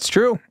 That's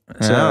true.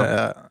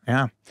 So,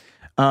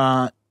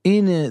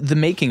 in the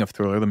making of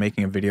Thriller, the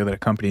making of video that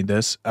accompanied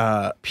this,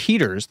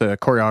 Peters, the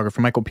choreographer,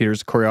 Michael Peters,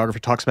 the choreographer,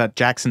 talks about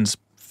Jackson's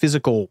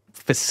physical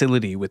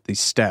facility with these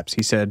steps.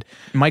 He said,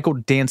 Michael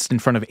danced in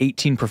front of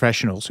 18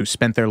 professionals who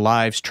spent their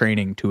lives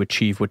training to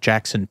achieve what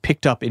Jackson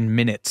picked up in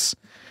minutes.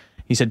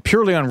 He said,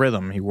 purely on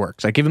rhythm, he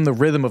works. I give him the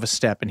rhythm of a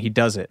step, and he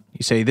does it.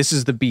 You say, this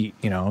is the beat,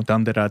 dum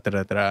da da da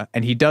da da,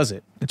 and he does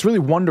it. It's really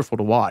wonderful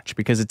to watch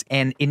because it's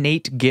an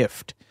innate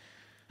gift.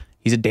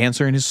 He's a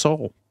dancer in his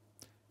soul.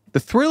 The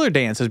Thriller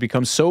dance has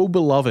become so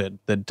beloved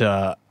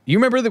that you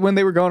remember that when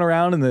they were going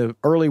around in the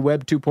early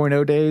Web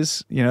 2.0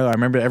 days. I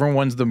remember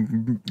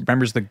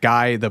remembers the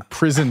guy, the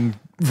prison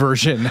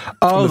version.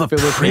 Oh, the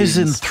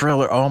prison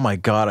Thriller. Oh my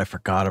God, I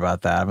forgot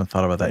about that. I haven't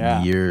thought about that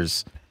in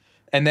years.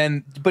 And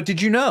then, but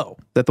did you know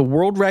that the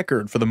world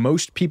record for the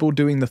most people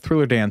doing the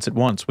Thriller dance at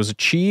once was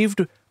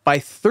achieved by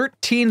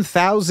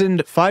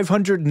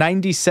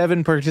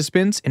 13,597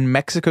 participants in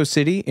Mexico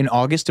City in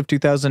August of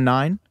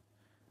 2009?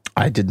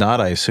 I did not.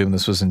 I assume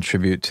this was in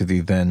tribute to the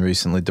then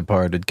recently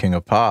departed King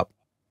of Pop.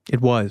 It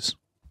was.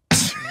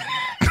 I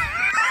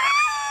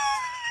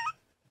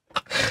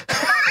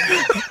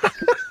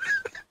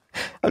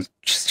was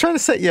just trying to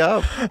set you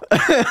up.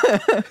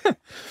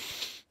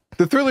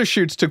 The Thriller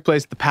shoots took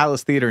place at the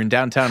Palace Theater in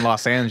downtown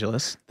Los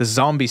Angeles. The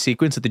zombie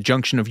sequence at the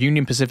junction of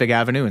Union Pacific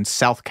Avenue and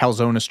South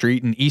Calzona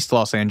Street in East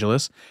Los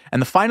Angeles,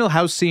 and the final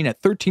house scene at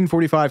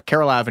 1345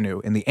 Carroll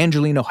Avenue in the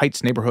Angelino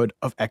Heights neighborhood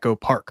of Echo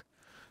Park.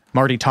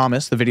 Marty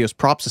Thomas, the video's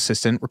props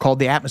assistant, recalled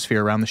the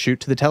atmosphere around the shoot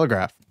to The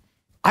Telegraph.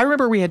 I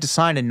remember we had to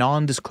sign a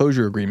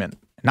non-disclosure agreement,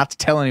 not to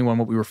tell anyone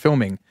what we were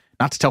filming,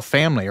 not to tell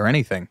family or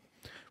anything.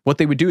 What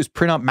they would do is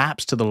print out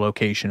maps to the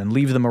location and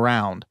leave them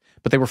around,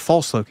 but they were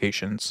false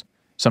locations.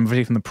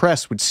 Somebody from the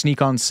press would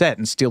sneak on set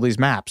and steal these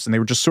maps, and they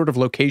were just sort of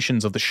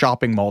locations of the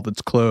shopping mall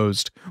that's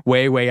closed,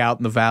 way, way out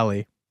in the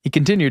valley. He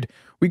continued,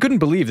 we couldn't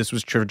believe this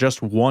was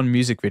just one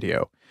music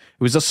video.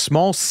 It was a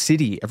small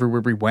city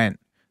everywhere we went.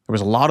 There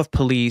was a lot of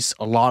police,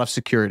 a lot of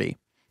security.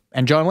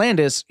 And John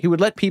Landis, he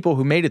would let people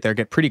who made it there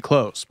get pretty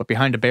close, but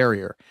behind a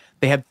barrier.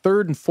 They had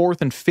third and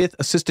fourth and fifth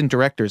assistant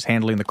directors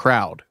handling the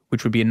crowd,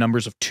 which would be in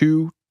numbers of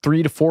 200,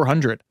 300 to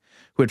 400.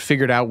 Who had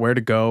figured out where to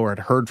go or had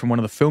heard from one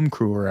of the film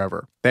crew or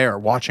wherever, there,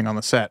 watching on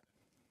the set.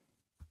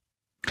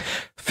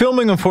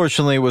 Filming,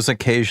 unfortunately, was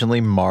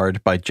occasionally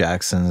marred by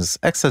Jackson's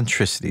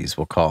eccentricities,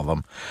 we'll call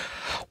them.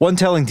 One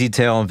telling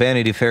detail in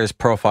Vanity Fair's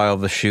profile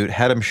of the shoot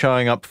had him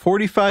showing up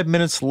 45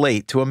 minutes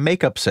late to a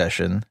makeup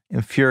session,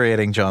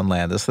 infuriating John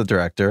Landis, the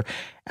director,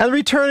 and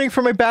returning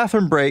from a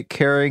bathroom break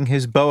carrying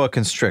his boa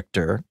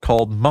constrictor,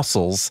 called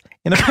Muscles,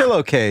 in a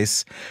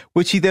pillowcase,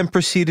 which he then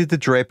proceeded to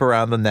drape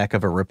around the neck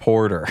of a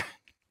reporter.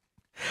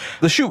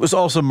 The shoot was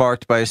also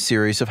marked by a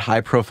series of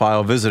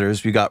high-profile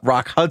visitors. We got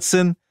Rock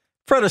Hudson,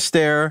 Fred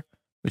Astaire,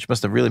 which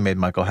must have really made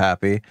Michael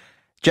happy,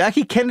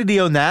 Jackie Kennedy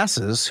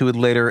Onassis, who would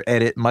later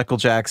edit Michael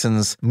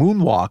Jackson's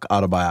Moonwalk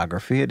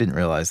autobiography. I didn't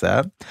realize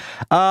that.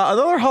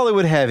 Another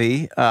Hollywood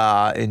heavy,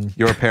 in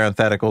your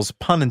parentheticals,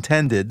 pun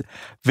intended,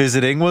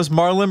 visiting was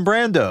Marlon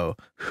Brando,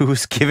 who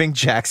was giving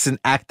Jackson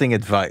acting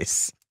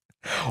advice.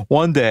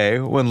 One day,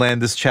 when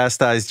Landis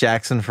chastised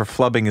Jackson for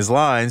flubbing his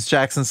lines,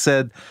 Jackson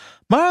said,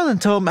 Marlon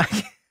told me...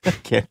 I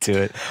can't do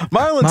it.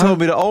 Marlon told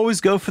me to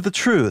always go for the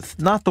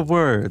truth, not the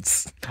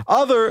words.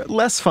 Other,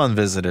 less fun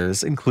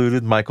visitors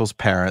included Michael's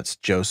parents,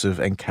 Joseph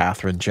and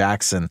Catherine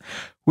Jackson,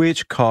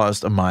 which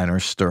caused a minor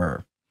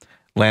stir.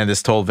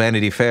 Landis told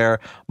Vanity Fair,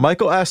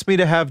 Michael asked me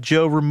to have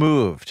Joe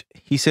removed.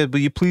 He said,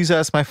 will you please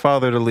ask my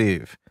father to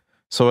leave?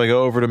 So I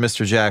go over to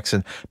Mr.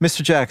 Jackson.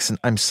 Mr. Jackson,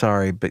 I'm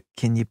sorry, but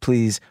can you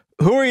please...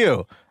 Who are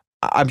you?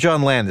 I'm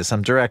John Landis.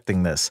 I'm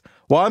directing this.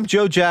 Well, I'm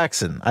Joe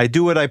Jackson. I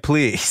do what I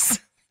please.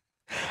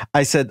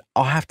 I said,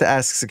 I'll have to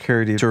ask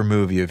security to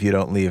remove you if you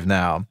don't leave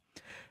now.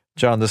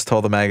 John just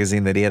told the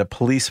magazine that he had a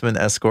policeman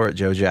escort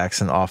Joe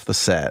Jackson off the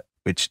set,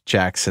 which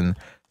Jackson,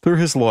 through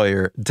his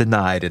lawyer,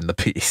 denied in the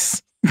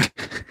piece.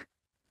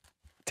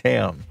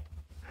 Damn.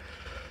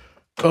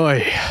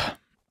 Oy.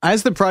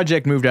 As the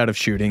project moved out of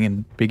shooting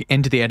and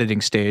into the editing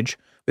stage,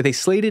 with a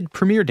slated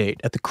premiere date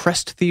at the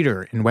Crest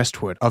Theater in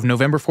Westwood of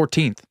November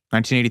 14th,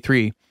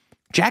 1983,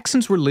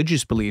 Jackson's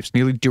religious beliefs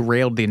nearly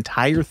derailed the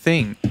entire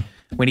thing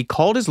when he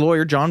called his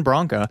lawyer, John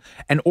Branca,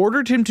 and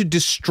ordered him to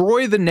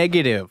destroy the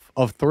negative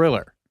of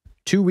Thriller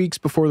 2 weeks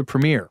before the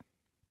premiere.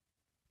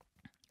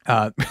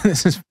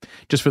 This is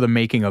just for the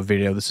making of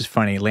video. This is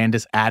funny.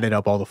 Landis added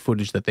up all the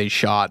footage that they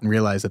shot and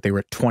realized that they were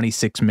at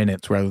 26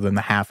 minutes rather than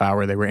the half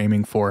hour they were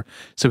aiming for.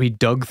 So he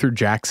dug through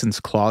Jackson's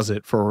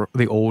closet for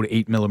the old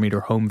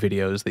 8mm home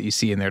videos that you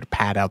see in there to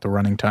pad out the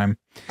running time.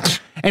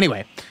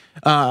 Anyway,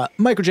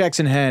 Michael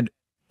Jackson had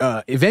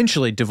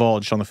eventually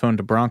divulged on the phone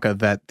to Branca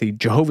that the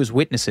Jehovah's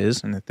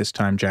Witnesses, and at this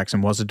time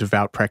Jackson was a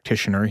devout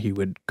practitioner, he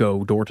would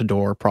go door to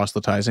door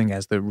proselytizing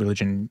as the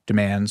religion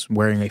demands,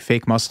 wearing a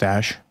fake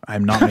mustache.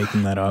 I'm not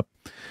making that up.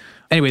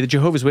 Anyway, the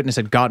Jehovah's Witness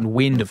had gotten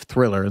wind of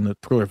Thriller in the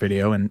Thriller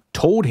video and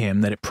told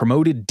him that it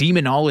promoted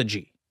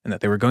demonology and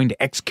that they were going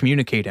to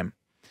excommunicate him.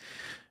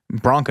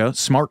 Branca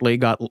smartly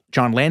got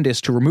John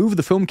Landis to remove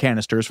the film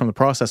canisters from the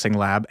processing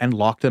lab and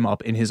lock them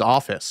up in his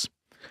office.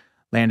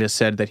 Landis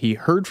said that he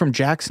heard from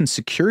Jackson's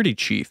security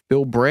chief,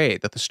 Bill Bray,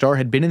 that the star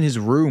had been in his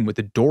room with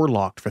the door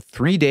locked for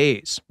 3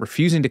 days,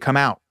 refusing to come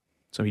out.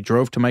 So he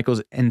drove to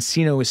Michael's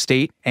Encino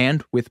estate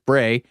and, with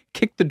Bray,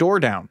 kicked the door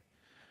down.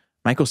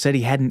 Michael said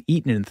he hadn't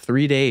eaten in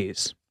 3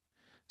 days.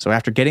 So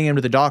after getting him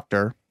to the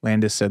doctor,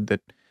 Landis said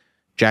that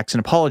Jackson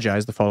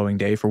apologized the following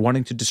day for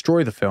wanting to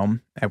destroy the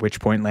film, at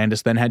which point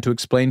Landis then had to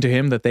explain to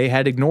him that they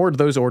had ignored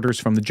those orders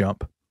from the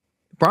jump.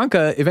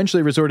 Branca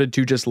eventually resorted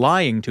to just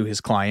lying to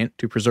his client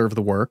to preserve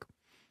the work.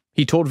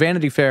 He told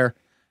Vanity Fair,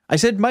 I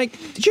said, Mike,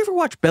 did you ever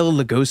watch Bela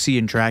Lugosi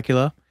in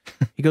Dracula?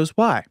 He goes,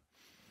 why?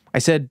 I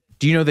said,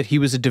 do you know that he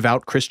was a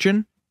devout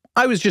Christian?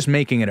 I was just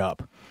making it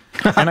up.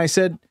 And I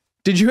said,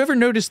 did you ever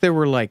notice there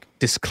were like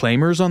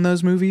disclaimers on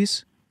those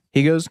movies?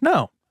 He goes,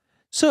 no.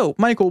 So,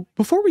 Michael,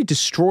 before we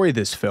destroy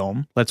this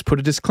film, let's put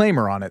a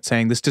disclaimer on it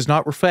saying this does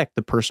not reflect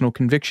the personal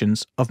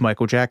convictions of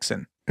Michael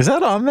Jackson. Is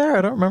that on there?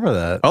 I don't remember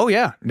that. Oh,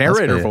 yeah.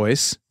 Narrator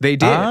voice. They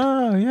did.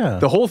 Oh, yeah.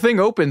 The whole thing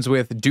opens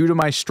with, due to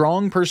my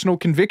strong personal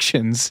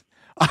convictions,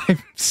 I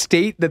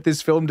state that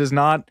this film does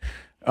not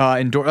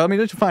endorse... Let me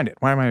just find it.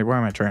 Why am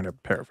I trying to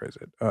paraphrase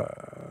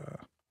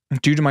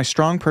it? Due to my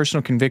strong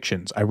personal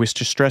convictions, I wish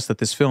to stress that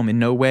this film in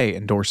no way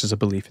endorses a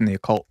belief in the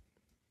occult.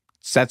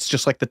 So that's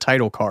just like the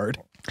title card.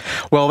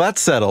 Well,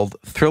 that's settled.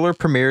 Thriller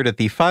premiered at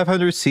the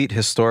 500-seat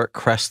historic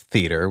Crest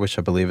Theater, which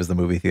I believe is the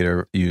movie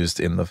theater used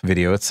in the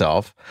video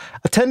itself,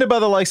 attended by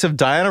the likes of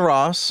Diana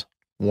Ross,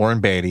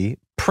 Warren Beatty,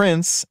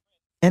 Prince,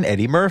 and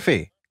Eddie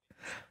Murphy.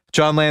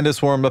 John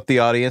Landis warmed up the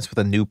audience with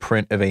a new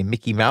print of a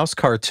Mickey Mouse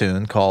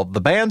cartoon called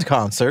The Band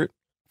Concert,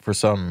 for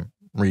some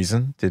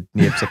reason. Did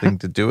he have something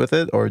to do with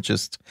it? Or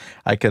just,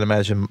 I can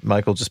imagine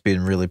Michael just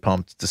being really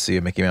pumped to see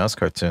a Mickey Mouse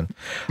cartoon.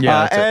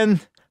 Yeah,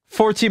 and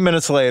 14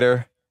 minutes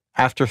later,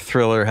 after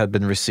Thriller had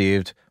been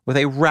received with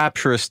a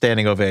rapturous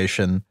standing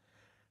ovation,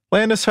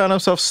 Landis found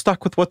himself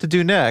stuck with what to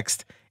do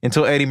next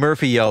until Eddie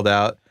Murphy yelled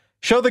out,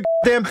 show the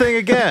damn thing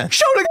again.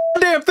 Show the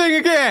damn thing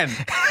again.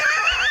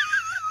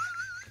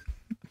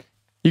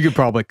 You could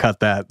probably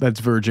cut that. That's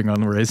verging on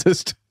the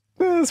racist.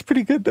 That's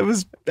pretty good. That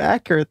was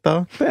accurate,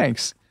 though.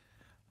 Thanks.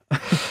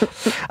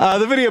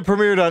 The video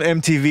premiered on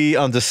MTV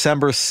on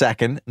December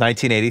 2nd,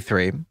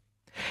 1983.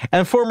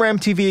 And former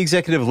MTV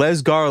executive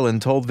Les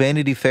Garland told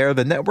Vanity Fair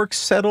the network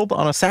settled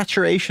on a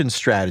saturation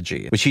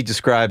strategy, which he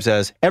describes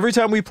as, every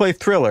time we play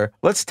Thriller,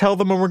 let's tell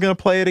them when we're going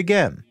to play it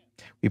again.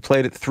 We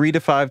played it 3 to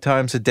 5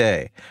 times a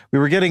day. We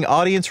were getting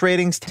audience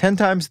ratings 10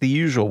 times the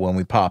usual when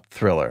we popped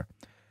Thriller.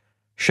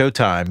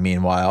 Showtime,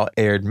 meanwhile,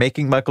 aired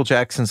Making Michael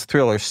Jackson's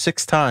Thriller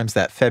 6 times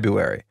that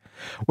February.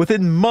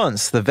 Within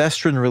months, the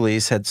veteran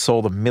release had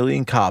sold 1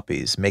 million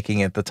copies, making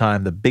it at the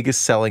time the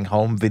biggest selling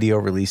home video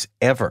release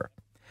ever.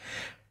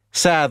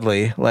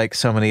 Sadly, like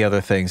so many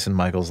other things in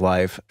Michael's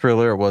life,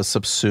 Thriller was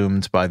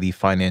subsumed by the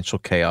financial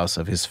chaos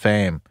of his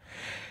fame.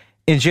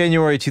 In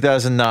January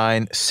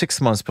 2009,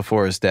 6 months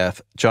before his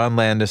death, John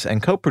Landis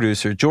and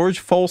co-producer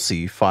George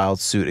Folsey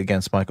filed suit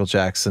against Michael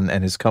Jackson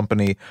and his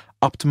company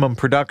Optimum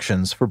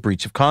Productions for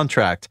breach of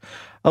contract,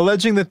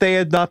 alleging that they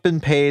had not been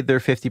paid their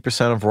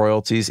 50% of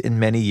royalties in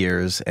many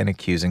years and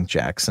accusing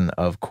Jackson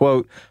of,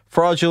 quote,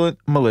 fraudulent,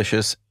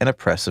 malicious, and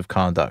oppressive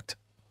conduct,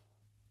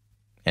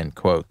 end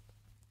quote.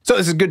 So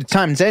this is as good a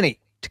time as any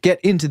to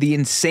get into the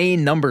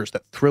insane numbers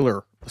that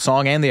Thriller, the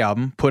song and the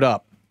album, put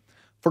up.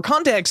 For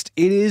context,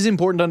 it is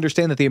important to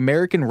understand that the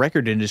American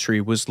record industry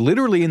was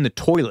literally in the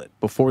toilet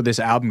before this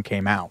album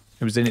came out.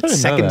 It was in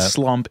its second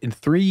slump in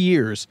 3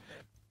 years.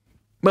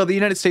 Well, the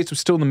United States was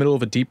still in the middle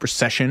of a deep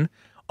recession.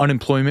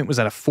 Unemployment was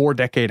at a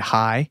 4-decade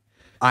high.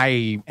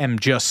 I am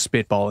just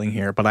spitballing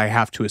here, but I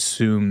have to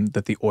assume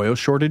that the oil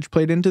shortage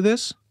played into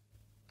this.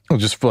 Well,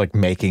 just for like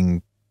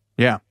making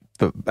the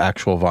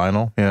actual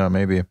vinyl? Yeah,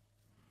 maybe.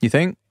 You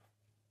think?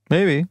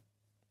 Maybe.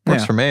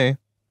 Works for me.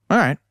 All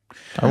right.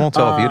 I won't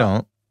tell if you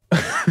don't.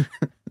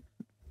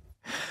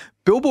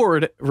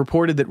 Billboard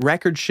reported that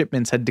record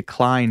shipments had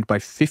declined by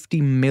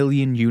 50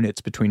 million units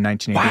between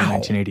 1980 and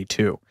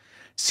 1982.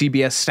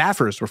 CBS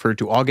staffers referred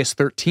to August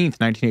 13th,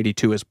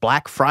 1982 as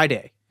Black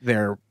Friday.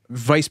 Their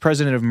vice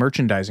president of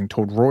merchandising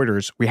told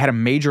Reuters, we had a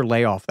major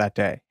layoff that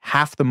day.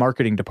 Half the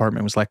marketing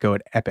department was let go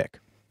at Epic.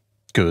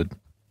 Good.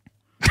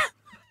 F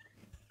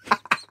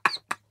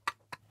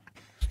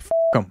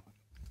them.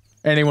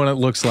 Anyone that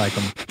looks like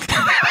them.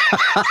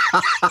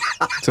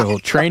 It's a little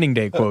Training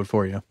Day quote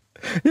for you.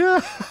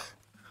 Yeah.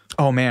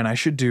 Oh man, I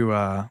should do,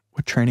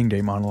 what Training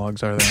Day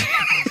monologues are there?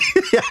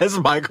 Yes,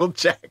 Michael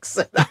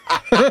Jackson.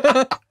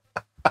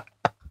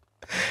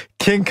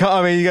 King Kong,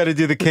 I mean, you got to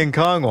do the King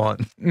Kong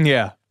one.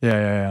 Yeah.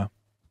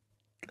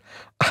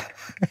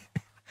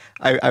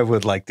 I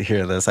would like to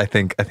hear this. I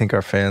think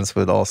our fans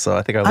would also,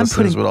 I think our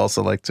listeners would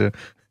also like to.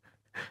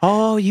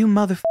 Oh, you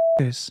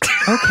motherfuckers.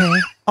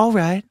 Okay, all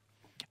right.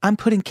 I'm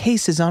putting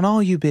cases on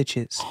all you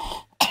bitches.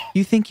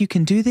 You think you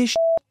can do this shit?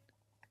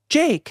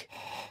 Jake!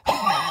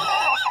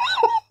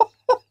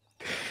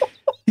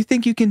 You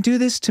think you can do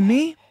this to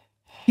me?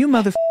 You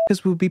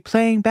motherfuckers will be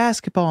playing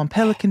basketball in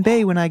Pelican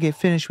Bay when I get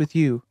finished with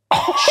you.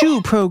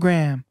 Shoe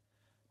program.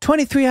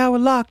 23-hour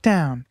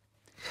lockdown.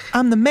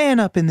 I'm the man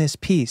up in this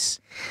piece.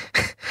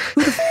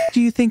 Who the f***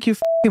 do you think you're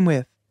f***ing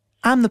with?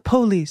 I'm the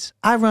police.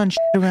 I run shit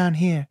around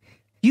here.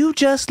 You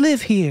just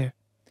live here.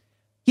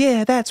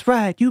 Yeah, that's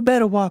right. You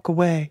better walk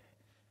away.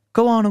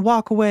 Go on and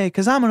walk away,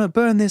 because I'm going to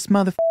burn this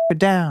motherfucker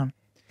down.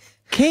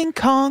 King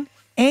Kong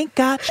ain't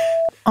got shit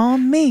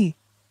on me.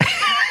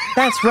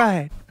 That's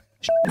right.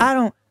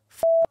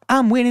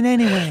 I'm winning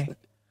anyway.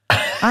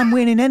 I'm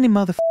winning any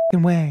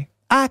motherfucking way.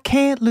 I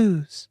can't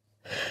lose.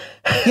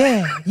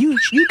 Yeah, you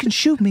can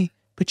shoot me,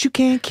 but you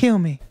can't kill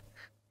me.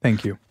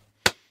 Thank you.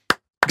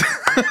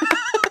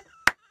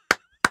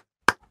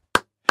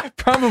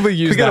 Probably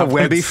use got a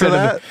Webby for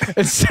that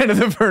instead of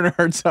the Werner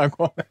Herzog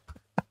one.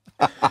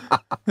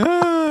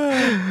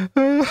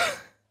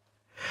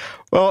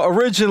 Well,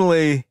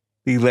 originally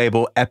the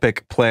label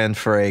Epic planned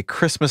for a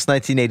Christmas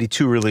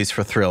 1982 release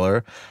for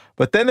Thriller,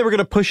 but then they were going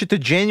to push it to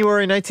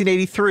January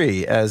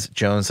 1983 as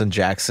Jones and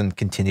Jackson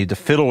continued to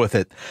fiddle with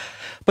it.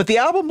 But the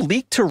album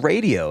leaked to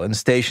radio and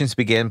stations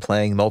began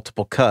playing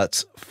multiple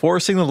cuts,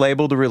 forcing the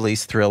label to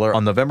release Thriller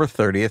on November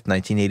 30th,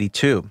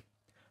 1982.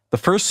 The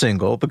first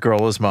single, The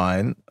Girl Is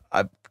Mine,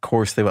 of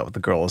course they went with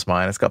The Girl Is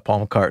Mine, it's got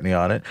Paul McCartney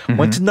on it,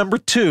 went to number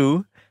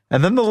 2,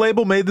 and then the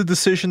label made the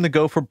decision to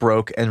go for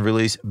broke and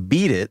release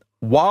Beat It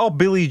while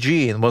Billie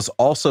Jean was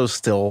also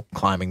still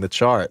climbing the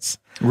charts.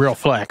 Real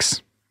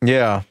flex.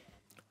 Yeah.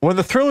 When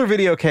the Thriller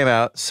video came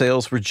out,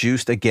 sales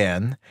reduced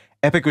again.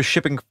 Epic was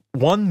shipping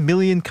 1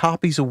 million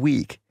copies a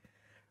week.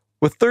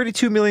 With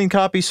 32 million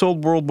copies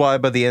sold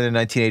worldwide by the end of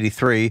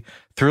 1983,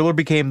 Thriller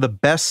became the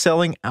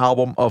best-selling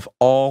album of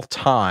all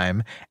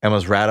time and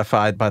was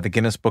ratified by the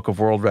Guinness Book of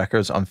World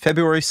Records on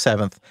February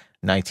 7th,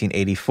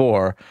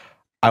 1984.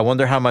 I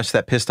wonder how much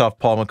that pissed off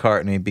Paul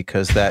McCartney,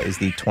 because that is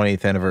the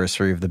 20th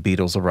anniversary of the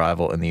Beatles'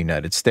 arrival in the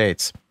United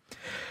States.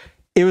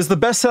 It was the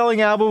best-selling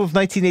album of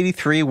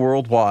 1983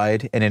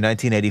 worldwide, and in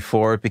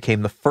 1984, it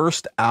became the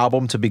first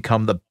album to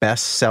become the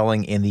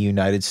best-selling in the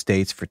United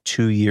States for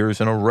 2 years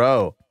in a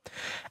row.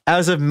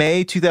 As of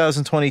May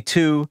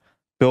 2022,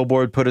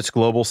 Billboard put its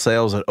global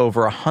sales at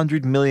over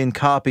 100 million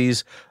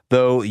copies,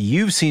 though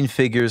you've seen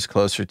figures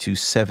closer to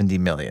 70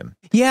 million.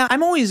 Yeah,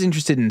 I'm always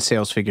interested in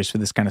sales figures for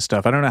this kind of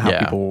stuff. I don't know how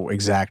people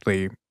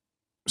exactly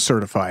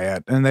certify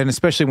it. And then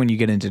especially when you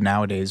get into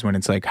nowadays when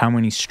it's like how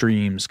many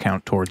streams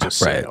count towards a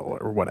sale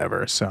or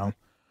whatever. So,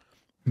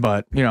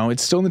 but you know,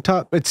 it's still in the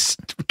top. It's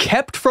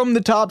kept from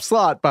the top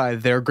slot by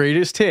their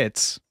greatest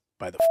hits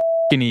by the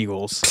fucking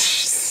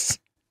Eagles.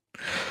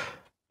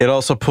 It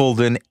also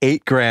pulled in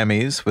 8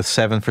 Grammys, with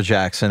 7 for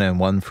Jackson and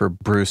 1 for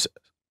Bruce.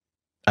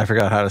 I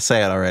forgot how to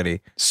say it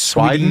already.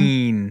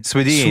 Sweden.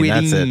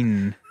 That's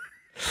it.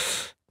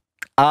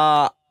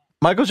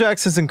 Michael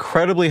Jackson's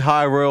incredibly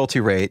high royalty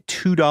rate,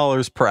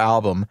 $2 per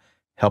album,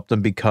 helped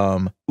him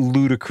become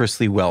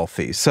ludicrously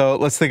wealthy. So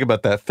let's think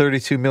about that.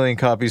 32 million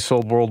copies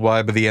sold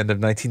worldwide by the end of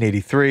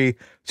 1983.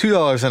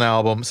 $2 an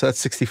album, so that's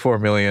 64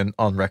 million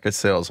on record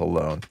sales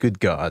alone. Good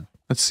God.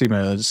 Let's see,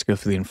 man. Let's go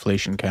through the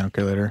inflation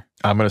calculator.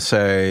 I'm going to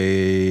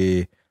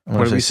say...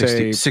 What do we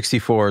say?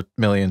 64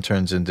 million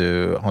turns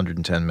into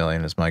 110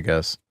 million is my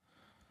guess.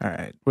 All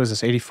right. What is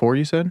this, 84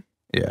 you said?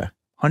 Yeah.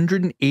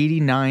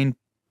 189,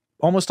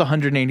 almost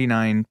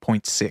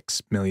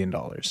 $189.6 million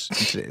in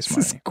today's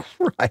money.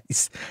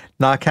 Christ.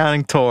 Not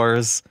counting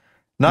tours.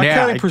 Not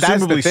counting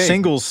presumably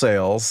single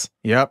sales.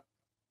 Yep.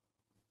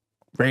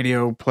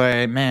 Radio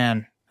play,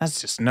 man. That's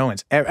just no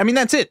one's. I mean,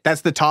 that's it.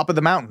 That's the top of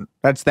the mountain.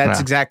 That's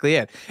exactly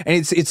it. And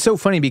it's so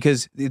funny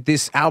because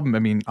this album, I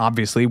mean,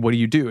 obviously, what do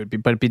you do?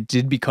 But it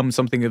did become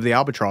something of the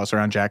albatross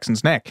around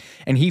Jackson's neck.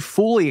 And he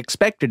fully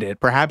expected it,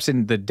 perhaps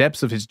in the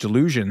depths of his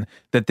delusion,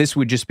 that this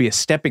would just be a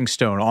stepping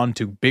stone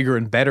onto bigger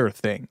and better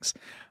things.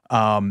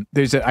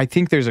 I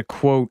think there's a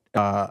quote,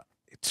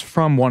 it's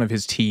from one of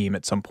his team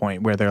at some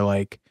point where they're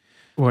like,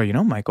 well, you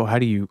know, Michael, how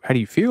do you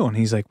feel? And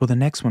he's like, well, the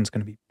next one's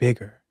going to be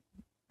bigger.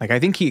 Like, I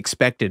think he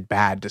expected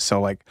Bad to sell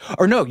like,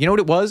 or no, you know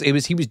what it was?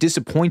 He was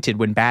disappointed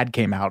when Bad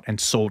came out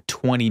and sold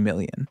 20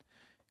 million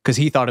because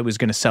he thought it was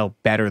going to sell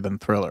better than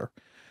Thriller.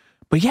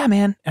 But yeah,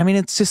 man, I mean,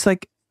 it's just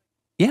like,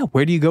 yeah,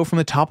 where do you go from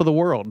the top of the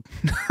world?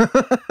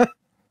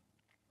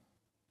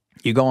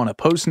 You go on a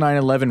post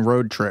 9/11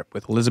 road trip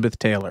with Elizabeth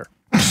Taylor.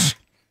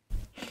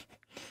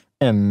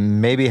 And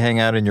maybe hang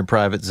out in your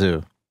private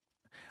zoo.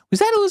 Was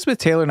that Elizabeth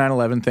Taylor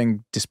 9/11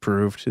 thing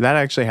disproved? Did that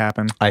actually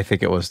happen? I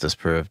think it was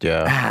disproved,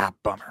 yeah. Ah,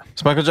 bummer.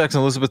 It's Michael Jackson,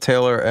 Elizabeth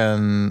Taylor,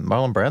 and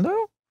Marlon Brando?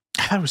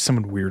 I thought it was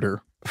someone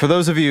weirder. For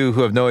those of you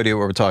who have no idea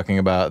what we're talking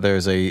about,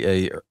 there's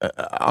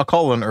I'll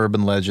call it an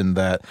urban legend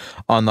that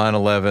on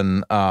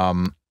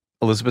 9/11,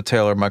 Elizabeth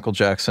Taylor, Michael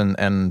Jackson,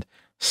 and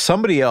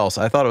somebody else,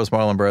 I thought it was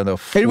Marlon Brando.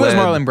 It was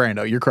Marlon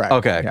Brando, you're correct.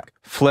 Okay. Yeah.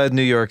 Fled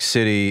New York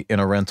City in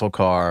a rental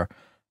car.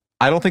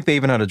 I don't think they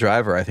even had a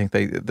driver. I think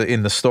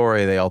in the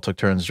story, they all took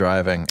turns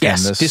driving.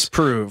 Yes, and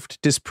disproved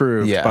yes.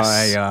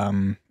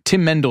 by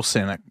Tim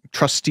Mendelsohn, a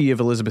trustee of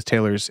Elizabeth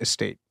Taylor's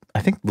estate.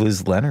 I think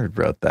Liz Leonard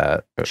wrote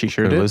that. She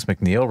sure did. Liz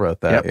McNeil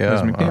wrote that. Yep, yeah,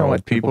 Liz McNeil, our what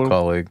old people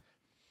colleague.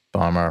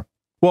 Bummer.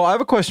 Well, I have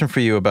a question for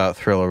you about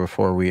Thriller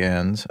before we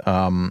end.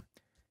 Go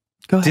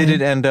ahead. Did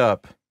it end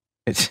up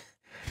in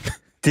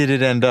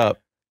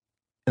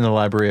the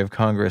Library of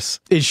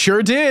Congress? It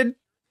sure did.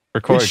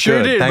 Recorded. It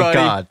sure did, Thank buddy.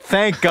 God.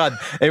 Thank God.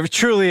 It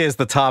truly is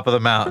the top of the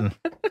mountain.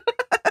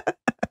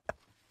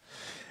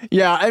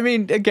 Yeah, I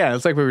mean, again,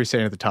 it's like we were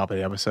saying at the top of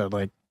the episode,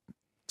 like,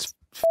 it's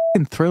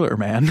fucking Thriller,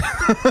 man.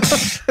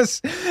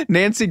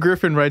 Nancy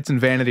Griffin writes in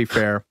Vanity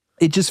Fair,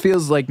 it just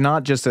feels like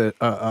not just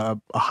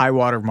a high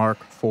water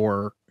mark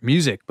for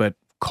music, but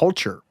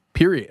culture,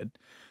 period.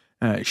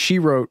 She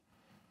wrote,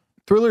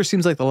 Thriller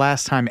seems like the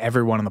last time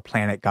everyone on the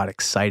planet got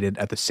excited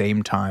at the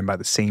same time by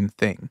the same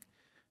thing.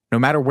 No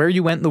matter where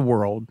you went in the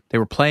world, they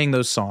were playing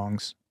those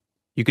songs.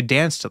 You could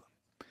dance to them.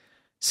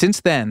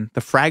 Since then,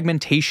 the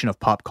fragmentation of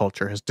pop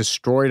culture has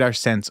destroyed our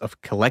sense of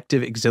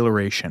collective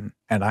exhilaration,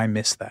 and I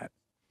miss that.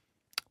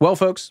 Well,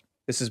 folks,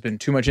 this has been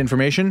Too Much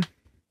Information.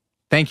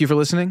 Thank you for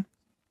listening.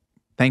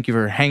 Thank you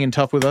for hanging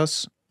tough with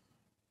us.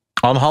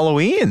 On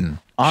Halloween.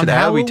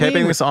 Are we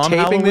taping this on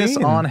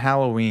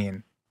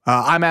Halloween?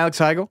 I'm Alex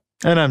Heigl.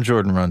 And I'm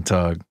Jordan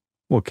Runtagh.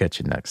 We'll catch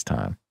you next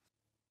time.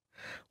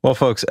 Well,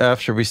 folks,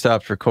 after we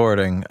stopped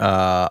recording,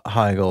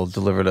 Heigl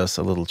delivered us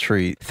a little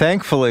treat.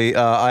 Thankfully,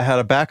 I had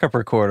a backup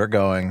recorder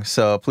going,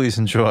 so please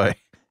enjoy.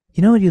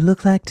 You know what you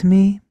look like to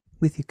me?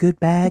 With your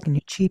good bag and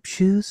your cheap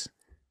shoes?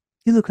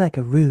 You look like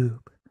a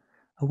rube.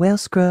 A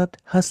well-scrubbed,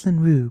 hustling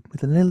rube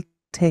with a little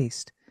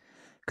taste.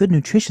 Good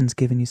nutrition's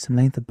giving you some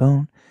length of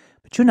bone,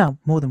 but you're not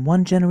more than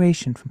one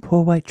generation from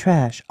poor white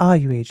trash, are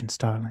you, Agent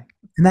Starling?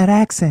 And that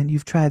accent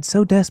you've tried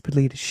so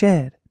desperately to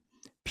shed.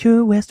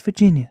 Pure West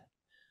Virginia.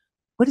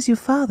 What is your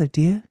father,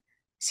 dear?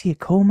 Is he a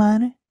coal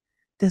miner?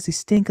 Does he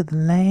stink of the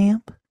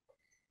lamp?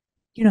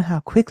 You know how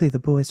quickly the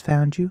boys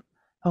found you.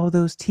 All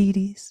those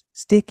tedious,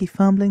 sticky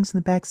fumblings in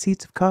the back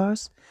seats of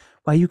cars.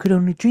 Why, you could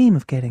only dream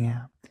of getting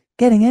out.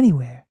 Getting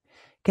anywhere.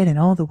 Getting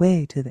all the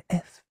way to the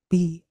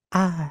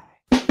FBI.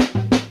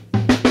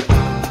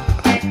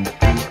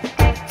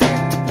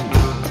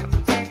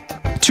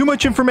 Too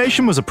Much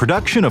Information was a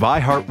production of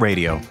iHeart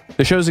Radio.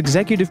 The show's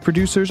executive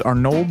producers are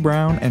Noel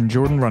Brown and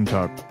Jordan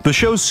Runtagh. The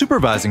show's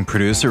supervising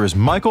producer is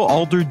Michael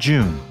Alder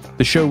June.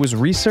 The show was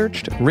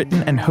researched,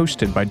 written, and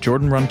hosted by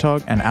Jordan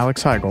Runtagh and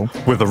Alex Heigl,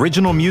 with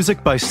original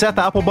music by Seth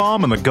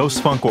Applebaum and the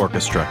Ghost Funk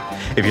Orchestra.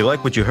 If you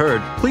like what you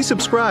heard, please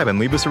subscribe and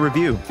leave us a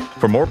review.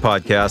 For more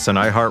podcasts on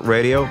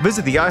iHeartRadio,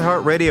 visit the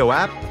iHeartRadio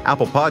app,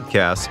 Apple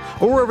Podcasts,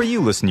 or wherever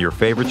you listen to your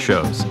favorite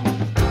shows.